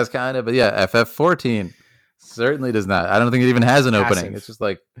 So I guess kind of, but yeah, FF14 certainly does not. I don't think it even has an opening. It's just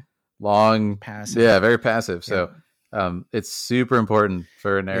like long, passive. Yeah, very passive. So it's super important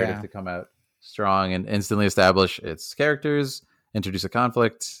for a narrative to come out strong and instantly establish its characters, introduce a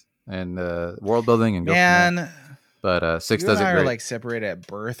conflict, and world building, and go from there. But 6 does it great. Are like separated at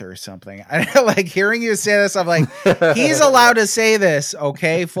birth or something. I like hearing you say this. I'm like, he's allowed to say this,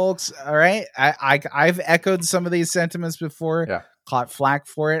 okay, folks. All right, I've echoed some of these sentiments before. Yeah. Caught flack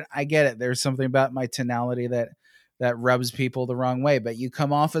for it. I get it. There's something about my tonality that rubs people the wrong way. But you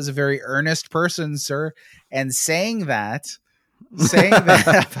come off as a very earnest person, sir, and saying that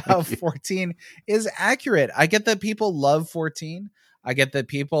about 14 is accurate. I get that people love 14. I get that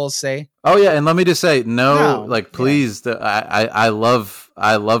people say, "Oh yeah," and let me just say, please, I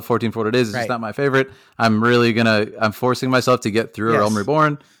love 14 for what it is. It's just not my favorite. I'm forcing myself to get through Realm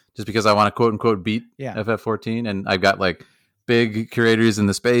Reborn just because I want to quote unquote beat FF14, and I've got like big curators in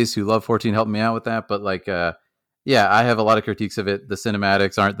the space who love 14 helping me out with that. But like, I have a lot of critiques of it. The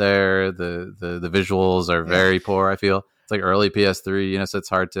cinematics aren't there. The visuals are very poor. I feel it's like early PS3, so it's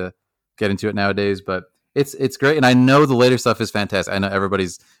hard to get into it nowadays, but. It's great, and I know the later stuff is fantastic. I know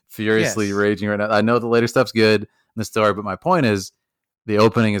everybody's furiously raging right now. I know the later stuff's good in the story, but my point is the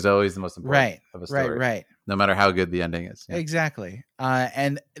opening is always the most important of a story. Right. No matter how good the ending is. Yeah. Exactly.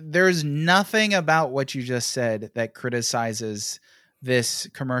 And there's nothing about what you just said that criticizes this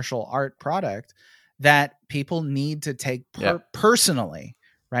commercial art product that people need to take personally.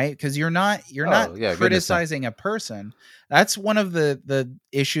 Right. Because you're not criticizing a person. That's one of the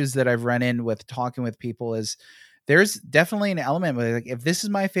issues that I've run in with talking with people is there's definitely an element where like, if this is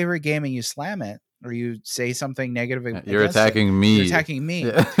my favorite game and you slam it or you say something negative, you're attacking me. You're attacking me.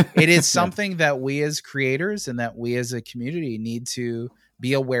 Yeah. It is something that we as creators and that we as a community need to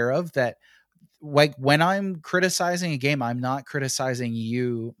be aware of, that like when I'm criticizing a game, I'm not criticizing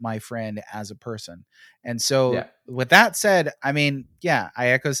you, my friend, as a person. And so with that said, I mean,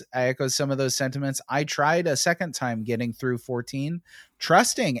 I echo some of those sentiments. I tried a second time getting through 14,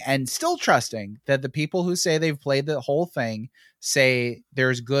 trusting that the people who say they've played the whole thing say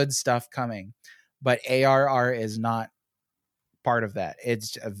there's good stuff coming, but ARR is not part of that.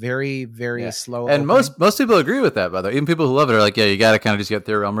 It's a very, very slow. And opening. most people agree with that, by the way. Even people who love it are like, you got to kind of just get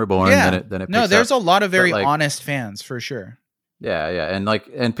through Realm Reborn. Then it no, there's a lot of very honest fans for sure. Yeah.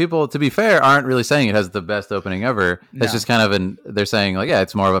 And people, to be fair, aren't really saying it has the best opening ever. That's just kind of they're saying like,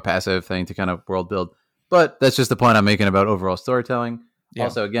 it's more of a passive thing to kind of world build. But that's just the point I'm making about overall storytelling. Yeah.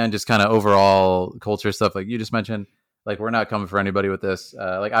 Also, again, just kind of overall culture stuff like you just mentioned. Like, we're not coming for anybody with this.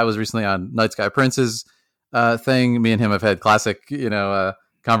 Like, I was recently on Night Sky Prince's thing. Me and him have had classic,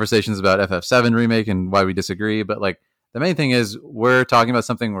 conversations about FF7 remake and why we disagree. But like, the main thing is we're talking about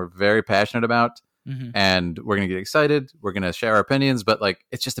something we're very passionate about. Mm-hmm. And we're going to get excited. We're going to share our opinions, but like,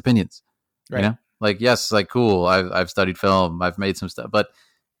 it's just opinions, like, yes, like, cool. I've studied film. I've made some stuff, but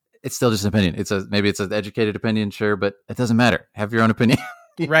it's still just an opinion. Maybe it's an educated opinion. Sure. But it doesn't matter. Have your own opinion.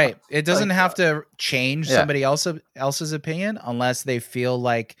 Right. It doesn't have to change somebody else's opinion unless they feel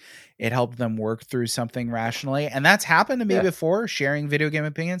like it helped them work through something rationally. And that's happened to me before, sharing video game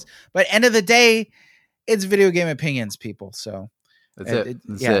opinions, but end of the day, it's video game opinions, people. So that's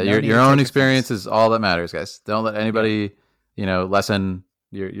it. Your own experience is all that matters, guys. Don't let anybody, lessen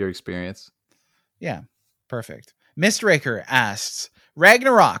your experience. Yeah. Perfect. Mistraker asks,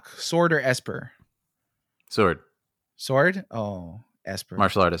 Ragnarok, sword or Esper? Sword. Sword? Oh, Esper.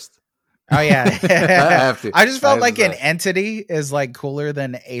 Martial artist. Oh yeah. I have to. I just felt like an entity is like cooler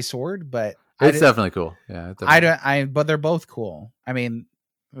than a sword, but it's definitely cool. Yeah. Definitely. But they're both cool. I mean,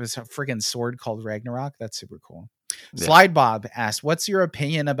 there's a freaking sword called Ragnarok. That's super cool. Yeah. Slide Bob asked, what's your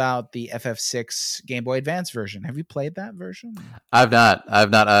opinion about the FF6 Game Boy Advance version? Have you played that version? I've not.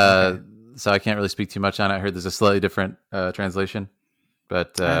 Okay. So I can't really speak too much on it. I heard there's a slightly different translation,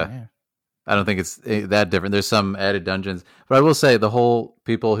 but I don't think it's that different. There's some added dungeons, but I will say the whole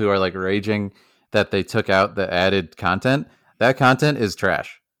people who are like raging that they took out the added content, that content is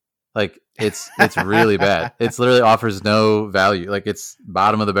trash. Like it's really bad. It's literally offers no value. Like it's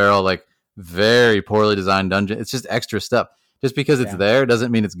bottom of the barrel, like very poorly designed dungeon. It's just extra stuff. Just because it's there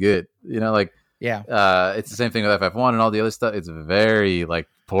doesn't mean it's good. You know, like it's the same thing with FF1 and all the other stuff. It's very like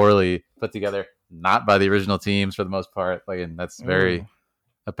poorly put together, not by the original teams for the most part. Like, and that's very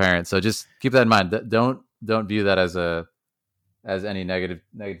apparent. So just keep that in mind. Don't view that as any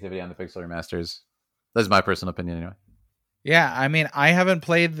negativity on the Pixel remasters. That's my personal opinion anyway. Yeah, I mean, I haven't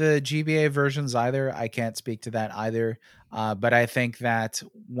played the GBA versions either. I can't speak to that either. But I think that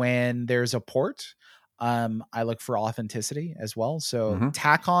when there's a port, I look for authenticity as well. So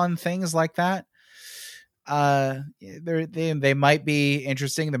tack on things like that. They might be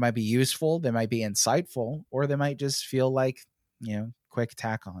interesting. They might be useful. They might be insightful, or they might just feel like, quick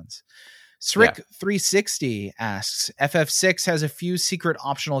tack-ons. Srick360 asks, FF6 has a few secret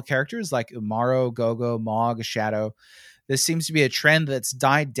optional characters like Umaro, Gogo, Mog, Shadow. This seems to be a trend that's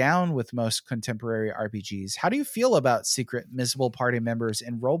died down with most contemporary RPGs. How do you feel about secret missable party members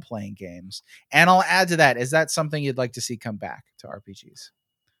in role-playing games? And I'll add to that, is that something you'd like to see come back to RPGs?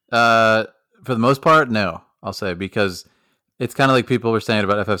 For the most part, no, I'll say, because it's kind of like people were saying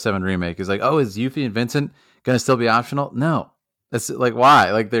about FF7 Remake. It's like, oh, is Yuffie and Vincent going to still be optional? No. That's like,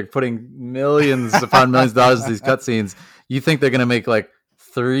 why? Like, they're putting millions upon millions of dollars into these cutscenes. You think they're going to make like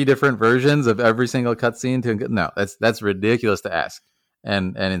 3 different versions of every single cutscene? No, that's ridiculous to ask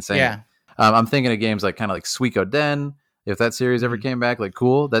and insane. Yeah. I'm thinking of games like kind of like Suikoden. If that series ever came back, like,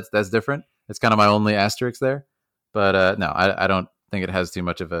 cool. That's different. It's kind of my only asterisk there. But no, I don't think it has too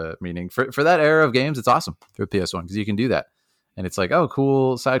much of a meaning for that era of games. It's awesome for PS1 because you can do that, and it's like, oh,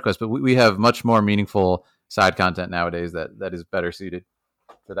 cool side quest. But we have much more meaningful side content nowadays that is better suited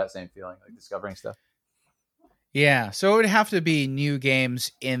for that same feeling, like discovering stuff. Yeah, so it would have to be new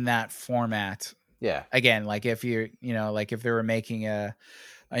games in that format. Yeah, again, like if you're, like if they were making a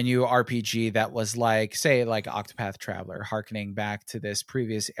new RPG that was like, say, like Octopath Traveler, harkening back to this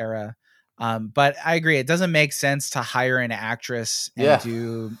previous era. But I agree, it doesn't make sense to hire an actress and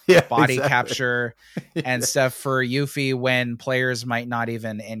do body capture and stuff for Yuffie when players might not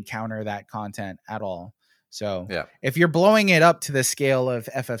even encounter that content at all. So if you're blowing it up to the scale of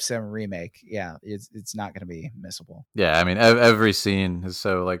FF7 Remake, it's not going to be missable. Yeah, I mean, every scene is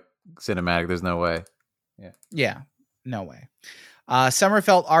so like cinematic. There's no way. Yeah, no way.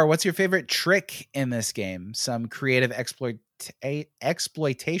 Summerfelt R, what's your favorite trick in this game? Some creative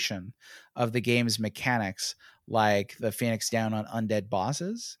exploitation of the game's mechanics, like the Phoenix Down on undead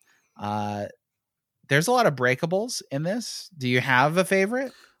bosses. There's a lot of breakables in this. Do you have a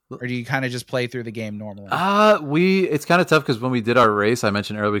favorite, or do you kind of just play through the game normally? It's kind of tough because when we did our race, I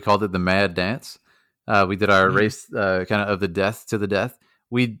mentioned earlier, we called it the Mad Dance. We did our race kind of the death to the death.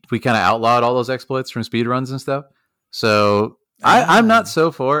 We kind of outlawed all those exploits from speedruns and stuff. So I'm not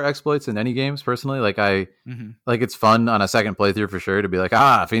so for exploits in any games personally. Like like it's fun on a second playthrough for sure to be like,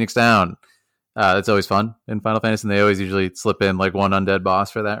 Phoenix Down. It's always fun in Final Fantasy, and they always usually slip in like one undead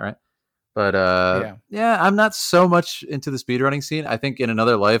boss for that, right? But I'm not so much into the speedrunning scene. I think in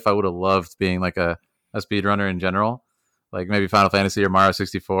another life I would have loved being like a speedrunner in general, like maybe Final Fantasy or Mario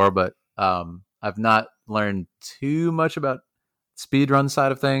 64. But I've not learned too much about speedrun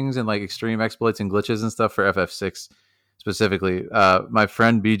side of things and like extreme exploits and glitches and stuff for FF6 specifically. My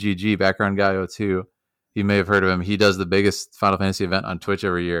friend BGG, Background Guy 02, you may have heard of him. He does the biggest Final Fantasy event on Twitch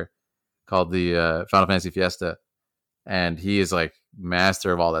every year called the Final Fantasy Fiesta. And he is like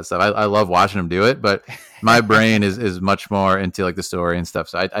master of all that stuff. I love watching him do it, but my brain is much more into like the story and stuff.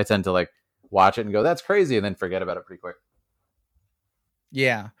 So I tend to like watch it and go, that's crazy, and then forget about it pretty quick.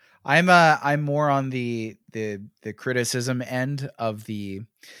 Yeah. I'm more on the criticism end of the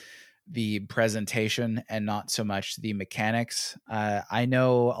presentation and not so much the mechanics. I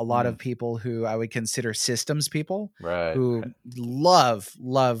know a lot of people who I would consider systems people, right, who love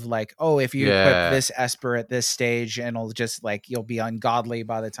like, oh, if you equip this Esper at this stage, and it'll just like, you'll be ungodly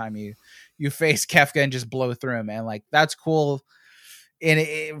by the time you face Kefka and just blow through him. And like, that's cool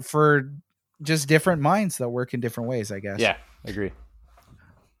for just different minds that work in different ways, I guess. Yeah, I agree.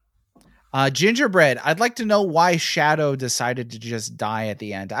 Gingerbread, I'd like to know why Shadow decided to just die at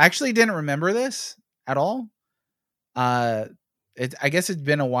the end. I actually didn't remember this at all. I guess it's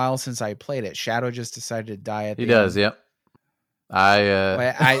been a while since I played it. Shadow just decided to die at the end. He does, yep. I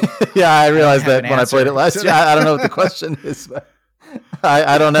realized that when I played it last year. I don't know what the question is, but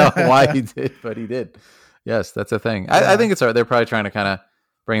I don't know why he did, but he did. Yes, that's a thing. I think it's all right. They're probably trying to kind of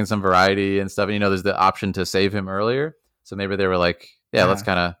bring in some variety and stuff. And, there's the option to save him earlier. So maybe they were like, let's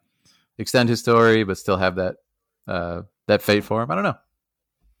kind of extend his story, but still have that fate for him. I don't know.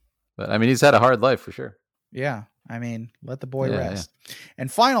 But, I mean, he's had a hard life for sure. Yeah. I mean, let the boy rest. Yeah.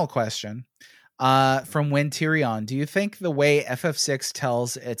 And final question from Wintirion. Do you think the way FF6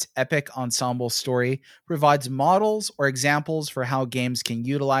 tells its epic ensemble story provides models or examples for how games can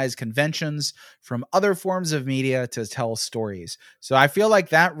utilize conventions from other forms of media to tell stories? So I feel like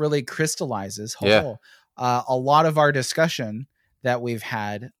that really crystallizes a lot of our discussion that we've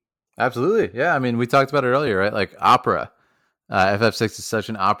had. Absolutely. Yeah. I mean, we talked about it earlier, right? Like opera. FF6 is such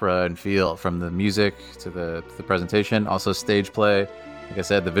an opera and feel, from the music to the presentation, also stage play. Like I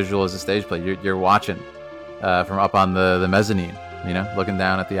said, the visual is a stage play. You're watching from up on the mezzanine, looking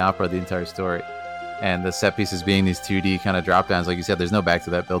down at the opera, the entire story. And the set pieces being these 2D kind of drop downs. Like you said, there's no back to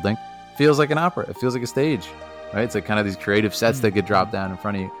that building. Feels like an opera. It feels like a stage, right? It's like kind of these creative sets that get dropped down in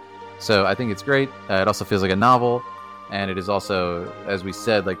front of you. So I think it's great. It also feels like a novel. And it is also, as we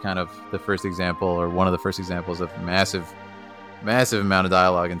said, like kind of the first example, or one of the first examples of massive amount of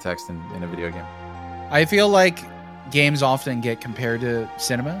dialogue and text in a video game. I feel like games often get compared to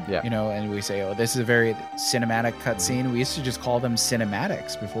cinema, and we say, oh, this is a very cinematic cutscene. We used to just call them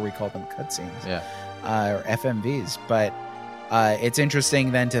cinematics before we called them cutscenes, or FMVs. But it's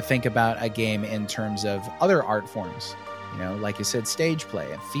interesting then to think about a game in terms of other art forms, like you said, stage play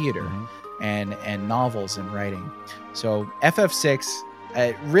and theater and novels and writing. So FF6,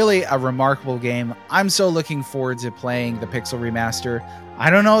 really a remarkable game. I'm so looking forward to playing the Pixel Remaster. I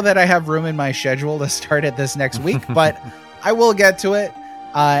don't know that I have room in my schedule to start it this next week, but I will get to it.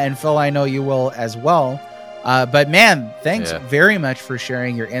 And Phil, I know you will as well. But man, thanks very much for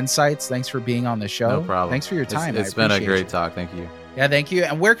sharing your insights. Thanks for being on the show. No problem. Thanks for your time. It's been a great talk. Thank you. Yeah, thank you.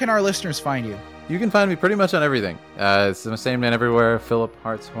 And where can our listeners find you? You can find me pretty much on everything. It's the same man everywhere, Philip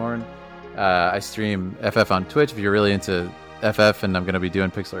Hartshorn. I stream FF on Twitch if you're really into FF, and I'm going to be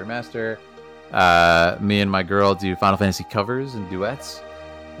doing Pixel Remaster. Me and my girl do Final Fantasy covers and duets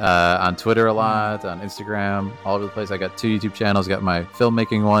on Twitter a lot, on Instagram, all over the place. I got 2 YouTube channels. Got my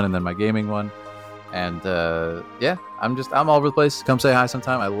filmmaking one and then my gaming one. And I'm all over the place. Come say hi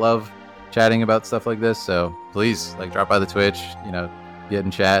sometime. I love chatting about stuff like this. So please, drop by the Twitch, get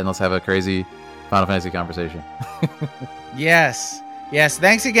in chat, and let's have a crazy Final Fantasy conversation. Yes.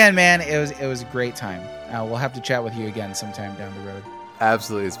 Thanks again, man. It was a great time. We'll have to chat with you again sometime down the road.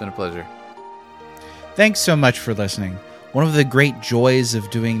 Absolutely. It's been a pleasure. Thanks so much for listening. One of the great joys of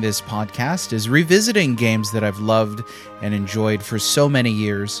doing this podcast is revisiting games that I've loved and enjoyed for so many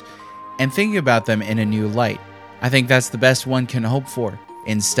years and thinking about them in a new light. I think that's the best one can hope for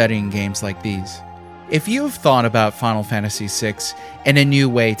in studying games like these. If you've thought about Final Fantasy VI in a new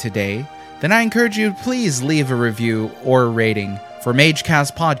way today, then I encourage you to please leave a review or a rating for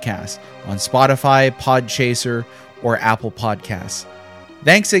MageCast Podcast on Spotify, Podchaser, or Apple Podcasts.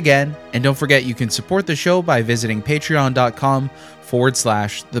 Thanks again, and don't forget you can support the show by visiting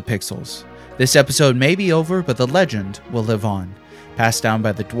patreon.com/thepixels. This episode may be over, but the legend will live on, passed down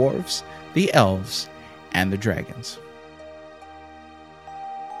by the dwarves, the elves, and the dragons.